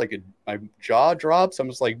 holy, I'm just like, my jaw drops. I'm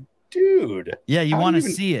just like, dude. Yeah, you want to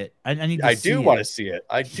see it. I need to see it. I do want to see it.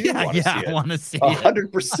 I do want to see it. I want to see it.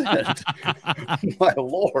 100%. My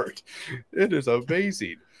Lord. It is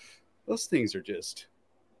amazing. Those things are just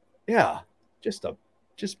a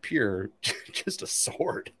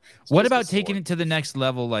sword. What about taking it to the next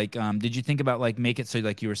level? Like, did you think about like make it so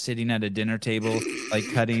like you were sitting at a dinner table, like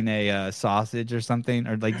cutting a sausage or something?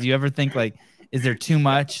 Or like, do you ever think like, is there too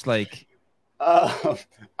much? Like, I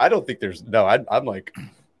don't think there's I'm like,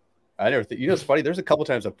 I never think, it's funny. There's a couple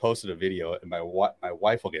times I've posted a video and my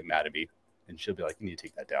wife will get mad at me and she'll be like, you need to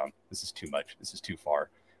take that down. This is too much. This is too far.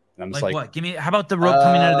 And I'm just like, what? How about the rope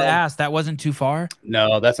coming out of the ass? That wasn't too far?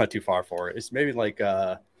 No, that's not too far for it. It's maybe like,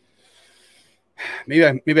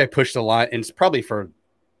 maybe I push the line and it's probably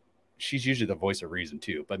she's usually the voice of reason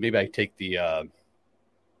too, but maybe I take the,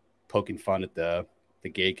 poking fun at the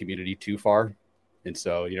gay community too far. And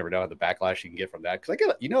so you never know the backlash you can get from that. Cause I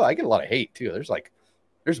get a lot of hate too.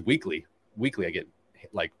 There's weekly I get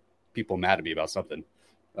like people mad at me about something.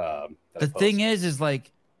 The thing is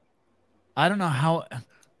like, I don't know how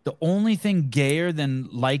the only thing gayer than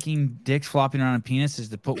liking dicks flopping around a penis is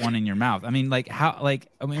to put one in your mouth. I mean,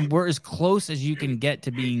 we're as close as you can get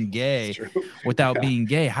to being gay without being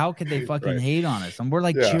gay. How could they fucking hate on us? And we're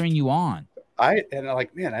like cheering you on. I'm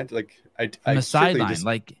a sideline,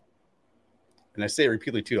 and I say it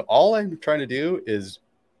repeatedly too. All I'm trying to do is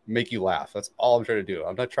make you laugh. That's all I'm trying to do.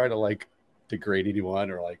 I'm not trying to like degrade anyone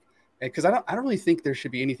or like, because I don't really think there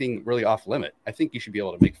should be anything really off limit. I think you should be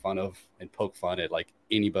able to make fun of and poke fun at like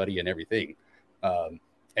anybody and everything.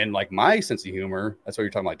 And like my sense of humor, that's what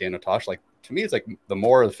you're talking about, Dan Otosh. Like to me, it's like the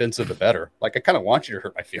more offensive, the better. Like I kind of want you to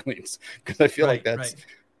hurt my feelings because I feel like that's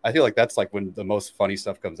like when the most funny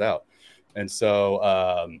stuff comes out. And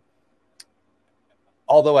so,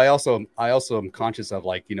 although I also am conscious of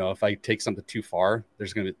like, if I take something too far,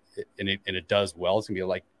 there's going to, and it does well, it's gonna be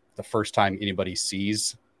like the first time anybody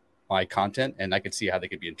sees my content and I can see how they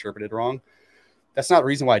could be interpreted wrong. That's not the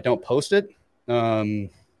reason why I don't post it. I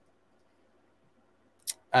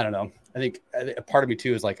don't know. I think a part of me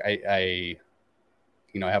too is like, I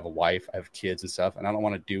have a wife, I have kids and stuff, and I don't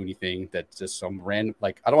want to do anything that's just some random,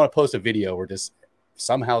 like, I don't want to post a video where just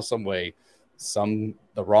somehow, some way, the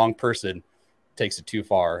wrong person takes it too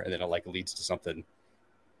far and then it like leads to something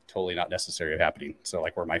totally not necessary happening. So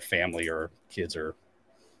like where my family or kids are,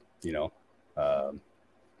 in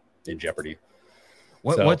jeopardy.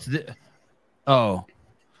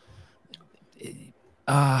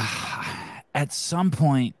 At some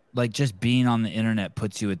point, like just being on the internet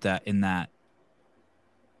puts you in that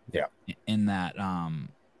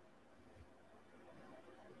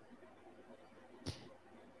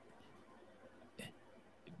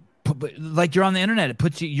but like you're on the internet, it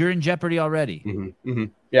puts you're in jeopardy already. Mm-hmm. Mm-hmm.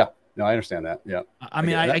 Yeah. No, I understand that. Yeah. I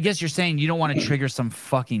mean, I guess you're saying you don't want to trigger some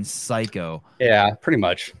fucking psycho. Yeah, pretty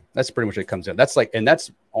much. That's pretty much what it comes in. That's like, and that's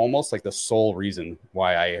almost like the sole reason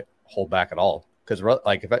why I hold back at all. Because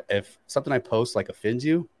like if something I post like offends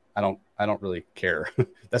you, I don't really care.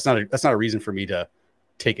 That's not a reason for me to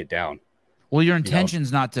take it down. Well, your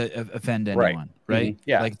intention's not to offend anyone, right? Mm-hmm.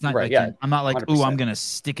 Yeah, like it's not right. Like, I'm not like, oh, I'm gonna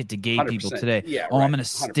stick it to gay people today. Yeah, I'm gonna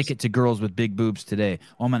stick it to girls with big boobs today.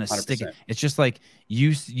 I'm gonna 100%. stick it. It's just like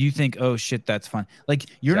you think, oh shit, that's fun. Like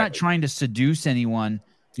you're not trying to seduce anyone.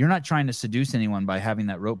 You're not trying to seduce anyone by having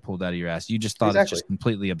that rope pulled out of your ass. You just thought it's just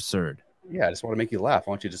completely absurd. Yeah, I just want to make you laugh.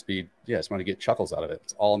 I want you to just be, I just want to get chuckles out of it.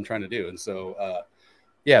 That's all I'm trying to do. And so,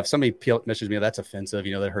 if somebody messages me, that's offensive,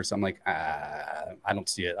 that hurts. I'm like, I don't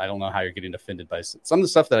see it. I don't know how you're getting offended by some of the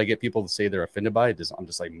stuff that I get people to say they're offended by. I'm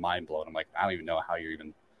just like mind blown. I'm like, I don't even know how you're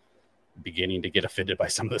even beginning to get offended by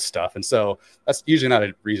some of this stuff. And so that's usually not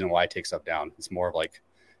a reason why I take stuff down. It's more of like,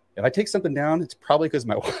 if I take something down, it's probably because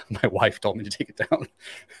my wife told me to take it down.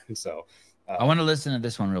 And so I want to listen to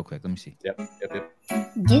this one real quick. Let me see. Yep.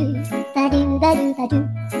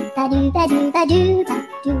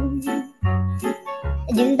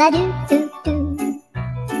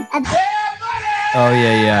 Oh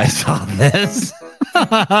yeah, I saw this.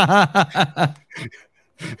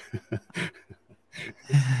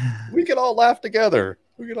 We can all laugh together.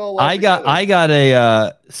 I got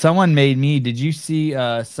a someone made me. Did you see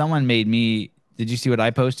someone made me? Did you see what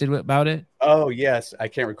I posted about it? Oh yes, I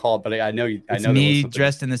can't recall it, but I know you. It's me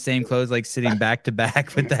dressed in the same clothes, like sitting back to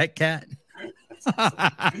back with that cat.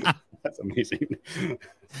 That's amazing.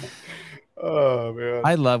 Oh man,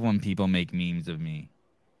 I love when people make memes of me.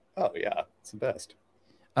 Oh yeah, it's the best.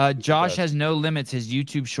 Josh has no limits. His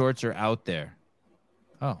YouTube shorts are out there.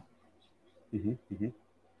 Oh.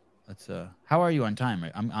 Let's how are you on time?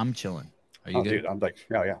 I'm chilling. Are you good? Dude, I'm like,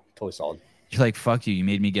 yeah, totally solid. You're like, fuck you. You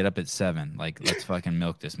made me get up at 7. Like, let's fucking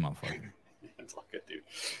milk this motherfucker. It's all good, dude.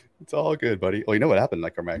 It's all good, buddy. Well, you know what happened?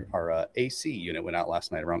 Like our AC unit went out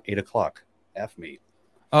last night around 8:00. F me.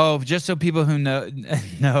 Oh, just so people who know,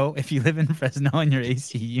 if you live in Fresno and your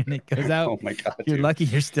AC unit goes out, oh my god, you're dude. lucky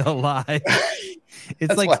you're still alive.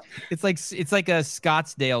 It's like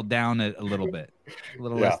Scottsdale down a little bit, a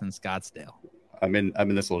little less than Scottsdale. I'm in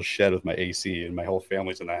this little shed with my AC, and my whole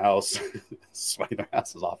family's in the house, sweating their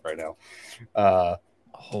asses off right now.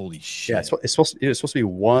 Holy shit! Yeah, it's supposed to be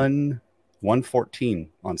 1:14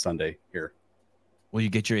 on Sunday here. Will you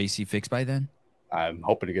get your AC fixed by then? I'm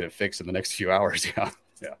hoping to get it fixed in the next few hours. Yeah.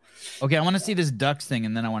 Okay, I want to see this Ducks thing,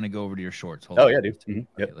 and then I want to go over to your shorts. Hold on. Yeah, dude. Mm-hmm. Okay,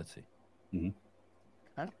 yep. Let's see.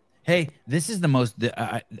 Hey, this is the most.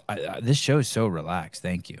 This show is so relaxed.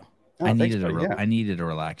 Thank you. I needed a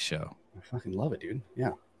relaxed show. I fucking love it, dude.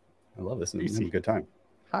 Yeah, I love this. It's a good time.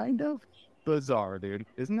 Kind of bizarre, dude.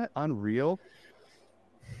 Isn't it unreal?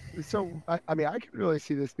 So, I mean, I could really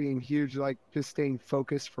see this being huge, like just staying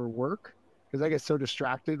focused for work, because I get so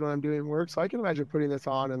distracted when I'm doing work. So I can imagine putting this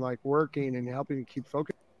on and like working and helping me keep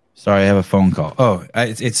focused. Sorry, I have a phone call. Oh,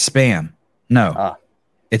 it's spam. No,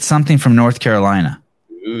 it's something from North Carolina.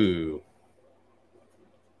 Ooh.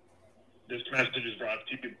 This message is brought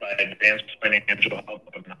to you by Advanced Financial Help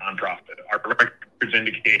of Nonprofit. Our records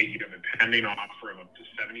indicate you have a pending offer of up to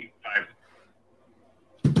 75.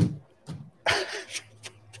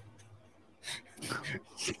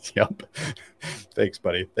 Yep. Thanks,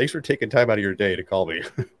 buddy. Thanks for taking time out of your day to call me.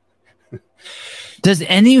 Does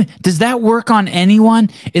that work on anyone?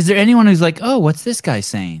 Is there anyone who's like, oh, what's this guy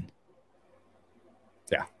saying?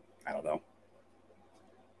 Yeah, I don't know.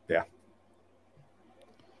 Yeah.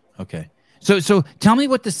 Okay. So tell me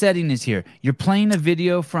what the setting is here. You're playing a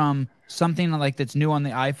video from something like that's new on the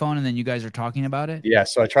iPhone, and then you guys are talking about it? Yeah.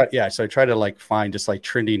 So I try to like find just like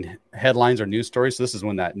trending headlines or news stories. So this is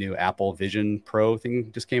when that new Apple Vision Pro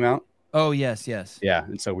thing just came out. Oh, yes. Yeah.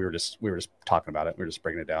 And so we were just talking about it. We were just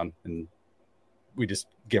breaking it down, and we just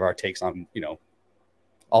give our takes on,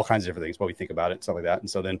 all kinds of different things, what we think about it, stuff like that. And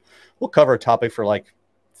so then we'll cover a topic for like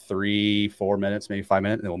 3-4 minutes, maybe 5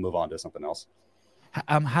 minutes, and then we'll move on to something else.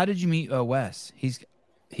 How did you meet Wes? He's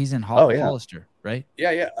in Hollister, right?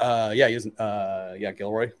 Yeah. He's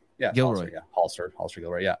Gilroy. Yeah, Gilroy. Hollister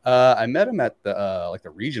Gilroy. Yeah. I met him at the the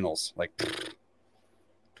regionals, like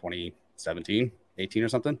 2017, 18 or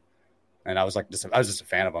something. And I was just a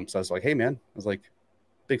fan of him. So I was like, hey man, I was like,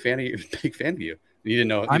 big fan of you. And you didn't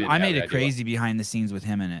know. I made a crazy behind the scenes with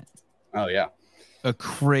him in it. Oh yeah. A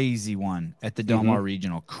crazy one at the Del Mar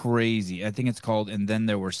Regional. Crazy. I think it's called And Then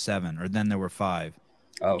There Were 7 or Then There Were 5.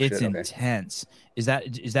 Oh, it's intense. Is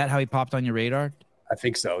that how he popped on your radar? I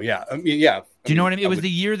think so. Yeah. I mean, yeah. Do you know what I mean? It was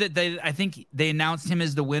the year that I think they announced him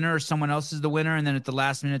as the winner or someone else is the winner. And then at the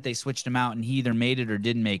last minute, they switched him out and he either made it or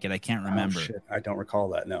didn't make it. I can't remember. Oh, shit. I don't recall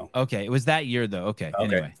that. No. Okay. It was that year though. Okay.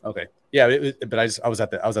 Anyway. Okay. Yeah. But I was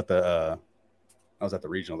at the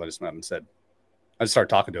regionals. I just went up and said, I just started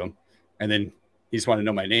talking to him, and then he just wanted to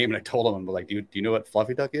know my name, and I told him, I'm like, do you know what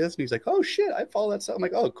Fluffy Duck is? And he's like, oh shit, I follow that stuff. I'm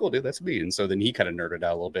like, oh cool, dude, that's me. And so then he kind of nerded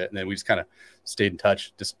out a little bit, and then we just kind of stayed in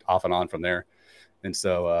touch, just off and on from there. And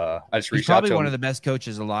so I just reached out to him. He's probably one of the best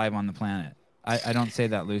coaches alive on the planet. I don't say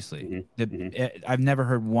that loosely. I've never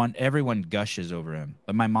heard everyone gushes over him,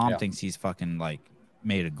 but my mom thinks he's fucking like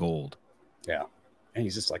made of gold. Yeah, and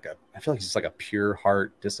he's just I feel like he's just like a pure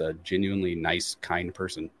heart, just a genuinely nice, kind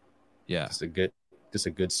person. Yeah. Just a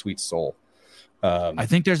good sweet soul. I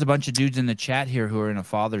think there's a bunch of dudes in the chat here who are in a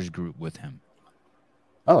father's group with him.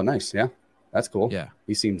 Oh, nice. Yeah. That's cool. Yeah.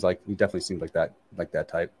 He definitely seems like that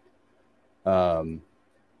type.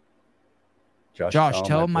 Josh,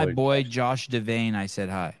 tell my boy Josh Devane I said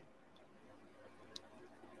hi.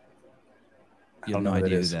 You have no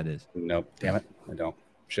idea who that is. Nope. Damn it. I don't.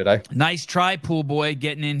 Should I? Nice try, pool boy,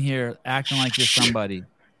 getting in here, acting like you're somebody.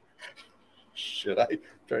 Should I?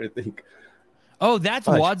 Try to think. Oh, that's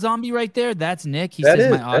Wad Zombie right there. That's Nick. He says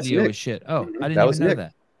my audio is shit. Oh, I didn't even know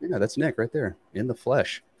that. Yeah, that's Nick right there in the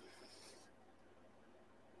flesh.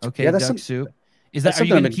 Okay, yeah, Duck Soup. Is that? Are you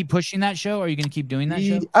going to keep pushing that show? Or are you going to keep doing that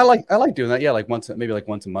show? I like doing that. Yeah, like once a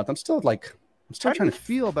month. I'm still trying to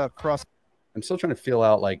feel about cross. I'm still trying to feel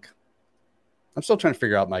out like. I'm still trying to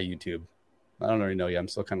figure out my YouTube. I don't really know yet. I'm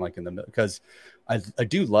still kind of like in the middle because I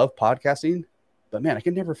do love podcasting, but man, I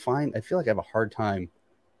can never find. I feel like I have a hard time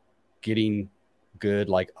getting good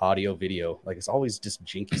like audio video. Like it's always just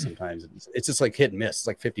jinky sometimes. It's just like hit and miss. It's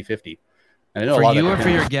like 50-50. And I know for a lot you of or for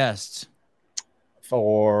your guests.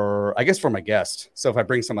 I guess for my guest. So if I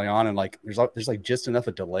bring somebody on and like there's like just enough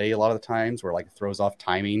a delay a lot of the times where like it throws off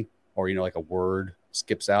timing or like a word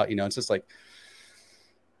skips out. It's just like.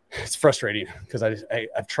 It's frustrating because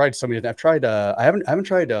I've tried so many. I've tried. I haven't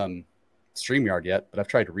tried StreamYard yet, but I've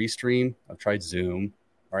tried Restream. I've tried Zoom.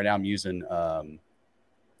 Right now, I'm using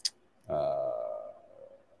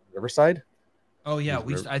Riverside. Oh yeah,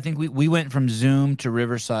 I think we went from Zoom to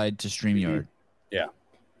Riverside to StreamYard. Yeah,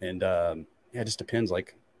 and it just depends.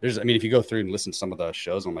 Like, if you go through and listen to some of the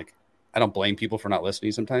shows, I'm like, I don't blame people for not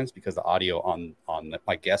listening sometimes because the audio on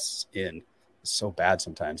my guests is so bad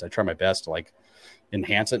sometimes. I try my best to like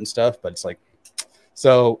enhance it and stuff, but it's like,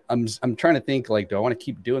 so I'm trying to think like, do I want to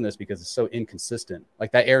keep doing this because it's so inconsistent?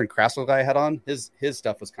 Like that Aaron Crassel guy I had on, his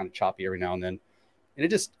stuff was kind of choppy every now and then, and it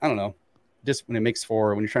just, I don't know, just when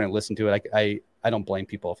you're trying to listen to it, I don't blame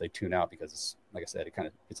people if they tune out because it's, like I said, it kind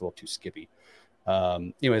of gets a little too skippy.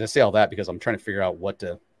 Anyways, I say all that because I'm trying to figure out what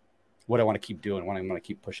I want to keep doing, what I'm going to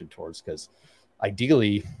keep pushing towards, because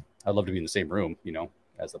ideally I'd love to be in the same room,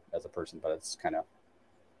 as a person, but it's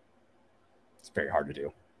very hard to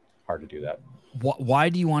do. Hard to do that. Why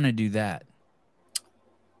do you want to do that?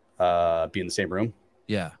 Be in the same room.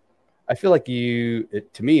 Yeah. I feel like to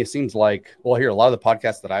me, it seems like, well, here, a lot of the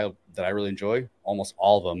podcasts that I really enjoy, almost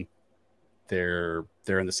all of them, they're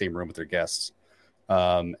in the same room with their guests.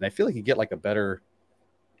 And I feel like you get like a better,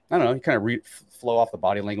 I don't know, you kind of flow off the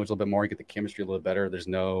body language a little bit more. You get the chemistry a little better. There's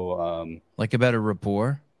no, like a better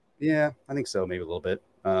rapport. Yeah, I think so. Maybe a little bit.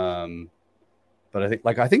 But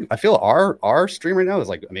I feel our stream right now is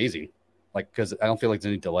like amazing. Like, cause I don't feel like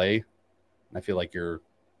there's any delay. I feel like the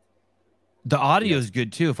audio is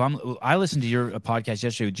good too. I listened to your podcast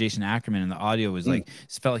yesterday with Jason Ackerman, and the audio was like,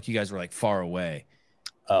 it felt like you guys were like far away.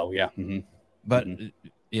 Oh yeah. Mm-hmm. But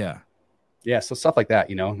yeah. So stuff like that,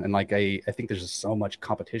 and like, I think there's just so much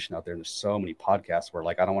competition out there. And there's so many podcasts where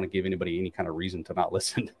like, I don't want to give anybody any kind of reason to not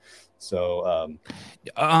listen. So,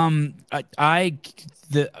 I'm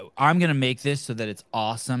going to make this so that it's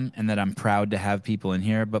awesome and that I'm proud to have people in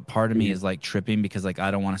here. But part of me is like tripping because like, I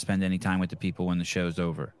don't want to spend any time with the people when the show's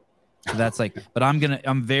over. So that's like, but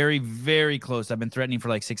I'm very, very close. I've been threatening for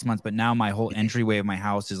like 6 months, but now my whole entryway of my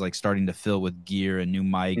house is like starting to fill with gear and new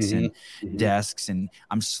mics and desks. And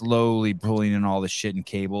I'm slowly pulling in all the shit and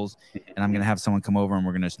cables. And I'm going to have someone come over and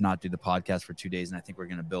we're going to not do the podcast for 2 days. And I think we're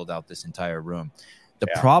going to build out this entire room. The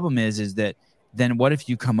problem is that then what if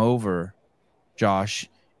you come over, Josh,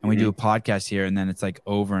 and we do a podcast here and then it's like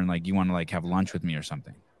over and like, you want to like have lunch with me or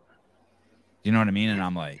something. You know what I mean? And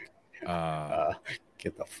I'm like,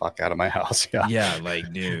 get the fuck out of my house. Yeah,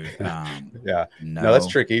 like, dude. No, that's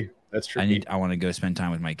tricky. I want to go spend time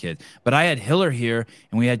with my kids. But I had Hiller here,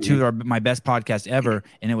 and we had two of my best podcasts ever,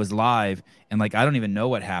 and it was live. And like, I don't even know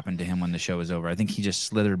what happened to him when the show was over. I think he just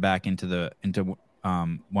slithered back into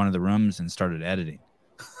one of the rooms and started editing.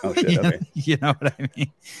 Oh shit! Okay. You know what I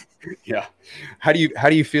mean? Yeah. How do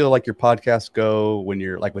you feel like your podcasts go when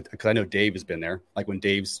you're like because I know Dave has been there. Like when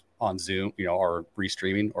Dave's on Zoom, or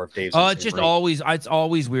restreaming, or if Dave's. It's just it's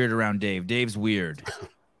always weird around Dave. Dave's weird.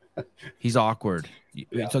 He's awkward.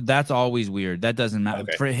 Yeah. So that's always weird. That doesn't matter.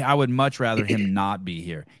 Okay. I would much rather him not be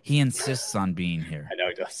here. He insists on being here. I know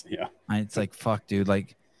he does. Yeah. It's like, fuck, dude.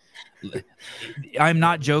 Like, I'm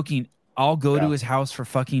not joking. I'll go to his house for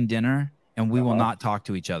fucking dinner, and we will not talk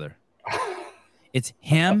to each other. It's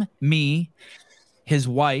him, me, his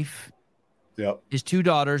wife, his 2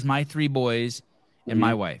 daughters, my 3 boys, and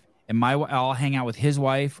my wife. And I'll hang out with his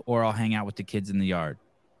wife, or I'll hang out with the kids in the yard.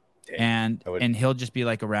 Damn. And he'll just be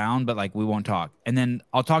like around, but like we won't talk. And then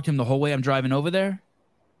I'll talk to him the whole way I'm driving over there.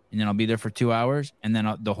 and then I'll be there for 2 hours, and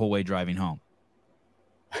then the whole way driving home.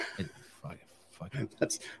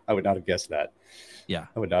 I would not have guessed that. Yeah,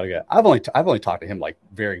 I would not have guessed. I've only talked to him like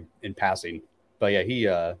very in passing, but yeah, he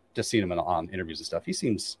just seen him on interviews and stuff. He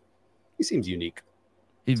seems unique.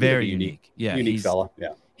 He's very unique. Yeah, unique fella.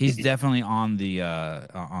 Yeah, he's definitely on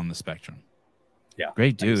the spectrum. Yeah,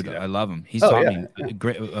 great dude. I love him. He's taught me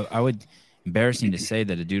great. Embarrassing to say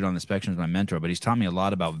that a dude on the spectrum is my mentor, but he's taught me a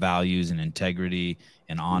lot about values and integrity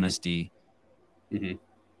and honesty. Mm-hmm.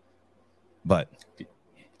 But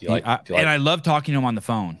I love talking to him on the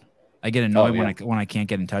phone. I get annoyed when I can't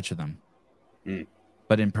get in touch with him. Mm.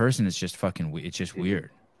 But in person, it's just fucking. It's just weird.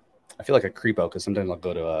 I feel like a creepo because sometimes I'll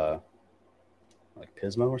go to like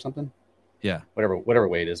Pismo or something. Yeah, whatever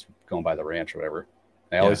way it is, going by the ranch or whatever.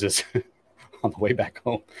 I always just on the way back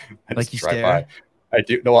home, I like just you drive stare. by. I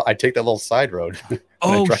do. No, I take that little side road.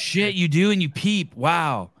 Oh shit, you do, and you peep.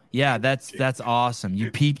 Wow. Yeah, that's awesome.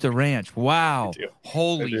 You peep the ranch. Wow.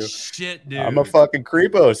 Holy shit, dude. I'm a fucking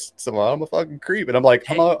creepo. So I'm a fucking creep. And I'm like,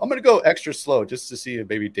 I'm going to go extra slow just to see if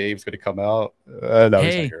maybe Dave's going to come out. No,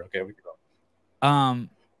 he's not here. Okay, we can go.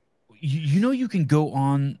 You can go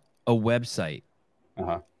on a website.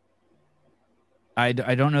 Uh-huh. I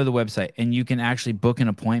don't know the website. And you can actually book an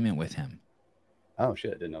appointment with him. Oh,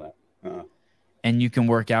 shit. I didn't know that. Uh-huh. And you can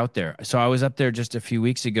work out there. So I was up there just a few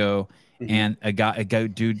weeks ago. Mm-hmm. And a guy,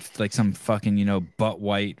 dude, like some fucking, butt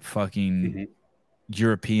white fucking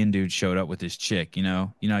European dude showed up with his chick,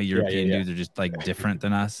 European dudes are just like different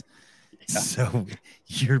than us. Yeah. So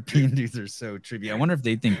European dudes are so trippy. I wonder if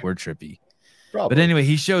they think we're trippy. Probably. But anyway,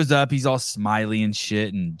 he shows up, he's all smiley and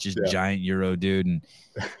shit and just giant Euro dude. And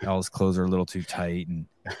all his clothes are a little too tight and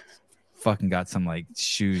fucking got some like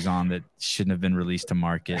shoes on that shouldn't have been released to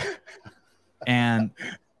market.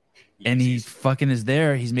 And he fucking is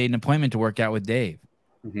there. He's made an appointment to work out with Dave.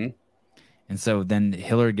 Mm-hmm. And so then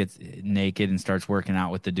Hillard gets naked and starts working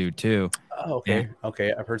out with the dude too. Oh, okay.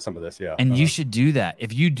 Okay. I've heard some of this. Yeah. And you should do that.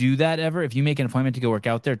 If you do that ever, if you make an appointment to go work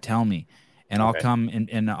out there, tell me and I'll come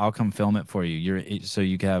and I'll come film it for you. So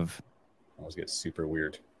you can have. I always get super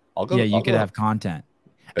weird. I'll go. Yeah. You could have content.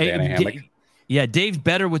 Yeah. Dave's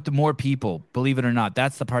better with the more people, believe it or not.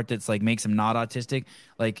 That's the part that's like makes him not autistic.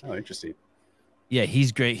 Like, oh, interesting. Yeah,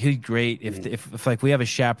 he's great. He's great. If like we have a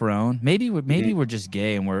chaperone, maybe we're just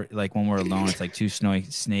gay and we're like when we're alone, it's like two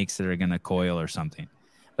snakes that are gonna coil or something.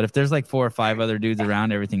 But if there's like 4 or 5 other dudes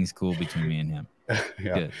around, everything's cool between me and him.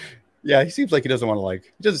 Yeah, good. Yeah. He seems like he doesn't want to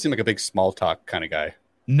he doesn't seem like a big small talk kind of guy.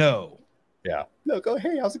 No. Yeah. No. Go.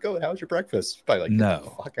 Hey, how's it going? How's your breakfast? Probably like no. Get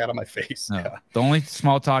the fuck out of my face. No. Yeah. The only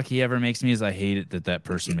small talk he ever makes me is I hate it that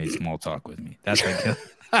person made small talk with me. That's like.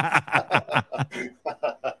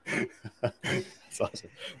 That's awesome.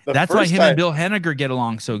 That's why him and Bill Henniger get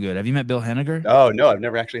along so good. Have you met Bill Henniger? Oh no, I've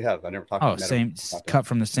never actually have. I never talked. Oh, same cut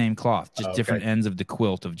from the same cloth, just different ends of the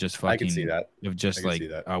quilt of just fucking. I can see that. Of just like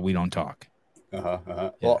we don't talk. Yeah.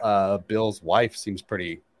 Well, Bill's wife seems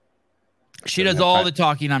pretty. She does all the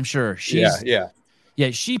talking. I'm sure. Yeah.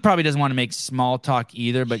 She probably doesn't want to make small talk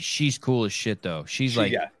either, but she's cool as shit though. She's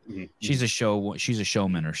she's a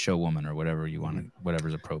showman or showwoman or whatever you want to,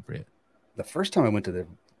 whatever's appropriate. The first time I went to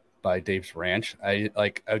by Dave's ranch, I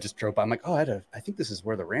just drove by. I'm like, I think this is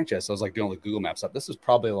where the ranch is. So I was like doing the Google Maps up. This is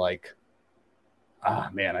probably like,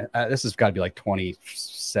 this has got to be like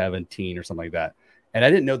 2017 or something like that. And I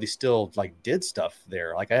didn't know they still like did stuff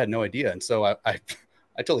there. Like I had no idea. And so I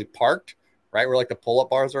totally parked right where like the pull-up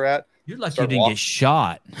bars are at. You're lucky you didn't get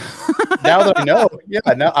shot. Now that I know,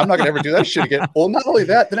 now I'm not gonna ever do that shit again. Well, not only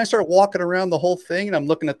that, then I started walking around the whole thing, and I'm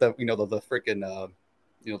looking at the the freaking the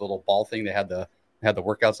little ball thing they had the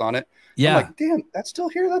workouts on it. Yeah, I'm like, damn, that's still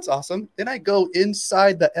here. That's awesome. Then I go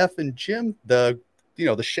inside the effing gym, the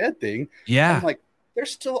shed thing. Yeah, I'm like,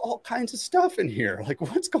 there's still all kinds of stuff in here. Like,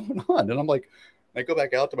 what's going on? And I'm like, I go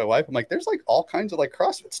back out to my wife. I'm like, there's like all kinds of like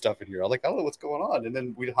CrossFit stuff in here. I'm like, I don't know what's going on. And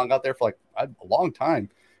then we hung out there for like a long time.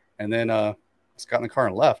 And then just got in the car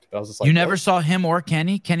and left. But I was just like, you never saw him or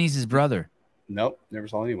Kenny? Kenny's his brother. Nope, never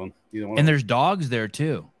saw anyone. Either one. And there's dogs there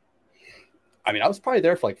too. I mean, I was probably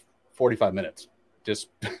there for like 45 minutes. Just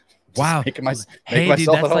wow. Making dude, myself that's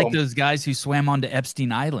at like home. Those guys who swam onto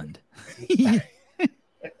Epstein Island.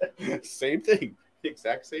 Same thing.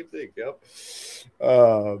 Exact same thing. Yep.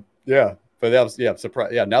 Yeah. But that was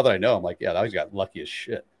surprised. Yeah. Now that I know, I'm like, that guy got lucky as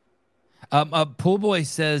shit. Pool Boy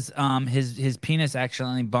says his penis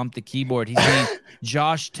accidentally bumped the keyboard. He's saying,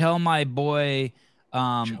 Josh, tell my boy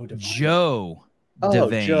Joe.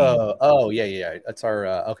 Devane. Joe. Oh, yeah. That's our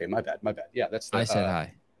okay, my bad. Yeah, I said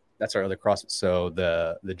hi. That's our other CrossFit. So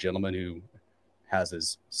the gentleman who has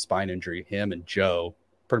his spine injury, him and Joe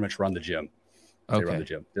pretty much run the gym. They run the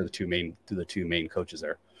gym. They're the two main coaches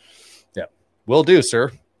there. Will do,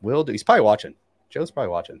 sir. Will do. He's probably watching. Joe's probably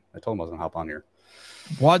watching. I told him I was gonna hop on here.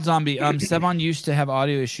 Wad Zombie. Sevon used to have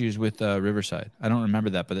audio issues with Riverside. I don't remember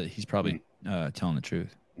that, but he's probably telling the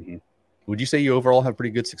truth. Mm-hmm. Would you say you overall have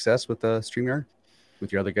pretty good success with StreamYard,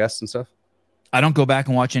 with your other guests and stuff? I don't go back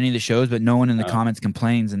and watch any of the shows, but no one in the comments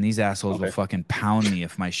complains, and these assholes will fucking pound me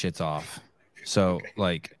if my shit's off. So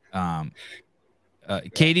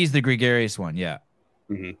Katie's the gregarious one, yeah.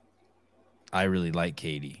 Mm-hmm. I really like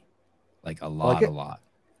Katie, like a lot.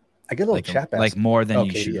 I get a little chap ass, like more than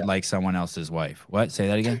you should like someone else's wife. What? Say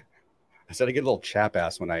that again. I said I get a little chap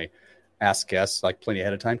ass when I ask guests like plenty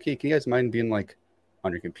ahead of time. Can you guys mind being like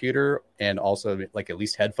on your computer and also like at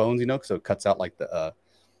least headphones, so it cuts out like the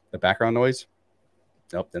background noise.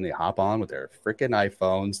 Nope. Then they hop on with their freaking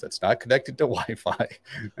iPhones that's not connected to Wi-Fi,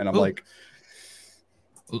 and I'm like,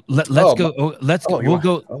 let's go. We'll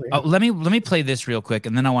go. Let me play this real quick,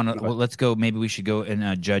 and then I want to. Let's go. Maybe we should go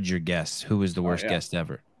and judge your guests. Who was the worst guest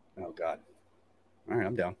ever? Oh God! All right,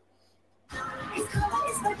 I'm down.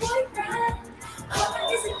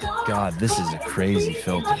 God, this is a crazy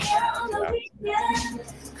filter.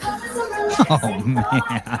 Oh man!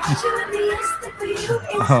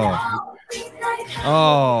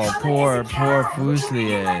 Oh, poor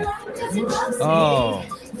Fuselier. Oh,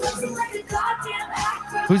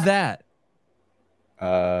 who's that?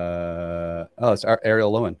 It's our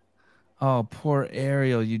Ariel Lowen. Oh, poor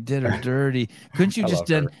Ariel, you did her dirty. Couldn't you just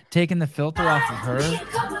taken the filter off of her?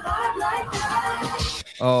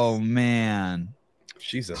 Oh man,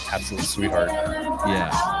 she's an absolute sweetheart.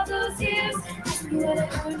 Yeah.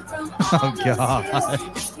 Oh God.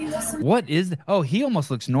 What is? Oh, he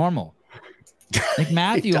almost looks normal. Like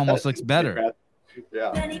Matthew almost looks better.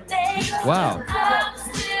 Yeah. Wow.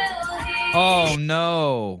 Oh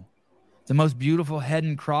no. The most beautiful head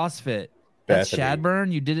in CrossFit. That's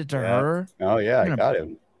Shadburn. You did it to her. Oh yeah, I got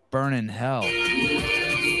him. Burn in hell.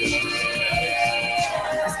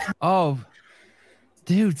 Oh,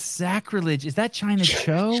 dude, sacrilege. Is that China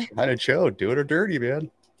Cho? China Cho, doing her dirty,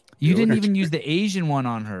 man. You didn't even use the Asian one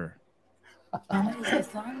on her.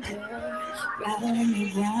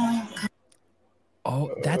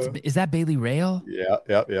 Oh, is that Bailey Rail? Yep.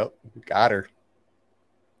 Got her.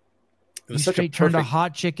 You straight turned a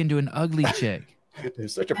hot chick into an ugly chick. It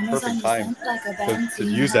was such a perfect time to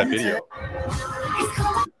use that video.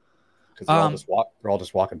 Because they're all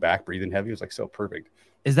just walking back, breathing heavy. It was like so perfect.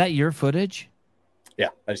 Is that your footage? Yeah,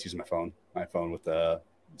 I just use my phone with the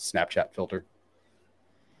Snapchat filter.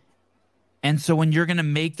 And so when you're going to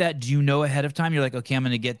make that, do you know ahead of time? You're like, okay, I'm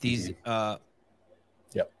going to get these. Yep.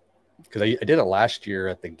 Because I did it last year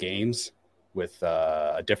at the games with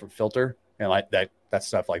a different filter. And like that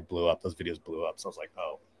stuff like blew up. Those videos blew up. So I was like,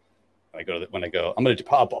 oh, I'm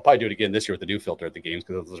I'll probably do it again this year with the new filter at the games.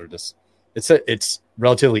 Because those are just, it's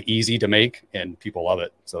relatively easy to make and people love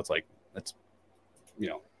it. So it's like, that's, and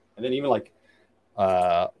then even like,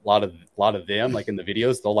 a lot of them like in the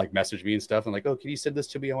videos they'll like message me and stuff and like, oh, can you send this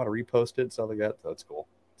to me, I want to repost it, stuff like that. So it's cool.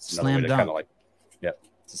 It's slam dunk. It's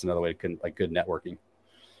just another way to like good networking.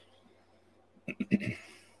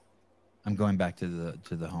 I'm going back to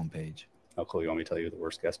the homepage. Oh cool. You want me to tell you who the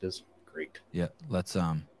worst guest is? Great. Yeah, let's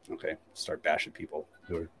okay, start bashing people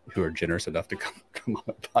who are generous enough to come on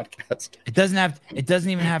a podcast. It doesn't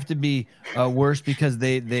even have to be worse because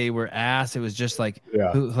they were ass. It was just like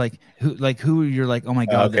who you're like, oh my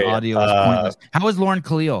God, the audio is pointless. How was Lauren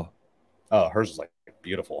Khalil? Oh, hers is like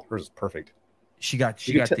beautiful. Hers is perfect. She got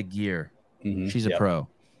the gear. Mm-hmm. She's a pro.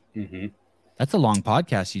 Mm-hmm. That's a long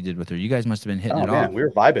podcast you did with her. You guys must have been hitting it off. We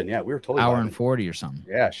were vibing. Yeah, we were totally hour vibing. And 40 or something.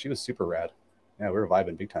 Yeah, she was super rad. Yeah, we were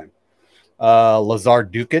vibing big time. Lazar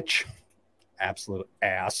Dukic, absolute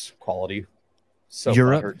ass quality. So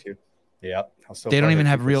Europe too. Yeah, they don't even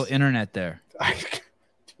have real internet there.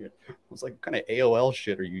 Dude, I was like, what kind of AOL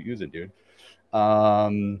shit are you using, dude?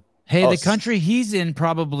 Hey, the country he's in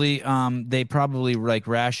probably they probably like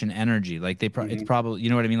ration energy. Like it's probably, you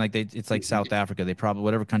know what I mean? Like it's like South Africa. They probably,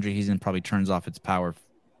 whatever country he's in, probably turns off its power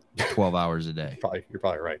 12 hours a day. You're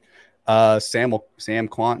probably right. Sam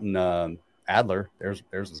Quant and Adler, theirs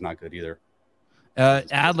is not good either.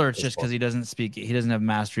 Adler, it's just because he doesn't have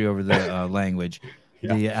mastery over the language.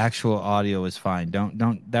 Yeah. The actual audio is fine.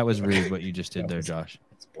 Don't that was rude what you just did there, Josh.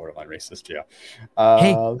 It's borderline racist, yeah.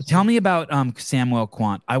 Hey, tell me about Samuel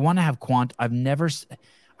Quant. I want to have Quant. I've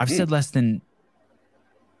said less than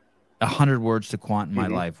 100 words to Quant in my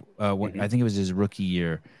life. I think it was his rookie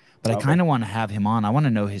year, but I kind of want to have him on. I want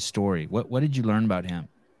to know his story. What did you learn about him?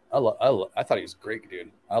 I thought he was great,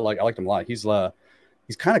 dude. I liked him a lot. He's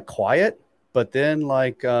kind of quiet, but then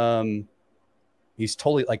like he's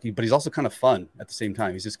totally like, but he's also kind of fun at the same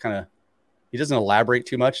time. He's just kind of, he doesn't elaborate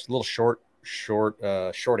too much. A little short,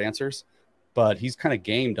 short answers, but he's kind of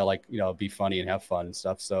game to like, be funny and have fun and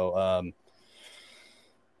stuff. So,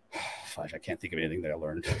 I can't think of anything that I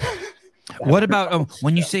learned. What about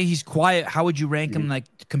when you say he's quiet? How would you rank him like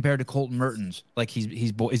compared to Colton Mertens? Like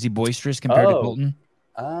is he boisterous compared to Colton?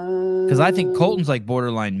 Because I think Colton's like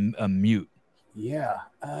borderline mute. Yeah,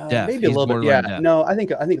 maybe a little bit. Yeah, deaf. No, I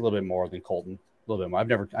think a little bit more than Colton. A little bit more. I've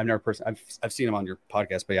never personally. I've seen him on your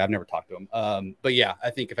podcast, but yeah, I've never talked to him. But yeah,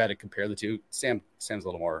 I think if I had to compare the two, Sam's a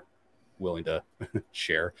little more willing to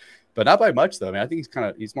share, but not by much though. I mean, I think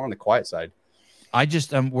he's more on the quiet side. I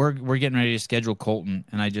just we're getting ready to schedule Colton,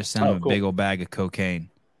 and I just sent him a big old bag of cocaine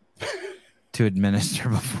to administer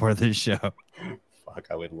before the show. Fuck,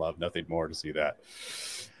 I would love nothing more to see that.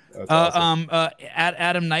 Awesome.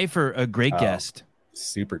 Adam Knifer, a great guest,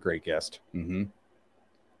 super great guest. Mm-hmm.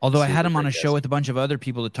 Although I had him on a show with a bunch of other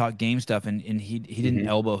people to talk game stuff, and he didn't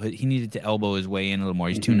elbow. He needed to elbow his way in a little more.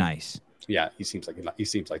 He's too nice. Yeah, he seems like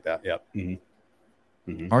that. Yep.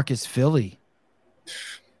 Mm-hmm. Mm-hmm. Marcus Philly.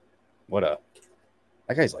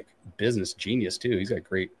 That guy's like business genius too. He's got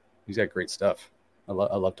great stuff. I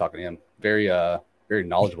love talking to him. Very very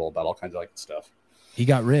knowledgeable about all kinds of like stuff. He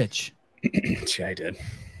got rich. Yeah, I did.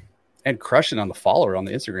 And crushing on the follower on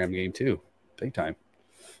the Instagram game too. Big time.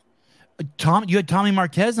 You had Tommy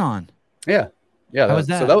Marquez on. Yeah. How was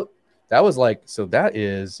that? So that was like, that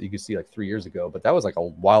is, you can see like 3 years ago, but that was like a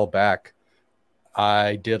while back.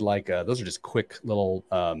 I did like, those are just quick little,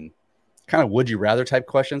 kind of would you rather type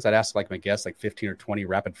questions. I'd ask like my guests like 15 or 20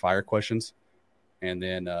 rapid fire questions. And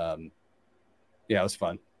then, it was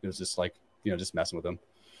fun. It was just like, just messing with them.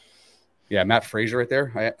 Yeah. Matt Frazier right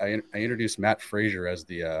there. I introduced Matt Frazier as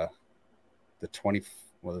the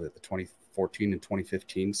 2014 and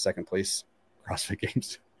 2015 second place CrossFit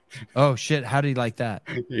Games. Oh shit! How did he like that?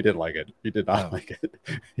 He didn't like it. He did not like it.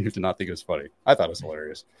 He did not think it was funny. I thought it was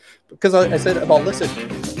hilarious because I said, "Well, listen,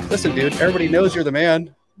 dude. Everybody knows you're the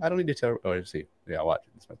man. I don't need to tell." Oh, see, yeah, watch.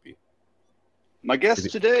 This might be my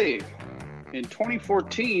guest today. In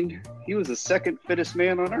 2014, he was the second fittest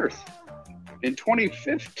man on Earth. In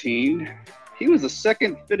 2015, he was the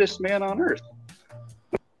second fittest man on Earth.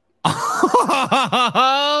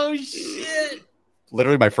 Oh shit!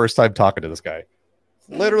 Literally my first time talking to this guy.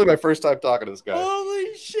 Holy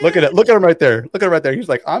shit! Look at him right there. He's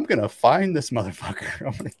like, I'm gonna find this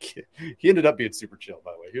motherfucker. He ended up being super chill,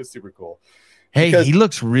 by the way. He was super cool. Hey, he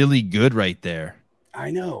looks really good right there.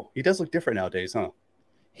 I know. He does look different nowadays, huh?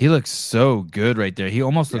 He looks so good right there. He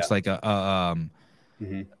almost looks like a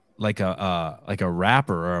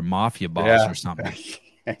rapper or a mafia boss or something.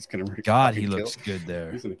 He's gonna he looks good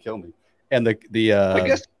there. He's gonna kill me. And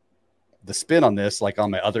the spin on this, like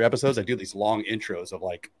on my other episodes, I do these long intros of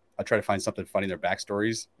like I try to find something funny in their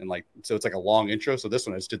backstories, and like so it's like a long intro. So this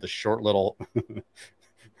one I just did the short little.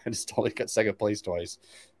 I just only got second place twice,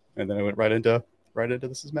 and then I went right into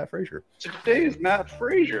this is Matt Frazier. Today is Matt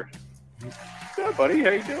Frazier. Good, buddy.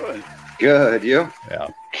 How you doing? Good. You? Yeah.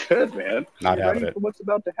 Good, man. Not having it. What's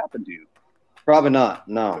about to happen to you? Probably not.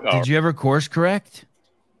 No. Did you ever course correct?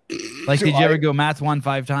 Like, did you ever go math 1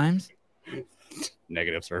 5 times?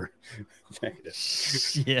 Negative, sir. Negative.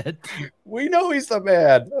 Shit. We know he's the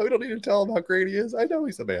man. We don't need to tell him how great he is. I know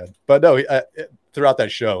he's the man. But no, throughout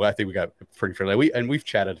that show, I think we got pretty friendly. We've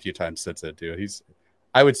chatted a few times since then too.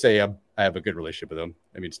 I would say I have a good relationship with him.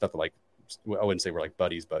 I mean, it's nothing like I wouldn't say we're like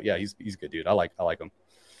buddies, but yeah, he's a good dude. I like him.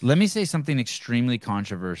 Let me say something extremely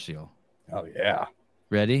controversial. Oh yeah.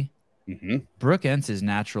 Ready? Mm-hmm. Brooke Entz is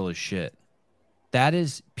natural as shit. That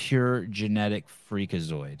is pure genetic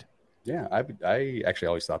freakazoid. Yeah, I actually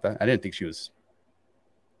always thought that. I didn't think she was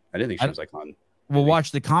like on. Well,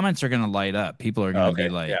 watch, the comments are going to light up. People are going to be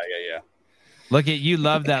like, yeah. Look at you,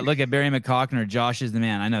 love that. Look at Barry McCockner. Josh is the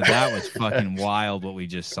man. I know that was fucking wild what we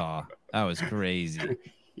just saw. That was crazy.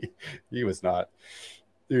 He was not.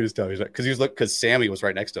 He was telling me because Sammy was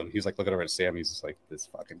right next to him. He was like looking over at Sammy. He's just like, this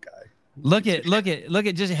fucking guy. Look at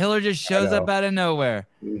just Hiller just shows up out of nowhere.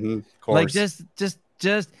 Mm-hmm, of course. Like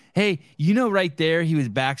just hey, right there he was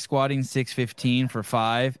back squatting 615 for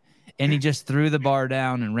 5, and he just threw the bar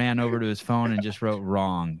down and ran over to his phone and just wrote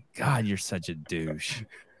wrong. God, you're such a douche.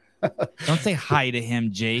 Don't say hi to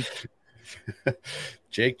him, Jake.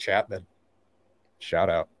 Jake Chapman. Shout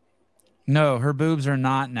out. No, her boobs are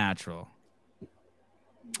not natural.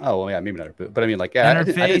 Oh well, yeah, maybe not her boob, but I mean, like, yeah, and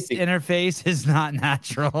her face is not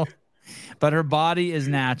natural, but her body is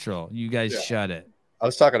natural. You guys shut it. I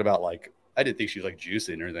was talking about like I didn't think she was like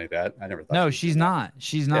juicing or anything like that. I never thought. No, she's not.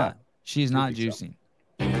 She's not. Yeah. She's not juicing.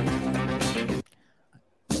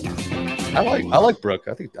 So. I like Brooke.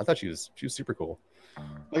 I thought she was super cool.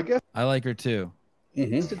 I like her too.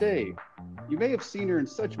 Today, you may have seen her in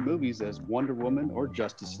such movies as Wonder Woman or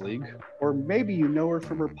Justice League, or maybe you know her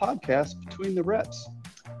from her podcast, Between the Reps.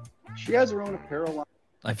 She has her own apparel line.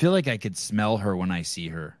 I feel like I could smell her when I see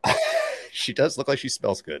her. She does look like she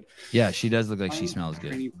smells good. Yeah, she does look like she smells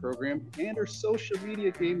good. Training program, and her social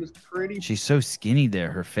media game is pretty. She's so skinny there.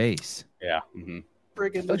 Her face. Yeah.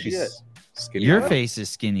 Friggin' legit. Skinny. Your face is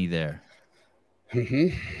skinny there.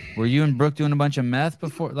 Were you and Brooke doing a bunch of meth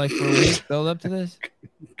before, like for a week build up to this?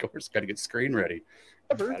 Of course, got to get screen ready.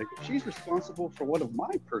 However, she's responsible for one of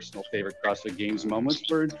my personal favorite CrossFit Games moments,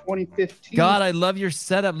 where in 2015. God, I love your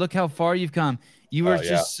setup. Look how far you've come. You were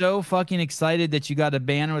just so fucking excited that you got a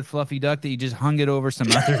banner with Fluffy Duck that you just hung it over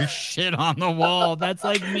some other shit on the wall. That's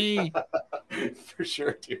like me. For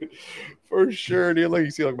sure, dude. For sure, dude. Like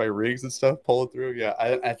you see like my rings and stuff pulling through. Yeah,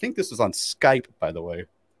 I think this was on Skype, by the way.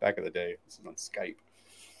 Back in the day. This was on Skype.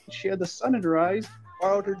 She had the sun in her eyes,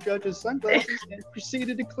 borrowed her judge's sunglasses, and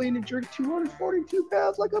proceeded to clean and jerk 242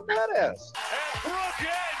 pounds like a badass. And Brooke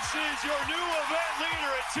Ends is your new event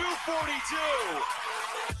leader at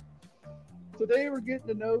 242. Today we're getting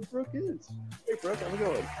to know Brooke Ends. Hey, Brooke, how's it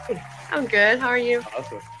going? I'm good. How are you?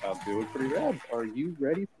 Awesome. I'm doing pretty rad. Are you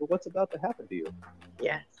ready for what's about to happen to you?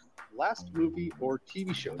 Yes. Last movie or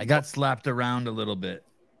TV show? I got slapped around a little bit.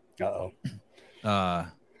 Uh-oh.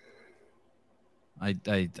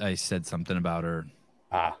 I said something about her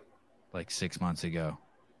like 6 months ago.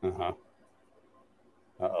 Uh-huh.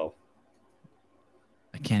 Uh-oh.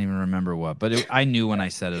 I can't even remember what, but I knew when I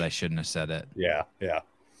said it I shouldn't have said it. Yeah.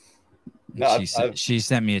 No, she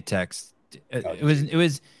sent me a text. It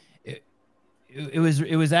was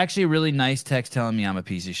actually a really nice text telling me I'm a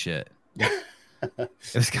piece of shit. It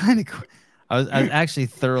was kind of cool. I was actually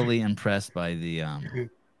thoroughly impressed by the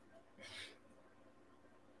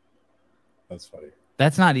That's funny.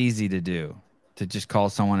 That's not easy to do, to just call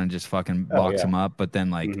someone and just fucking box them up. But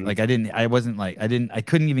then I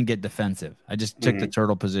couldn't even get defensive. I just took the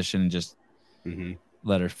turtle position and just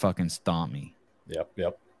let her fucking stomp me.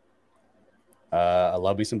 Yep. I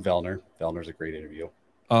love me some Vellner. Vellner's a great interview.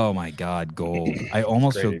 Oh my God, gold. I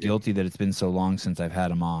almost feel guilty that it's been so long since I've had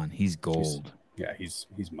him on. He's gold. He's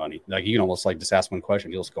money. Like you can almost like just ask one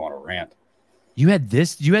question, he'll just go on a rant. You had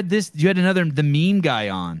the meme guy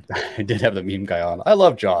on. I did have the meme guy on. I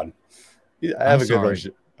love John. I have a good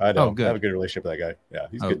relationship. I know. Good. I have a good relationship with that guy. Yeah,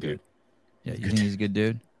 he's a good dude. Yeah, you think he's a good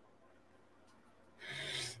dude?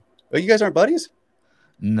 Oh, you guys aren't buddies?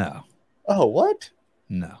 No. Oh, what?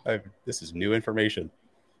 No. This is new information.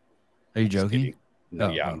 Are you joking? No,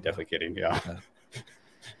 I'm definitely kidding. Yeah.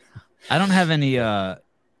 I don't have any. I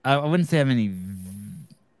wouldn't say I have any.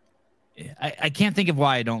 I can't think of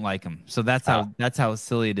why I don't like him. So that's how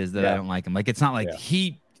silly it is that I don't like him. Like it's not like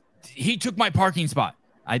he took my parking spot.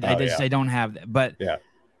 I don't have that. But I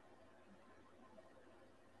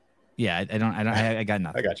don't. I got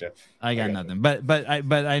nothing. I got you. I got nothing. But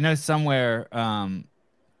I know somewhere.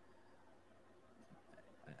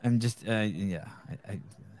 I'm just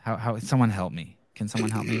how someone help me? Can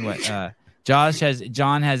someone help me? What? John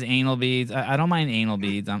has anal beads. I don't mind anal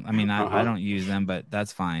beads. I don't use them, but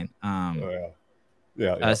that's fine.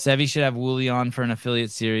 Sevi should have Wooly on for an affiliate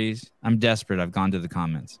series. I'm desperate. I've gone to the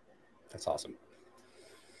comments. That's awesome.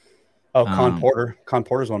 Oh, Con Porter. Con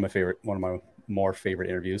Porter is one of my more favorite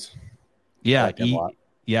interviews. Yeah, I like him a lot.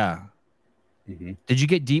 Yeah. Did you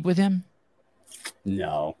get deep with him?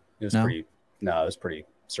 No, it was pretty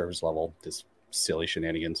service level. Just silly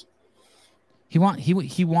shenanigans. He wants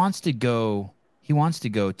to go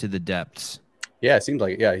to the depths. Yeah, it seems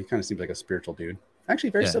like he kind of seems like a spiritual dude.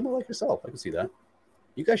 Actually, very similar like yourself. I can see that.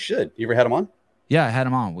 You guys should. You ever had him on? Yeah, I had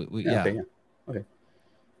him on. Okay.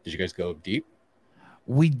 Did you guys go deep?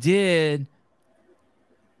 We did.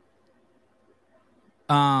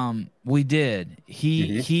 We did.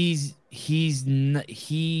 He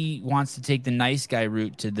wants to take the nice guy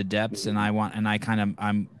route to the depths, and I'm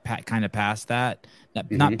kind of past that.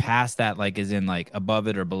 Not past that, like as in like above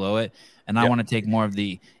it or below it. And I want to take more of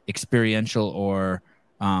the experiential or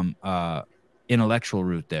intellectual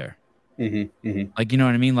route there. Like, you know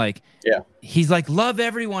what I mean? Like, he's like, love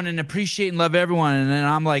everyone and appreciate and love everyone. And then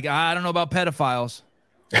I'm like, I don't know about pedophiles.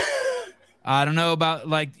 I don't know about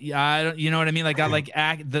you know what I mean? Like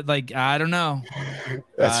I don't know.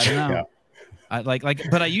 That's true. Know. Yeah.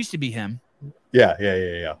 But I used to be him. Yeah.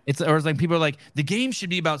 It's like people are like, the game should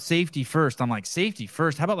be about safety first. I'm like, safety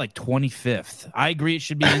first? How about like 25th? I agree it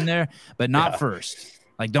should be in there, but not first.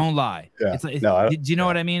 Like, don't lie. Yeah. It's like, do you know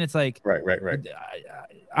what I mean? It's like, right.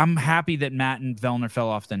 I'm happy that Matt and Vellner fell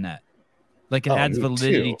off the net. Like it adds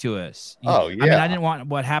validity to us. Oh yeah. I mean, I didn't want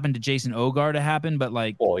what happened to Jason Ogar to happen, but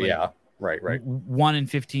like, yeah. Right. 1 in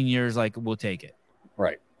 15 years, like we'll take it.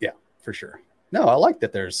 Right. Yeah, for sure. No, I like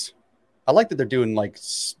that they're doing like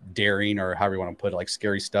daring or however you want to put it, like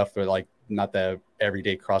scary stuff, or like not the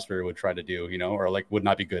everyday CrossFitter would try to do, or like would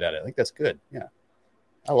not be good at it. I think that's good. Yeah.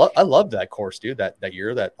 I love that course, dude. That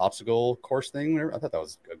year, that obstacle course thing. I thought that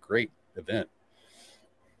was a great event.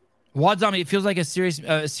 Wads on me. It feels like a series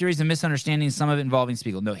of misunderstandings, some of it involving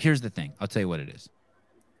Spiegel. No, here's the thing. I'll tell you what it is.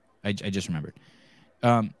 I just remembered.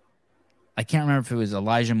 I can't remember if it was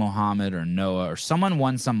Elijah Muhammad or Noah or someone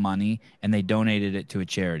won some money and they donated it to a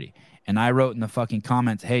charity. And I wrote in the fucking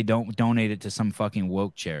comments, hey, don't donate it to some fucking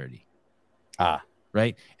woke charity.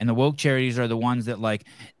 Right? And the woke charities are the ones that like,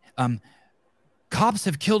 cops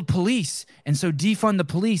have killed police, and so defund the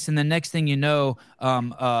police. And the next thing you know,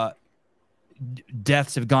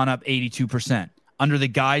 deaths have gone up 82% under the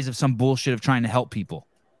guise of some bullshit of trying to help people.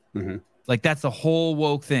 Mm-hmm. Like that's the whole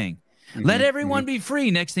woke thing. Mm-hmm. Let everyone be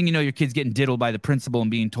free. Next thing you know, your kid's getting diddled by the principal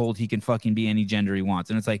and being told he can fucking be any gender he wants.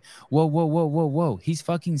 And it's like, whoa. He's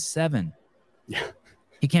fucking 7. Yeah.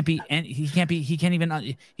 He can't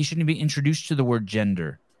even, he shouldn't be introduced to the word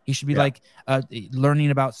gender. He should be like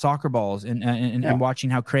learning about soccer balls and watching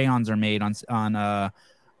how crayons are made on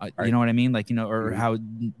you know what I mean? Like, or how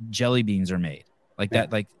jelly beans are made like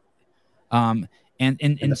that. Like,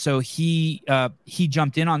 and so he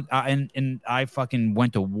jumped in on, and I fucking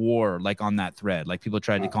went to war, like on that thread. Like people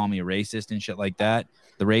tried to call me a racist and shit like that.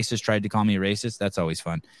 The racist tried to call me a racist. That's always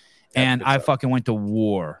fun. And I fucking went to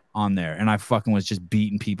war on there, and I fucking was just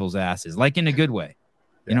beating people's asses, like in a good way.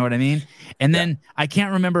 You know what I mean? And then I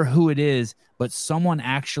can't remember who it is, but someone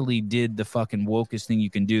actually did the fucking wokest thing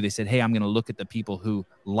you can do. They said, hey, I'm going to look at the people who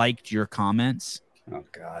liked your comments. Oh,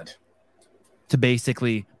 God. To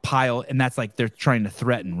basically pile. And that's like they're trying to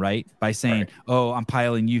threaten, right? By saying, oh, I'm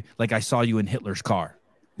piling you. Like I saw you in Hitler's car.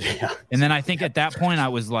 Yeah. And then I think at that point I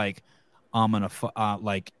was like, I'm going to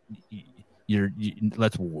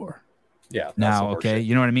let's war. Yeah. Now, okay.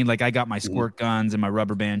 You know what I mean? Like I got my squirt guns and my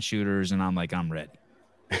rubber band shooters, and I'm like, I'm ready.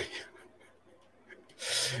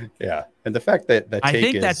 Yeah, and the fact that I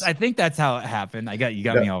think that's how it happened. You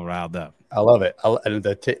got me all riled up. I love it. And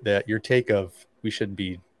your take of we shouldn't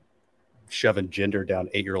be shoving gender down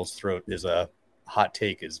 8-year-olds' throat is a hot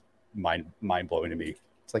take. Is mind blowing to me.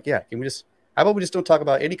 It's like, how about we just don't talk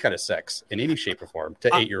about any kind of sex in any shape or form to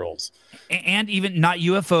 8-year-olds, and even not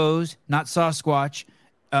UFOs, not Sasquatch.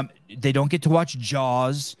 They don't get to watch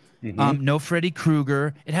Jaws. Mm-hmm. No Freddy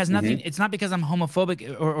Krueger. It has nothing. Mm-hmm. It's not because I'm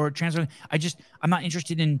homophobic or trans. I'm not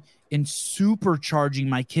interested in supercharging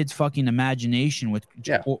my kids' fucking imagination with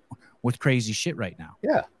crazy shit right now.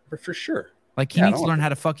 Yeah, for sure. Like he needs to learn how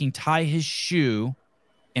to fucking tie his shoe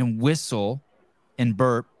and whistle and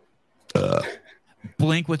burp,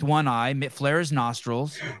 blink with one eye, flare his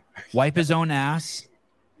nostrils, wipe his own ass.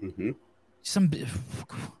 Mm-hmm.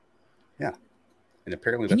 Yeah. And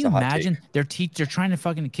apparently Can that's you a hot imagine take. They're trying to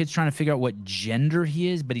fucking, the kid's trying to figure out what gender he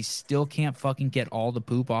is, but he still can't fucking get all the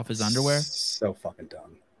poop off his underwear. So fucking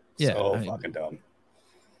dumb. Yeah. Fucking dumb.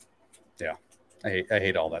 Yeah. I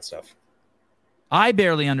hate all that stuff. I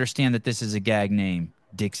barely understand that this is a gag name.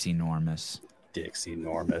 Dixie Normus.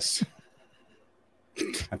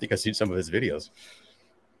 I think I've seen some of his videos.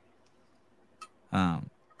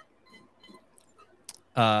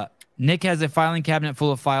 Nick has a filing cabinet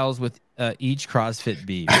full of files with each CrossFit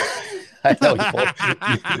beat. I know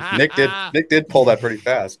Nick did pull that pretty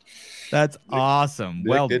fast. That's awesome.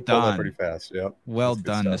 Nick did pull that pretty fast. Yep. Well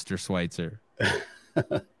done, Mr. Schweitzer.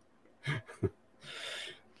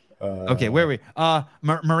 Okay, where are we?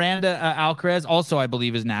 Miranda Alcaraz also, I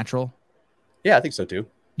believe, is natural. Yeah, I think so too.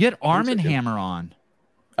 You had Arm & Hammer on.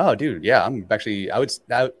 Oh, dude, yeah. I'm actually. I would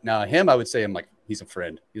say I'm like he's a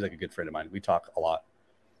friend. He's like a good friend of mine. We talk a lot.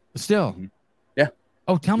 Still. Mm-hmm. Yeah.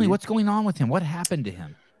 Oh, tell me what's going on with him. What happened to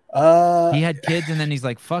him? He had kids, and then he's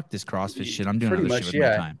like, "Fuck this CrossFit shit. I'm doing other shit with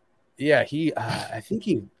my time." Yeah, I think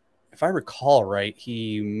if I recall right,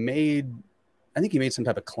 he made some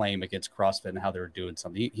type of claim against CrossFit and how they were doing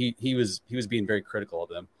something. He was being very critical of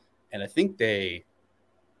them, and I think they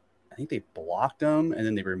blocked him, and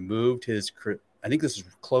then they removed his. I think this is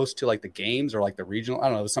close to like the games or like the regional. I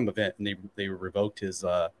don't know, some event, and they revoked his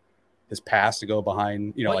pass to go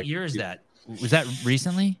behind. What year is that? Was that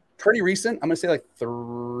recently? Pretty recent. I'm gonna say like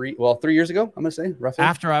 3 years ago. I'm gonna say roughly.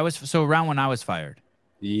 Around when I was fired.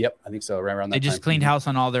 Yep, I think so. Around that. They just cleaned house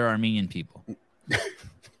on all their Armenian people.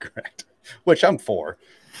 Correct. Which I'm for.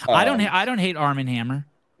 I don't hate Arm & Hammer.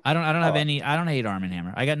 I don't hate Arm &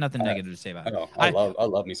 Hammer. I got nothing negative to say about it. I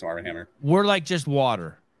love me some Arm & Hammer. We're like just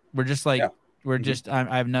water. We're just like we're just.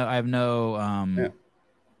 I have no. I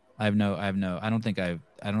have no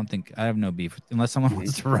beef unless someone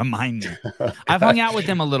wants to remind me. I've hung out with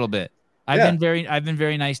him a little bit. I've been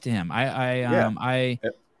very nice to him. I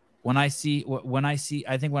when I've seen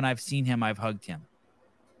him, I've hugged him.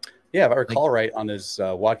 Yeah, if I recall right on his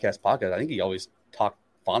Wadcast podcast, I think he always talked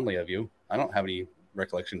fondly of you. I don't have any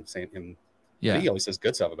recollection of saying him. Yeah, I think he always says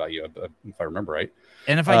good stuff about you, if I remember right.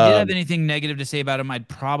 And if I did have anything negative to say about him, I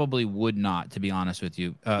probably would not, to be honest with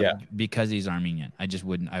you, because he's Armenian. I just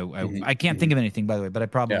wouldn't. I can't think of anything, by the way, but I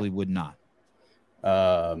probably would not.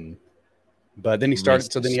 But then he started.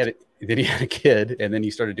 Racist. So then he had a kid, and then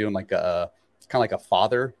he started doing like a kind of like a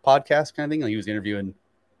father podcast kind of thing. Like he was interviewing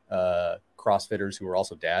CrossFitters who were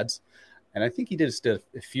also dads, and I think he did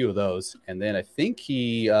a few of those. And then I think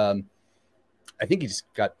he just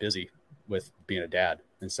got busy with being a dad,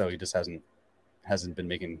 and so he just hasn't been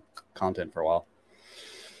making content for a while.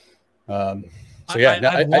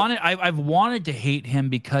 I've wanted to hate him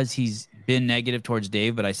because he's been negative towards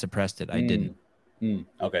Dave, but I suppressed it. I didn't.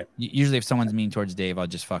 Okay. Usually, if someone's mean towards Dave, I'll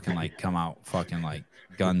just fucking like come out fucking like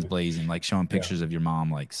guns blazing, like showing pictures of your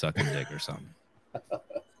mom like sucking dick or something.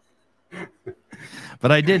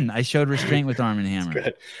 But I didn't. I showed restraint with Arm &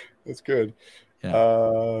 Hammer. That's good.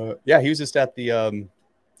 Yeah. He was just at the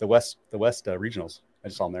West regionals. I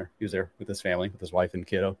just saw him there. He was there with his family, with his wife and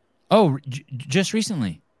kiddo. Oh, just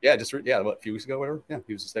recently. Yeah, what, a few weeks ago, whatever. Yeah,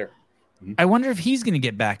 he was just there. Mm-hmm. I wonder if he's going to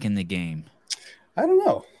get back in the game. I don't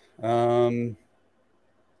know.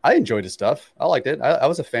 I enjoyed his stuff. I liked it. I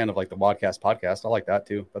was a fan of like the Wadcast podcast. I like that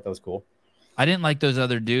too. Thought that was cool. I didn't like those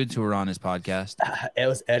other dudes who were on his podcast. It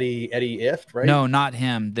was Eddie Ift, right? No, not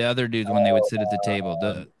him. The other dudes when they would sit at the table,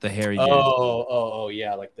 the hairy dude. Oh,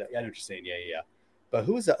 yeah, like that. I know what you're saying. Yeah. But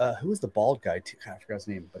who was the bald guy too? God, I forgot his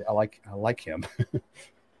name, but I like him.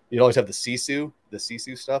 You'd always have the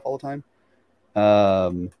Sisu stuff all the time.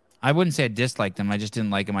 I wouldn't say I disliked him. I just didn't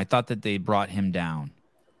like him. I thought that they brought him down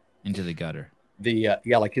into the gutter.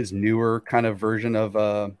 Like his newer kind of version of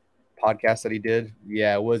podcast that he did.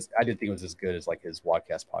 Yeah, it was. I didn't think it was as good as like his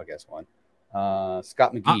Wadcast podcast one.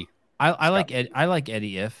 Scott McGee. I like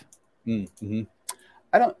Eddie If. Mm-hmm.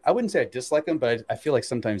 I wouldn't say I dislike him, but I feel like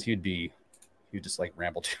sometimes he'd just like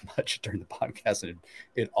ramble too much during the podcast, and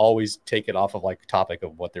it'd always take it off of like topic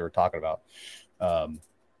of what they were talking about.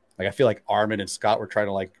 Like I feel like Armin and Scott were trying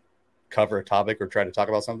to like cover a topic or try to talk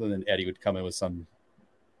about something, and Eddie would come in with some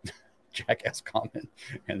jackass comment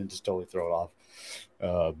and then just totally throw it off.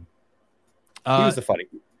 He was the funny.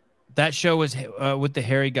 That show was with the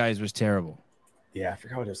hairy guys was terrible. Yeah, I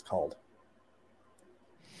forgot what it was called.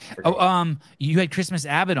 You had Christmas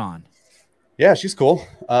Abbott on. Yeah, she's cool.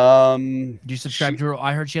 Do you subscribe to her?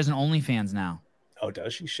 I heard she has an OnlyFans now. Oh,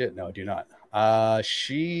 does she? Shit, no, I do not.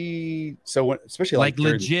 Especially like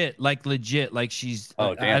legit, like she's.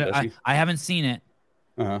 Oh, damn! I haven't seen it.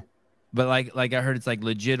 But like I heard it's like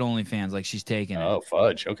legit OnlyFans, like she's taking it. Oh,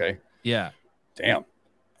 fudge. Okay. Yeah. Damn.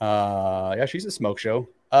 Yeah, she's a smoke show.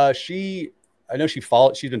 I know she's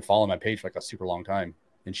been following my page for like a super long time,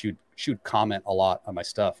 and she would comment a lot on my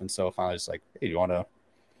stuff, and so finally I was like, hey, do you want to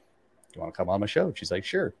come on my show? She's like,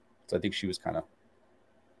 sure. So I think she was kind of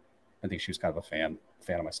a fan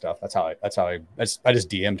of my stuff. That's how I just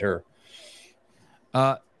DM'd her.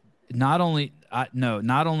 Not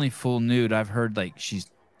only full nude. I've heard like she's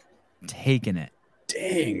taken it.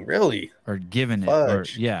 Dang, really? Or given it. Or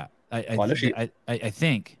yeah. I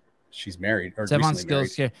think she's married or Seven recently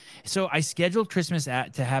married. So I scheduled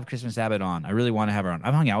to have Christmas Abbott on. I really want to have her on.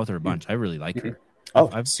 I've hung out with her a bunch. I really like her. Oh,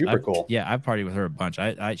 super cool. Yeah, I've partied with her a bunch.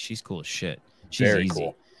 She's cool as shit. She's very easy.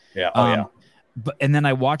 Cool. Yeah. Oh yeah. And then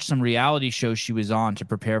I watched some reality shows she was on to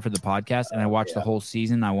prepare for the podcast, and I watched the whole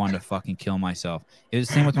season. I wanted to fucking kill myself. It was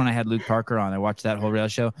the same with when I had Luke Parker on. I watched that whole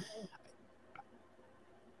reality show.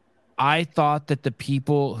 I thought that the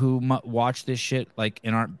people who watch this shit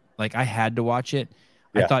I had to watch it.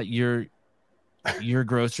 Yeah. I thought you're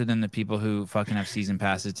grosser than the people who fucking have season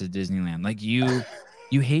passes to Disneyland. Like you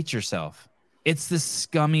hate yourself. It's the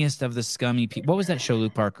scummiest of the scummy people. What was that show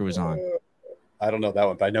Luke Parker was on? I don't know that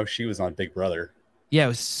one, but I know she was on Big Brother. Yeah, it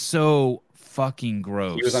was so fucking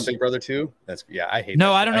gross. He was on Big Brother too? I hate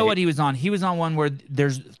No, I don't know what he was on. He was on one where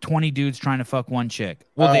there's 20 dudes trying to fuck one chick.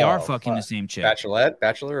 Well, they are fucking the same chick. Bachelor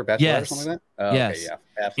or something like that? Yes. Okay,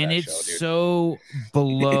 yeah. And it's so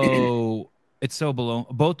below. It's so below.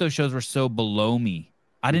 Both those shows were so below me.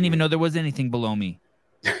 I didn't even know there was anything below me.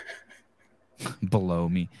 Below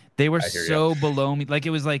me. They were so below me. Like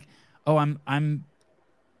it was like, oh,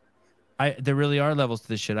 there really are levels to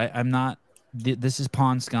this shit. I'm not. This is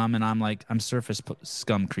pond scum, and I'm surface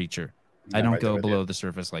scum creature. Yeah, I don't go below the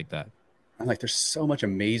surface like that. I'm like, there's so many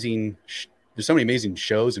amazing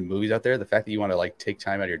shows and movies out there. The fact that you want to like take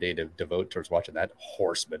time out of your day to devote towards watching that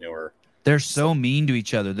horse manure, They're so mean to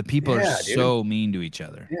each other. The people are so mean to each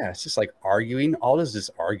other. Yeah, it's just like arguing. All it is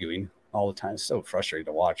just arguing all the time. It's so frustrating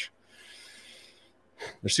to watch.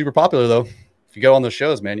 They're super popular though. If you go on those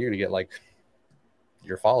shows, man, you're gonna get like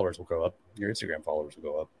your followers will go up. Your Instagram followers will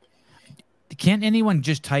go up. Can't anyone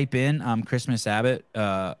just type in Christmas Abbott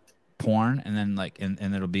porn and then like and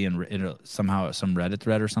it'll be it'll somehow some Reddit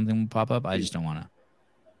thread or something will pop up? I just don't want to.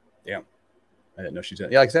 Yeah, I didn't know she's.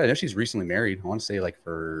 Yeah, like I said, I know she's recently married. I want to say like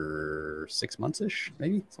for 6 months ish,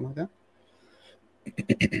 maybe something like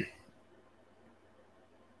that.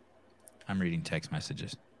 I'm reading text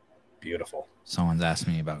messages. Beautiful. Someone's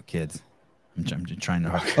asking me about kids. I'm just trying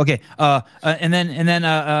to. Okay. And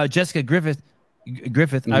then Jessica Griffith.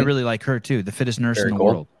 Mm-hmm. I really like her too. The fittest nurse in the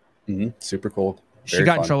world. Mm-hmm. Super cool. She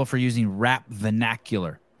got in trouble for using rap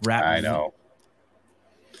vernacular. I know.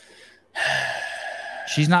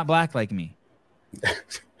 She's not black like me.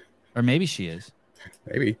 Or maybe she is.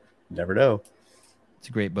 Maybe. Never know. It's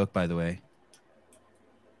a great book, by the way.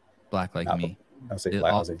 Black Like Me. I'll say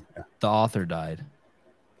black. The author died.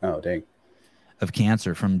 Oh, dang. Of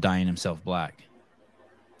cancer from dyeing himself black.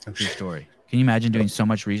 True story. Can you imagine doing so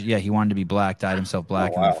much research? Yeah, he wanted to be black, dyed himself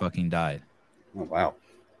black, and then fucking died. Oh, wow.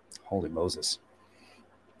 Holy Moses.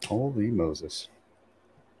 Holy Moses.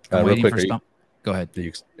 Real quick, go ahead. Are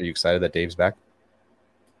you excited that Dave's back?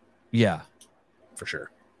 Yeah. For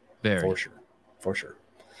sure. Very. For sure.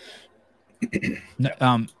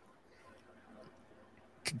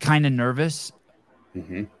 Kind of nervous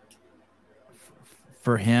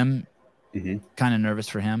for him. Kind of nervous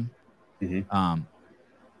for him.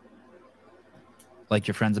 Like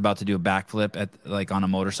your friend's about to do a backflip on a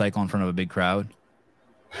motorcycle in front of a big crowd.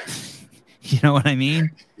 You know what I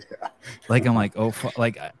mean? Yeah. Like I'm like, oh,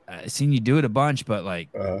 like I've seen you do it a bunch, but like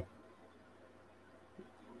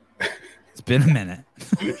it's been a minute.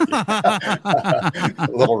 A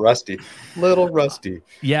little rusty.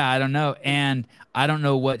 Yeah, I don't know, and I don't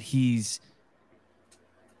know what he's.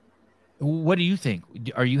 What do you think?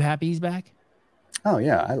 Are you happy he's back? Oh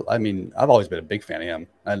yeah, I mean, I've always been a big fan of him.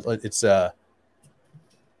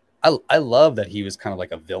 I love that he was kind of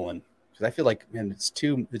like a villain because I feel like, man,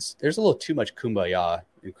 there's a little too much kumbaya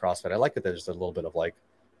in CrossFit. I like that there's a little bit of like,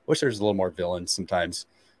 wish there's a little more villains sometimes.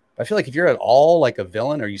 But I feel like if you're at all like a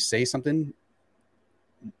villain or you say something,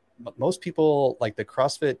 most people like the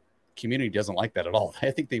CrossFit community doesn't like that at all.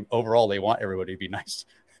 I think they want everybody to be nice,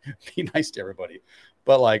 to everybody.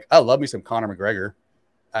 But like, I love me some Conor McGregor.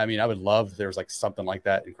 I mean, I would love if there was like something like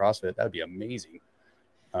that in CrossFit. That would be amazing.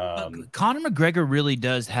 Conor McGregor really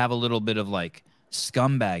does have a little bit of like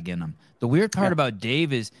scumbag in him. The weird part about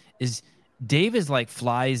Dave is Dave is like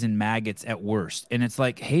flies and maggots at worst. And it's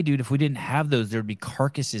like, hey, dude, if we didn't have those, there'd be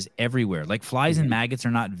carcasses everywhere. Like flies and maggots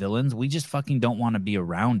are not villains. We just fucking don't want to be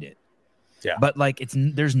around it. Yeah. But like,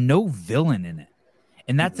 there's no villain in it.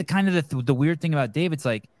 And that's the kind of the weird thing about Dave. It's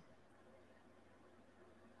like,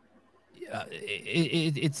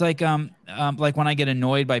 it's like when I get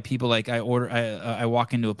annoyed by people, like I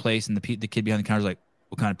walk into a place and the kid behind the counter is like,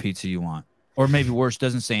 what kind of pizza you want? Or maybe worse,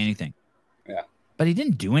 doesn't say anything. Yeah. But he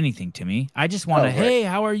didn't do anything to me. I just want hey,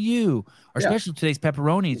 how are you? Or especially today's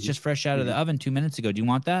pepperoni. It's just fresh out of the oven 2 minutes ago. Do you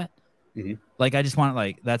want that? Like, I just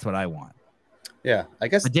want that's what I want. Yeah, I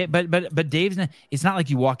guess. But Dave's not, it's not like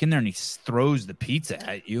you walk in there and he throws the pizza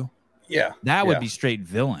at you. Yeah. That would be straight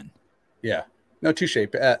villain. Yeah. No, touche.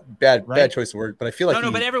 Bad choice of word. But I feel like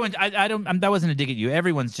but everyone. I don't. that wasn't a dig at you.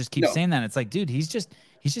 Everyone's just keeps saying that. It's like, dude, he's just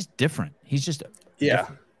different. He's just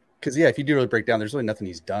different. Because if you do really break down, there's really nothing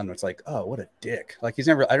he's done. It's like, oh, what a dick. Like I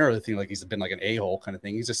don't really think like he's been like an a-hole kind of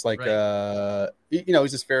thing. He's just like,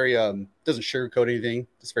 he's just very doesn't sugarcoat anything.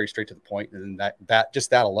 Just very straight to the point. And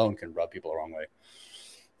that alone can rub people the wrong way.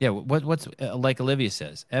 Yeah. What's like Olivia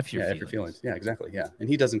says, F your feelings. Yeah, exactly. Yeah, and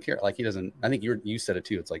he doesn't care. Like he doesn't. I think you said it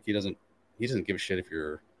too. It's like he doesn't give a shit if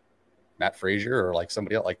you're Matt Frazier or like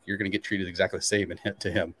somebody else. Like you're going to get treated exactly the same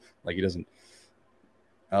to him. Like he doesn't.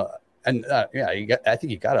 I think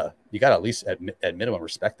you gotta at least at minimum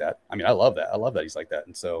respect that. I mean, I love that. I love that he's like that.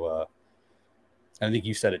 And so, I think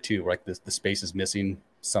you said it too. Like the space is missing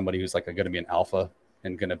somebody who's like going to be an alpha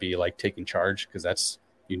and going to be like taking charge because that's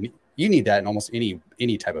you need that in almost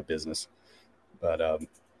any type of business. But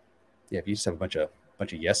if you just have a bunch of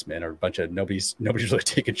yes men or a bunch of nobody's really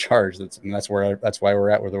taking charge. That's why we're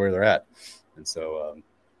at where they're at. And so,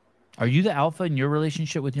 are you the alpha in your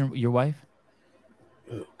relationship with your wife?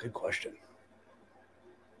 Ooh, good question.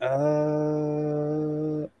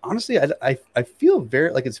 Honestly, I feel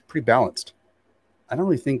very like it's pretty balanced. I don't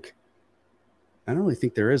really think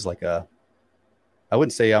there is like a. I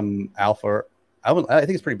wouldn't say I'm alpha. I think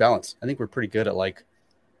it's pretty balanced. I think we're pretty good at like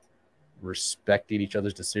respecting each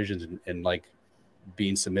other's decisions and like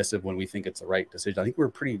being submissive when we think it's the right decision. I think we're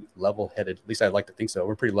pretty level-headed. At least I'd like to think so.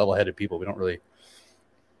 We're pretty level-headed people. We don't really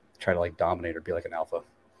try to like dominate or be like an alpha.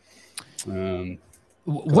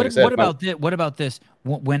 What about this?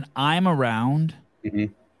 When I'm around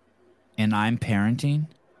and I'm parenting,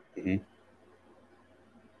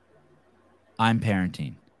 I'm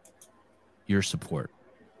parenting your support.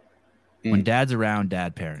 When dad's around,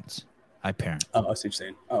 dad parents. I parent. Oh, I see what you're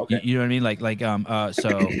saying. Oh, okay. You know what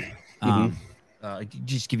I mean?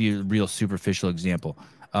 Just give you a real superficial example.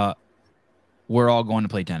 We're all going to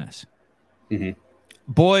play tennis.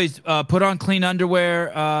 Boys, put on clean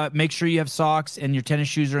underwear. Make sure you have socks and your tennis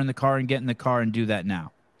shoes are in the car, and get in the car and do that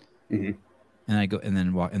now. And I go and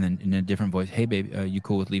then walk, and then in a different voice, hey baby, you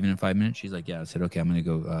cool with leaving in 5 minutes? She's like, yeah. I said, okay, I'm gonna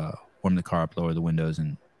go warm the car up, lower the windows,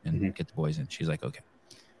 and get the boys in. She's like, okay.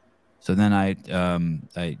 So then I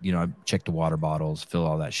check the water bottles, fill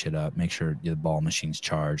all that shit up, make sure the ball machine's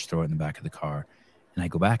charged, throw it in the back of the car, and I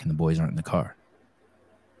go back and the boys aren't in the car.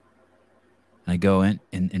 And I go in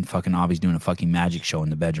and fucking Avi's doing a fucking magic show in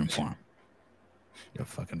the bedroom for him.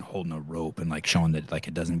 Fucking holding a rope and like showing that like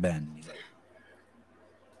it doesn't bend. And he's like,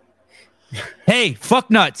 hey, fuck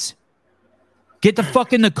nuts. Get the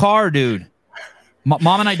fuck in the car, dude.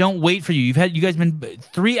 Mom and I don't wait for you. You guys been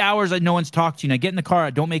 3 hours. No one's talked to you. Now get in the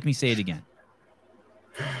car. Don't make me say it again.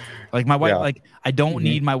 Like my wife, like I don't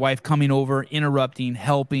need my wife coming over, interrupting,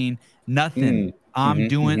 helping, nothing. I'm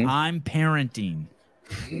parenting.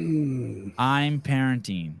 I'm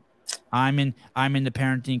parenting. I'm in the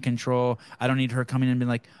parenting control. I don't need her coming in and being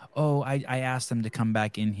like, oh, I asked them to come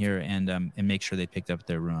back in here and make sure they picked up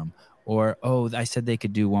their room. Or, oh, I said they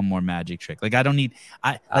could do one more magic trick. Like, I don't need,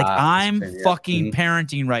 I'm fucking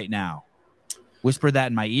parenting right now. Whisper that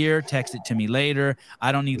in my ear, text it to me later.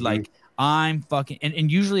 I don't need I'm fucking,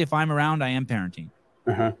 and usually if I'm around, I am parenting.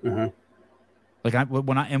 Like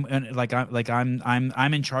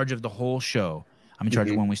I'm in charge of the whole show. I'm in charge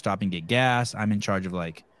of when we stop and get gas. I'm in charge of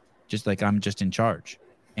I'm just in charge.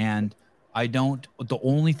 And the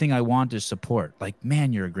only thing I want is support. Like,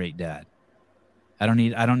 man, you're a great dad. I don't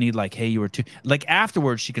need like, hey, you were too, like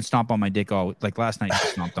afterwards she can stomp on my dick all, like last night she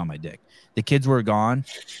stomped on my dick. The kids were gone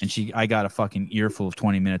and I got a fucking earful of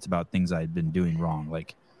 20 minutes about things I'd been doing wrong.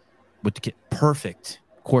 Like with the kid, perfect.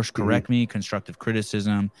 Course correct me, constructive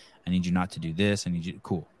criticism. I need you not to do this. I need you,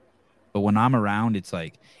 cool. But when I'm around, it's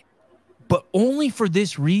like, but only for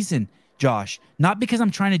this reason, Josh, not because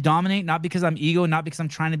I'm trying to dominate, not because I'm ego, not because I'm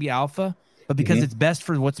trying to be alpha, but because it's best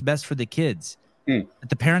for what's best for the kids. That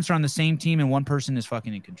the parents are on the same team and one person is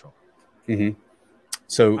fucking in control.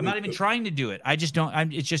 So I'm not even trying to do it. I just don't.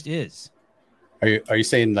 It just is. Are you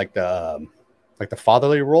saying like the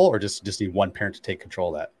fatherly role, or just need one parent to take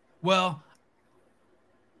control of that? Well,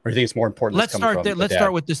 or do you think it's more important? Let's start there. Let's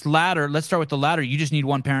start with this latter. Let's start with the latter. You just need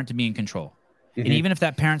one parent to be in control. And even if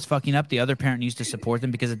that parent's fucking up, the other parent needs to support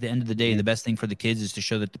them, because at the end of the day, the best thing for the kids is to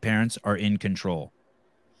show that the parents are in control.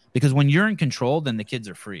 Because when you're in control, then the kids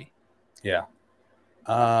are free. Yeah.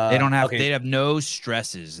 They don't have. They have no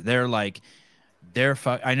stresses. They're like,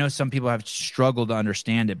 I know some people have struggled to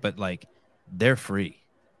understand it, but like, they're free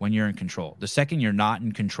when you're in control. The second you're not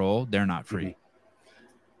in control, they're not free.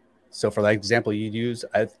 So for that example you use,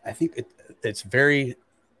 I think it's very.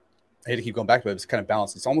 I hate to keep going back to it. It's kind of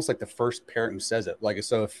balanced. It's almost like the first parent who says it. Like,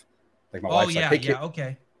 so if like my wife's like, hey, kid.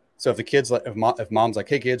 Okay. So if the kid's like, if mom's like,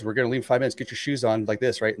 hey kids, we're gonna leave in 5 minutes, get your shoes on like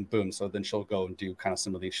this, right? And boom. So then she'll go and do kind of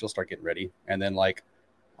some of these. She'll start getting ready, and then like,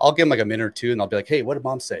 I'll give them like a minute or two, and I'll be like, hey, what did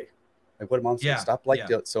mom say? Like, what did mom say? Yeah, Stop like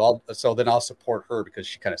that. So then I'll support her because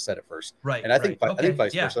she kind of said it first, right? And I think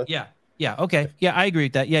vice versa. Yeah. Okay. Yeah, I agree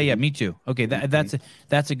with that. Yeah. Me too. Okay.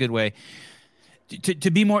 That's a good way.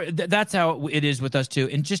 To be more, that's how it is with us too.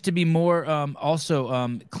 And just to be more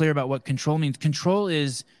also clear about what control means. Control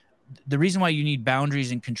is the reason why you need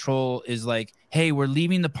boundaries, and control is like, hey, we're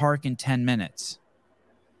leaving the park in 10 minutes.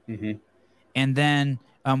 And then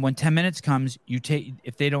when 10 minutes comes,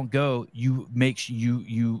 if they don't go, you make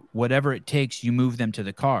you whatever it takes, you move them to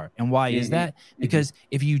the car. And why is that? Because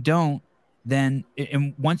if you don't, then,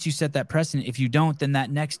 and once you set that precedent, if you don't, then that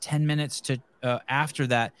next 10 minutes to after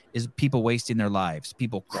that is people wasting their lives,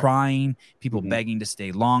 people crying, people begging to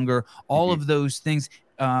stay longer, all of those things.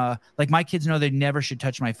 Like my kids know they never should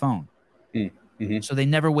touch my phone. So they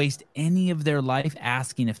never waste any of their life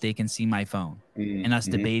asking if they can see my phone and us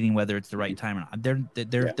debating whether it's the right time or not.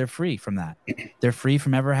 They're free from that. They're free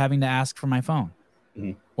from ever having to ask for my phone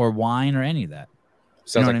or whine or any of that.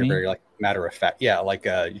 Sounds like a very like matter of fact. Yeah. Like,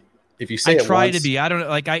 if you say I try to be, I don't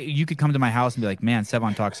like, you could come to my house and be like, man,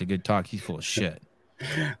 Sevon talks a good talk. He's full of shit.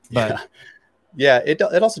 But yeah, it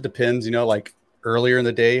also depends, like earlier in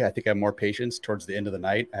the day, I think I have more patience. Towards the end of the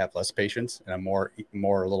night, I have less patience, and I'm a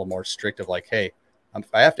little more strict of like, hey, if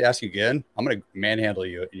I have to ask you again, I'm going to manhandle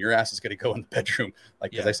you, and your ass is going to go in the bedroom.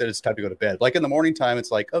 Like, because I said it's time to go to bed. Like in the morning time,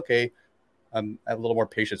 it's like, okay, I have a little more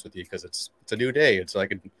patience with you because it's a new day, and so I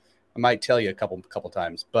might tell you a couple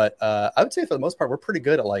times. But I would say for the most part, we're pretty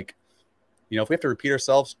good at like, if we have to repeat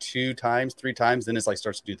ourselves 2 times, 3 times, then it's like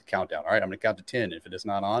starts to do the countdown. All right, I'm going to count to 10. If it is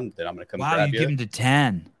not on, then I'm going to come grab you. Wow, you give him to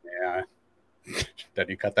 10. Yeah. Then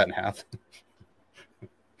you cut that in half.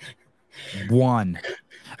 1.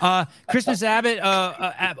 Christmas Abbott,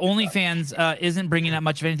 OnlyFans isn't bringing out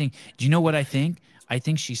much of anything. Do you know what I think? I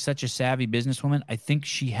think she's such a savvy businesswoman. I think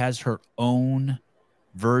she has her own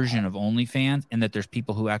version of OnlyFans, and that there's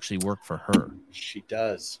people who actually work for her. She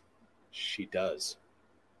does. She does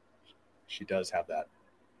have that.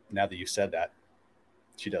 Now that you said that,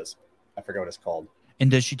 she does. I forgot what it's called. And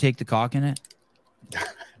does she take the cock in it?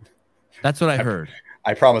 That's what I heard.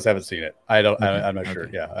 I promise I haven't seen it. I don't. Okay. I'm not sure.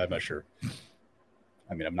 Yeah, I'm not sure.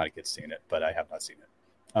 I mean, I'm not against seeing it, but I have not seen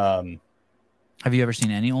it. Have you ever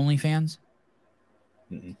seen any OnlyFans?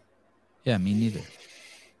 Mm-mm. Yeah, me neither.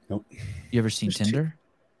 Nope. You ever seen Tinder?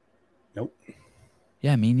 Nope.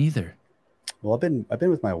 Yeah, me neither. Well, I've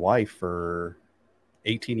been with my wife for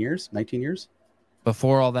 18 years, 19 years.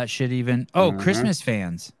 Before all that shit even. Oh, Christmas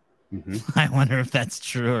fans. Mm-hmm. I wonder if that's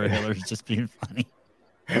true or Hillary's just being funny.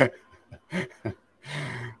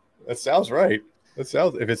 That sounds right.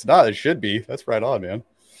 If it's not, it should be. That's right on, man.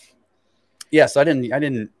 Yes, I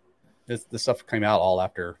didn't. This stuff came out all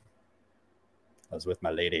after I was with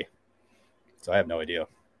my lady, so I have no idea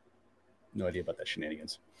about that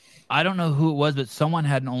shenanigans. I don't know who it was, but someone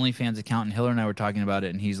had an OnlyFans account, and Hiller and I were talking about it,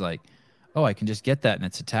 and he's like, "Oh, I can just get that, and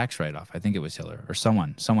it's a tax write-off." I think it was Hiller or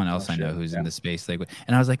someone else I know who's in the space. Like,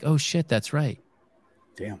 and I was like, "Oh shit, that's right."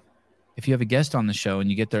 Damn. If you have a guest on the show and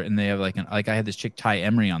you get there and they have like I had this chick Ty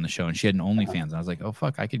Emery on the show and she had an OnlyFans, and I was like, "Oh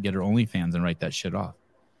fuck, I could get her OnlyFans and write that shit off."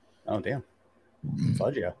 Oh damn.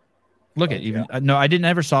 Fudge, yeah. Look at even no, I didn't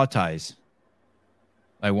ever saw Ty's.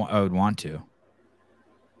 I would want to. Do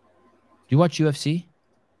you watch UFC?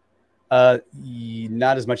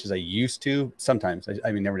 Not as much as I used to. Sometimes,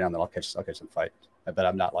 I mean, every now and then I'll catch some fight, but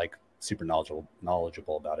I'm not like super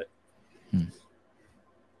knowledgeable about it.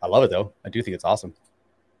 I love it though. I do think it's awesome.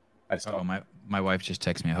 I just my wife just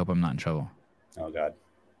texted me. I hope I'm not in trouble. Oh God,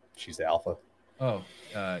 she's the alpha. Oh,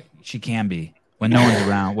 she can be when no one's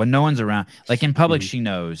around. When no one's around, like in public, she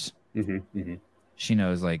knows. She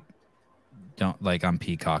knows, like, don't like I'm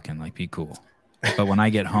peacocking, like be cool. But when I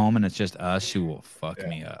get home and it's just us, she will fuck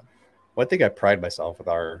me up. One thing I pride myself with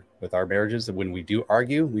our marriages is when we do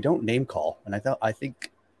argue, we don't name call, and I think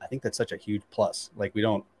that's such a huge plus. Like we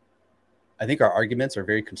don't. I think our arguments are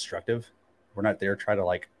very constructive. We're not there trying to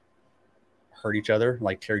like hurt each other,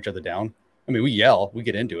 like tear each other down. I mean, we yell, we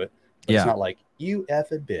get into it, but it's not like you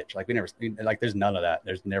effing bitch. Like we never, like there's none of that.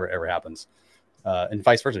 There's never ever happens, and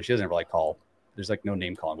vice versa. She doesn't ever like call. There's like no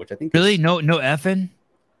name calling, which I think really no effing.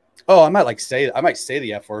 Oh, I might say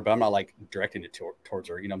the F word, but I'm not like directing it towards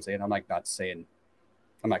her. You know what I'm saying? I'm like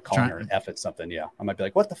I'm not calling her an F at something. Yeah, I might be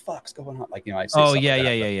like, "What the fuck's going on?" Like I say. Oh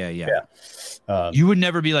yeah. You would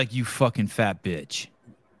never be like, "You fucking fat bitch."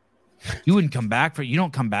 You wouldn't come back you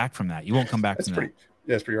don't come back from that. You won't come back from that.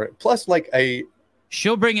 That's pretty right. Plus, like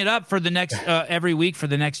she'll bring it up for the next every week for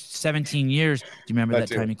the next 17 years. Do you remember that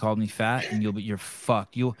time you called me fat? And you're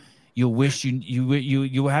fucked. You'll wish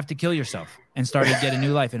you have to kill yourself and start to get a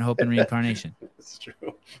new life in hope and reincarnation. This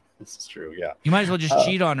is true. Yeah. You might as well just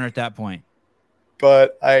cheat on her at that point.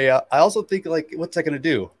 But I also think, like, what's that going to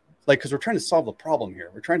do? Like, because we're trying to solve the problem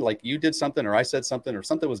here. We're trying to, like, you did something or I said something or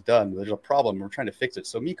something was done. There's a problem. We're trying to fix it.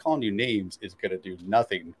 So me calling you names is going to do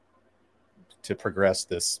nothing to progress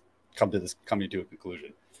this, come to a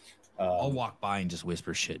conclusion. I'll walk by and just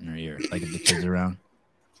whisper shit in her ear, like if the kids are around.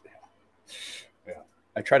 Yeah.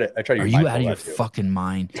 I try to. Are you out of your fucking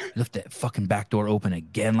mind? You left that fucking back door open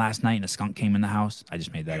again last night and a skunk came in the house? I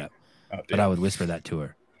just made that up. But I would whisper that to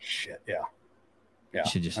her. Shit, yeah. Yeah.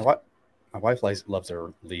 You should just... My wife loves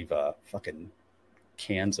to leave fucking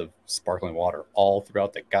cans of sparkling water all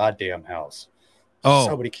throughout the goddamn house. Oh,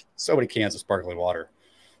 so many cans of sparkling water.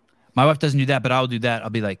 My wife doesn't do that, but I'll do that.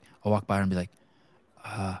 I'll walk by her and be like,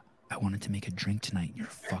 I wanted to make a drink tonight. And you're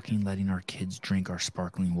fucking letting our kids drink our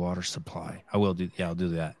sparkling water supply. I'll do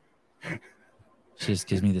that. She just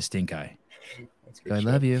gives me the stink eye. I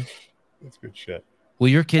love you. That's good shit. Will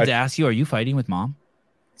your kids ask you, are you fighting with mom?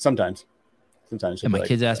 Sometimes. Yeah, my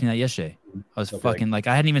kids asked me that yesterday. I was fucking like,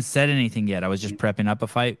 I hadn't even said anything yet. I was just prepping up a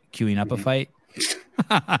fight, queuing up a fight.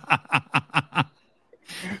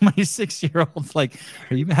 My 6-year-old's like,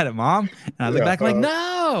 are you mad at mom? And I look back, I'm like,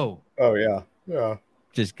 no. Oh, yeah. Yeah.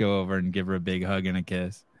 Just go over and give her a big hug and a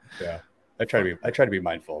kiss. Yeah. I try to be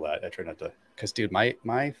mindful of that. I try not to, because dude,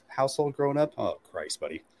 my household growing up, oh Christ,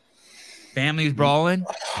 buddy. Families brawling?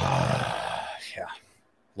 Yeah.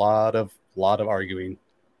 Lot of arguing,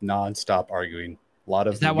 nonstop arguing.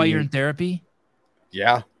 Is that why you're in therapy?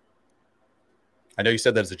 Yeah. I know you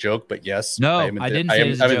said that as a joke, but yes. No, I didn't say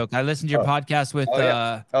it as a joke. I listened to your podcast with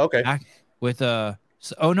okay. I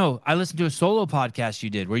listened to a solo podcast you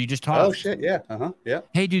did where you just talked. Oh shit, yeah. Yeah.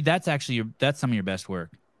 Hey dude, that's some of your best work.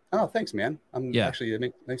 Oh, thanks, man. Actually,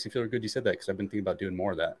 it makes me feel good you said that because I've been thinking about doing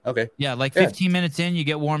more of that. Okay. Yeah, 15 minutes in, you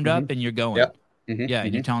get warmed up and you're going. Yep.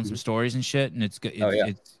 And you're telling some stories and shit, and it's good.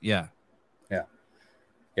 Yeah.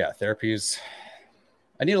 Therapy is.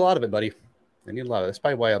 I need a lot of it, buddy. I need a lot of it. That's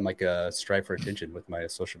probably why I'm like strive for attention with my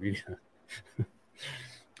social media.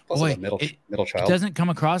 Boy, middle child. It doesn't come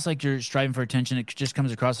across like you're striving for attention. It just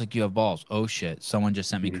comes across like you have balls. Oh shit! Someone just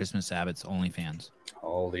sent me Christmas Abbott's OnlyFans.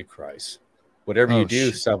 Holy Christ! Whatever you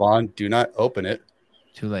do, Savon, do not open it.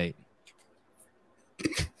 Too late.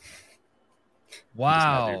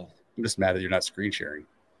 Wow. I'm just mad that you're not screen sharing.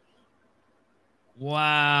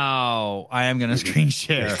 Wow. I am going to screen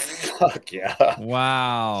share. Fuck yeah.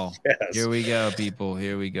 Wow. Yes. Here we go, people.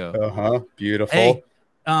 Here we go. Beautiful. Hey,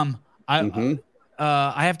 I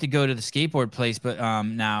have to go to the skateboard place, but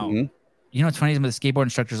now, you know what's funny is the skateboard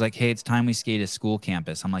instructor's like, hey, it's time we skate a school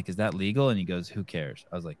campus. I'm like, is that legal? And he goes, who cares?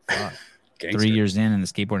 I was like, fuck. 3 years in, and the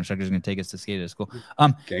skateboard instructor is going to take us to skate at a school.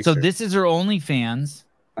 So this is her OnlyFans.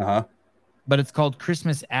 But it's called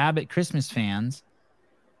Christmas Abbott Christmas Fans.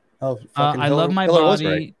 Oh, I love my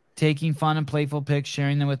body, taking fun and playful pics,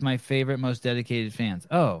 sharing them with my favorite, most dedicated fans.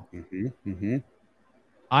 Oh,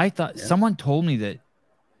 I thought someone told me that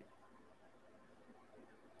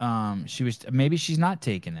she's not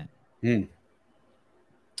taking it.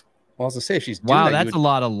 Well, I was gonna say she's doing that's a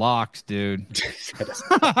lot of locks, dude.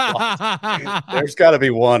 There's got to be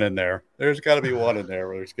one in there. There's got to be one in there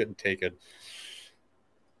where it's getting taken.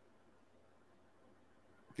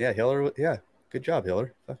 Yeah, Hiller. Yeah, good job,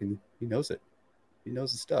 Hiller. Fucking, he knows it. He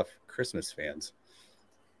knows the stuff. Christmas fans.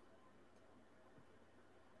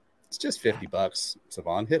 It's just $50.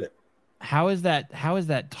 Savon, hit it. How is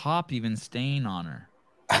that top even staying on her?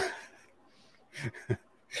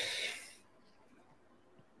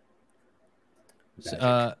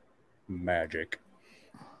 Magic.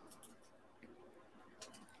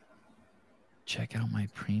 Check out my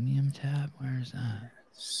premium tab. Where is that?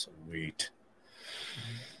 Sweet.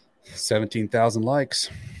 17,000 likes.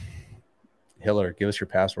 Hiller, give us your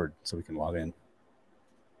password so we can log in.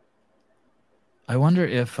 I wonder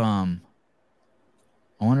if I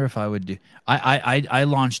would do. I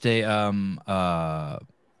launched a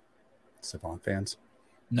Savon fans.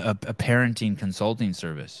 A parenting consulting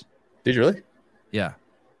service. Did you really? Yeah.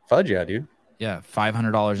 Fudge, yeah, dude. Yeah,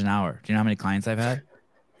 $500 an hour. Do you know how many clients I've had?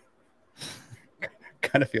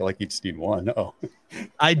 Kind of feel like you just need one. No.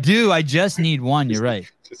 I do. I just need one. You're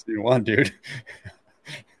right. Just need one, dude.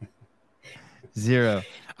 0.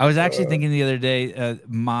 I was actually thinking the other day,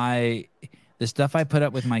 the stuff I put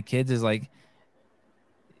up with my kids is like,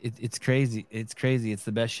 it's crazy. It's crazy. It's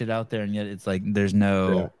the best shit out there, and yet it's like there's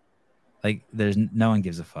no one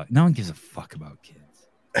gives a fuck. No one gives a fuck about kids,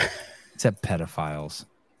 except pedophiles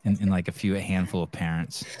and like a handful of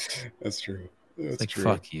parents. That's true. It's like true.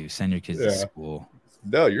 Fuck you. Send your kids to school.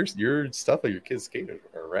 No, your stuff on your kids' skate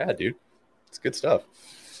are rad, dude. It's good stuff.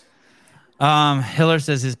 Hiller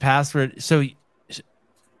says his password. So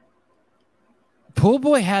Pool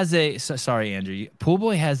Boy has a. Sorry, Andrew. Pool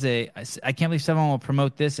Boy has a. I can't believe someone will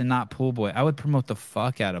promote this and not Pool Boy. I would promote the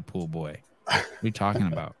fuck out of Pool Boy. What are you talking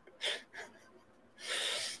about?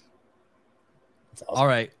 Awesome. All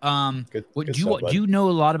right. Good do stuff, you know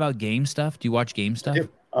a lot about game stuff? Do you watch game stuff?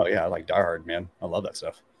 Oh yeah, I like Die Hard, man. I love that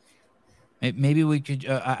stuff. Maybe we could.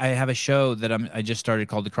 I have a show that I just started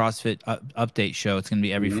called the CrossFit Update Show. It's going to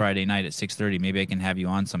be every Friday night at 6:30. Maybe I can have you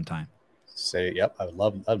on sometime. Yep. I'd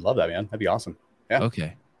love that, man. That'd be awesome. Yeah.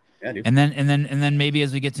 Okay. Yeah, dude. And then maybe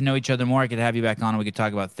as we get to know each other more, I could have you back on and we could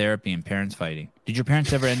talk about therapy and parents fighting. Did your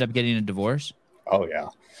parents ever end up getting a divorce? Oh yeah.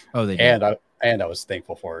 Oh, they did. And I was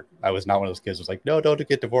thankful for it. I was not one of those kids who was like, no, don't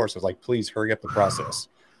get divorced. I was like, please hurry up the process.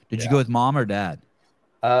 Did you go with mom or dad?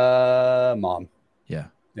 Mom. Yeah.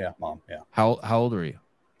 Yeah, mom. Yeah. How old were you?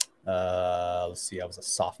 Let's see. I was a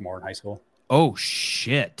sophomore in high school. Oh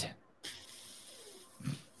shit!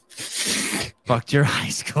 Fucked your high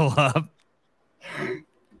school up.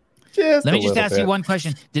 Let me just ask you one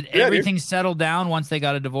question: did everything settle down once they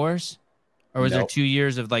got a divorce, or was there 2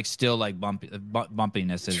 years of like still like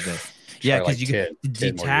bumpiness? As the yeah, because you can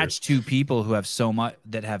detach two people who have so much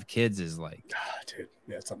that have kids is like, dude,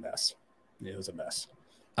 yeah, it's a mess. It was a mess.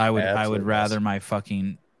 I would rather my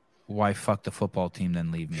fucking wife fuck the football team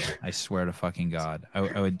than leave me. I swear to fucking God.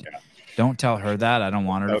 I would. Yeah. Don't tell her that. I don't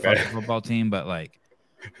want her to fuck the football team, but like,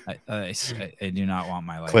 I do not want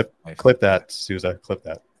my life. Clip that, Sousa. Clip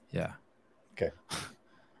that. Yeah. Okay.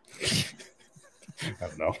 I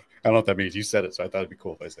don't know. I don't know what that means. You said it, so I thought it'd be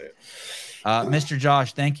cool if I say it. Mr.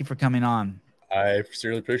 Josh, thank you for coming on. I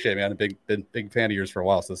certainly appreciate it, man. I've been big fan of yours for a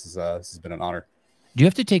while, so this has been an honor. Do you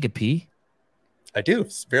have to take a pee? I do.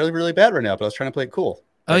 It's really, really bad right now, but I was trying to play it cool.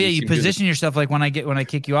 Oh yeah, you position yourself like when I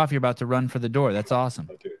kick you off, you're about to run for the door. That's awesome.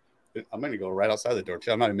 Oh, dude. I'm going to go right outside the door,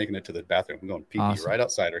 too. I'm not even making it to the bathroom. I'm going pee right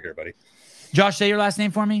outside right here, buddy. Josh, say your last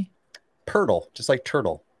name for me. Pirtle, just like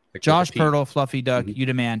turtle. Like Josh Pirtle, Fluffy Duck. You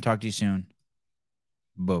the man. Talk to you soon.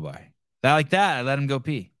 Bye-bye. Like that, I let him go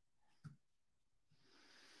pee.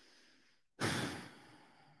 All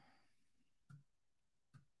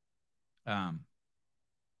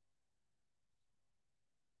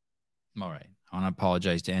right. I want to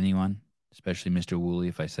apologize to anyone, especially Mr. Woolley,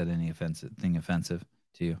 if I said any offensive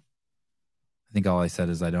to you. I think all I said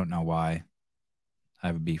is I don't know why I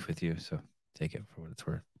have a beef with you, so take it for what it's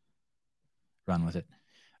worth. Run with it.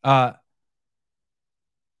 I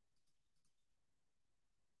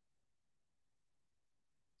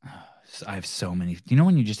have so many. Do you know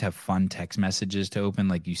when you just have fun text messages to open?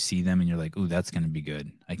 Like you see them and you're like, ooh, that's going to be good.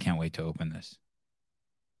 I can't wait to open this.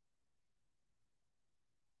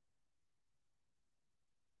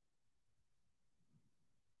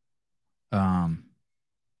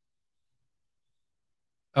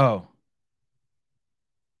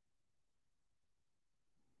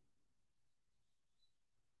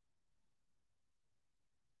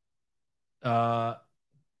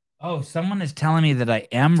 Someone is telling me that I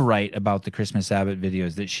am right about the Christmas Abbott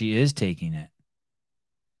videos, that she is taking it.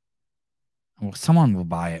 Well, someone will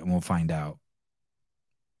buy it and we'll find out.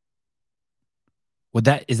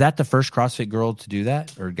 Is that the first CrossFit girl to do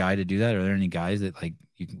that or guy to do that? Are there any guys that like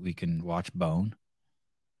we can watch bone?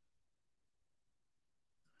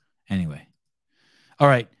 Anyway. All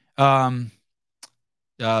right. Sorry,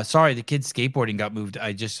 the kid's skateboarding got moved.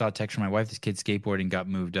 I just saw a text from my wife. This kid's skateboarding got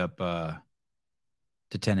moved up to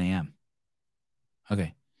 10 a.m.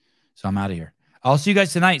 Okay. So I'm out of here. I'll see you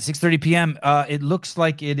guys tonight, 6:30 p.m. It looks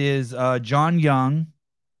like it is John Young,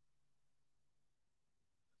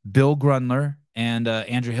 Bill Grundler, and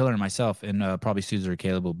Andrew Hiller and myself, and probably Susan or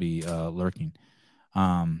Caleb will be lurking.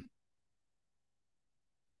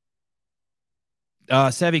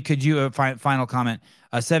 Sevi, could you final comment?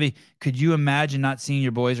 Sevi, could you imagine not seeing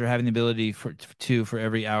your boys or having the ability for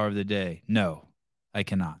every hour of the day? No, I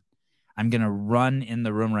cannot. I'm gonna run in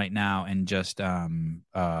the room right now and just love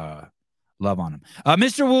on him.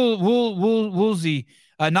 Mr. Woolsey,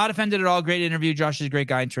 not offended at all. Great interview. Josh is a great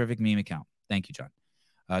guy and terrific meme account. Thank you, John.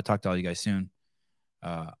 Talk to all you guys soon.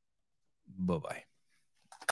 Bye-bye.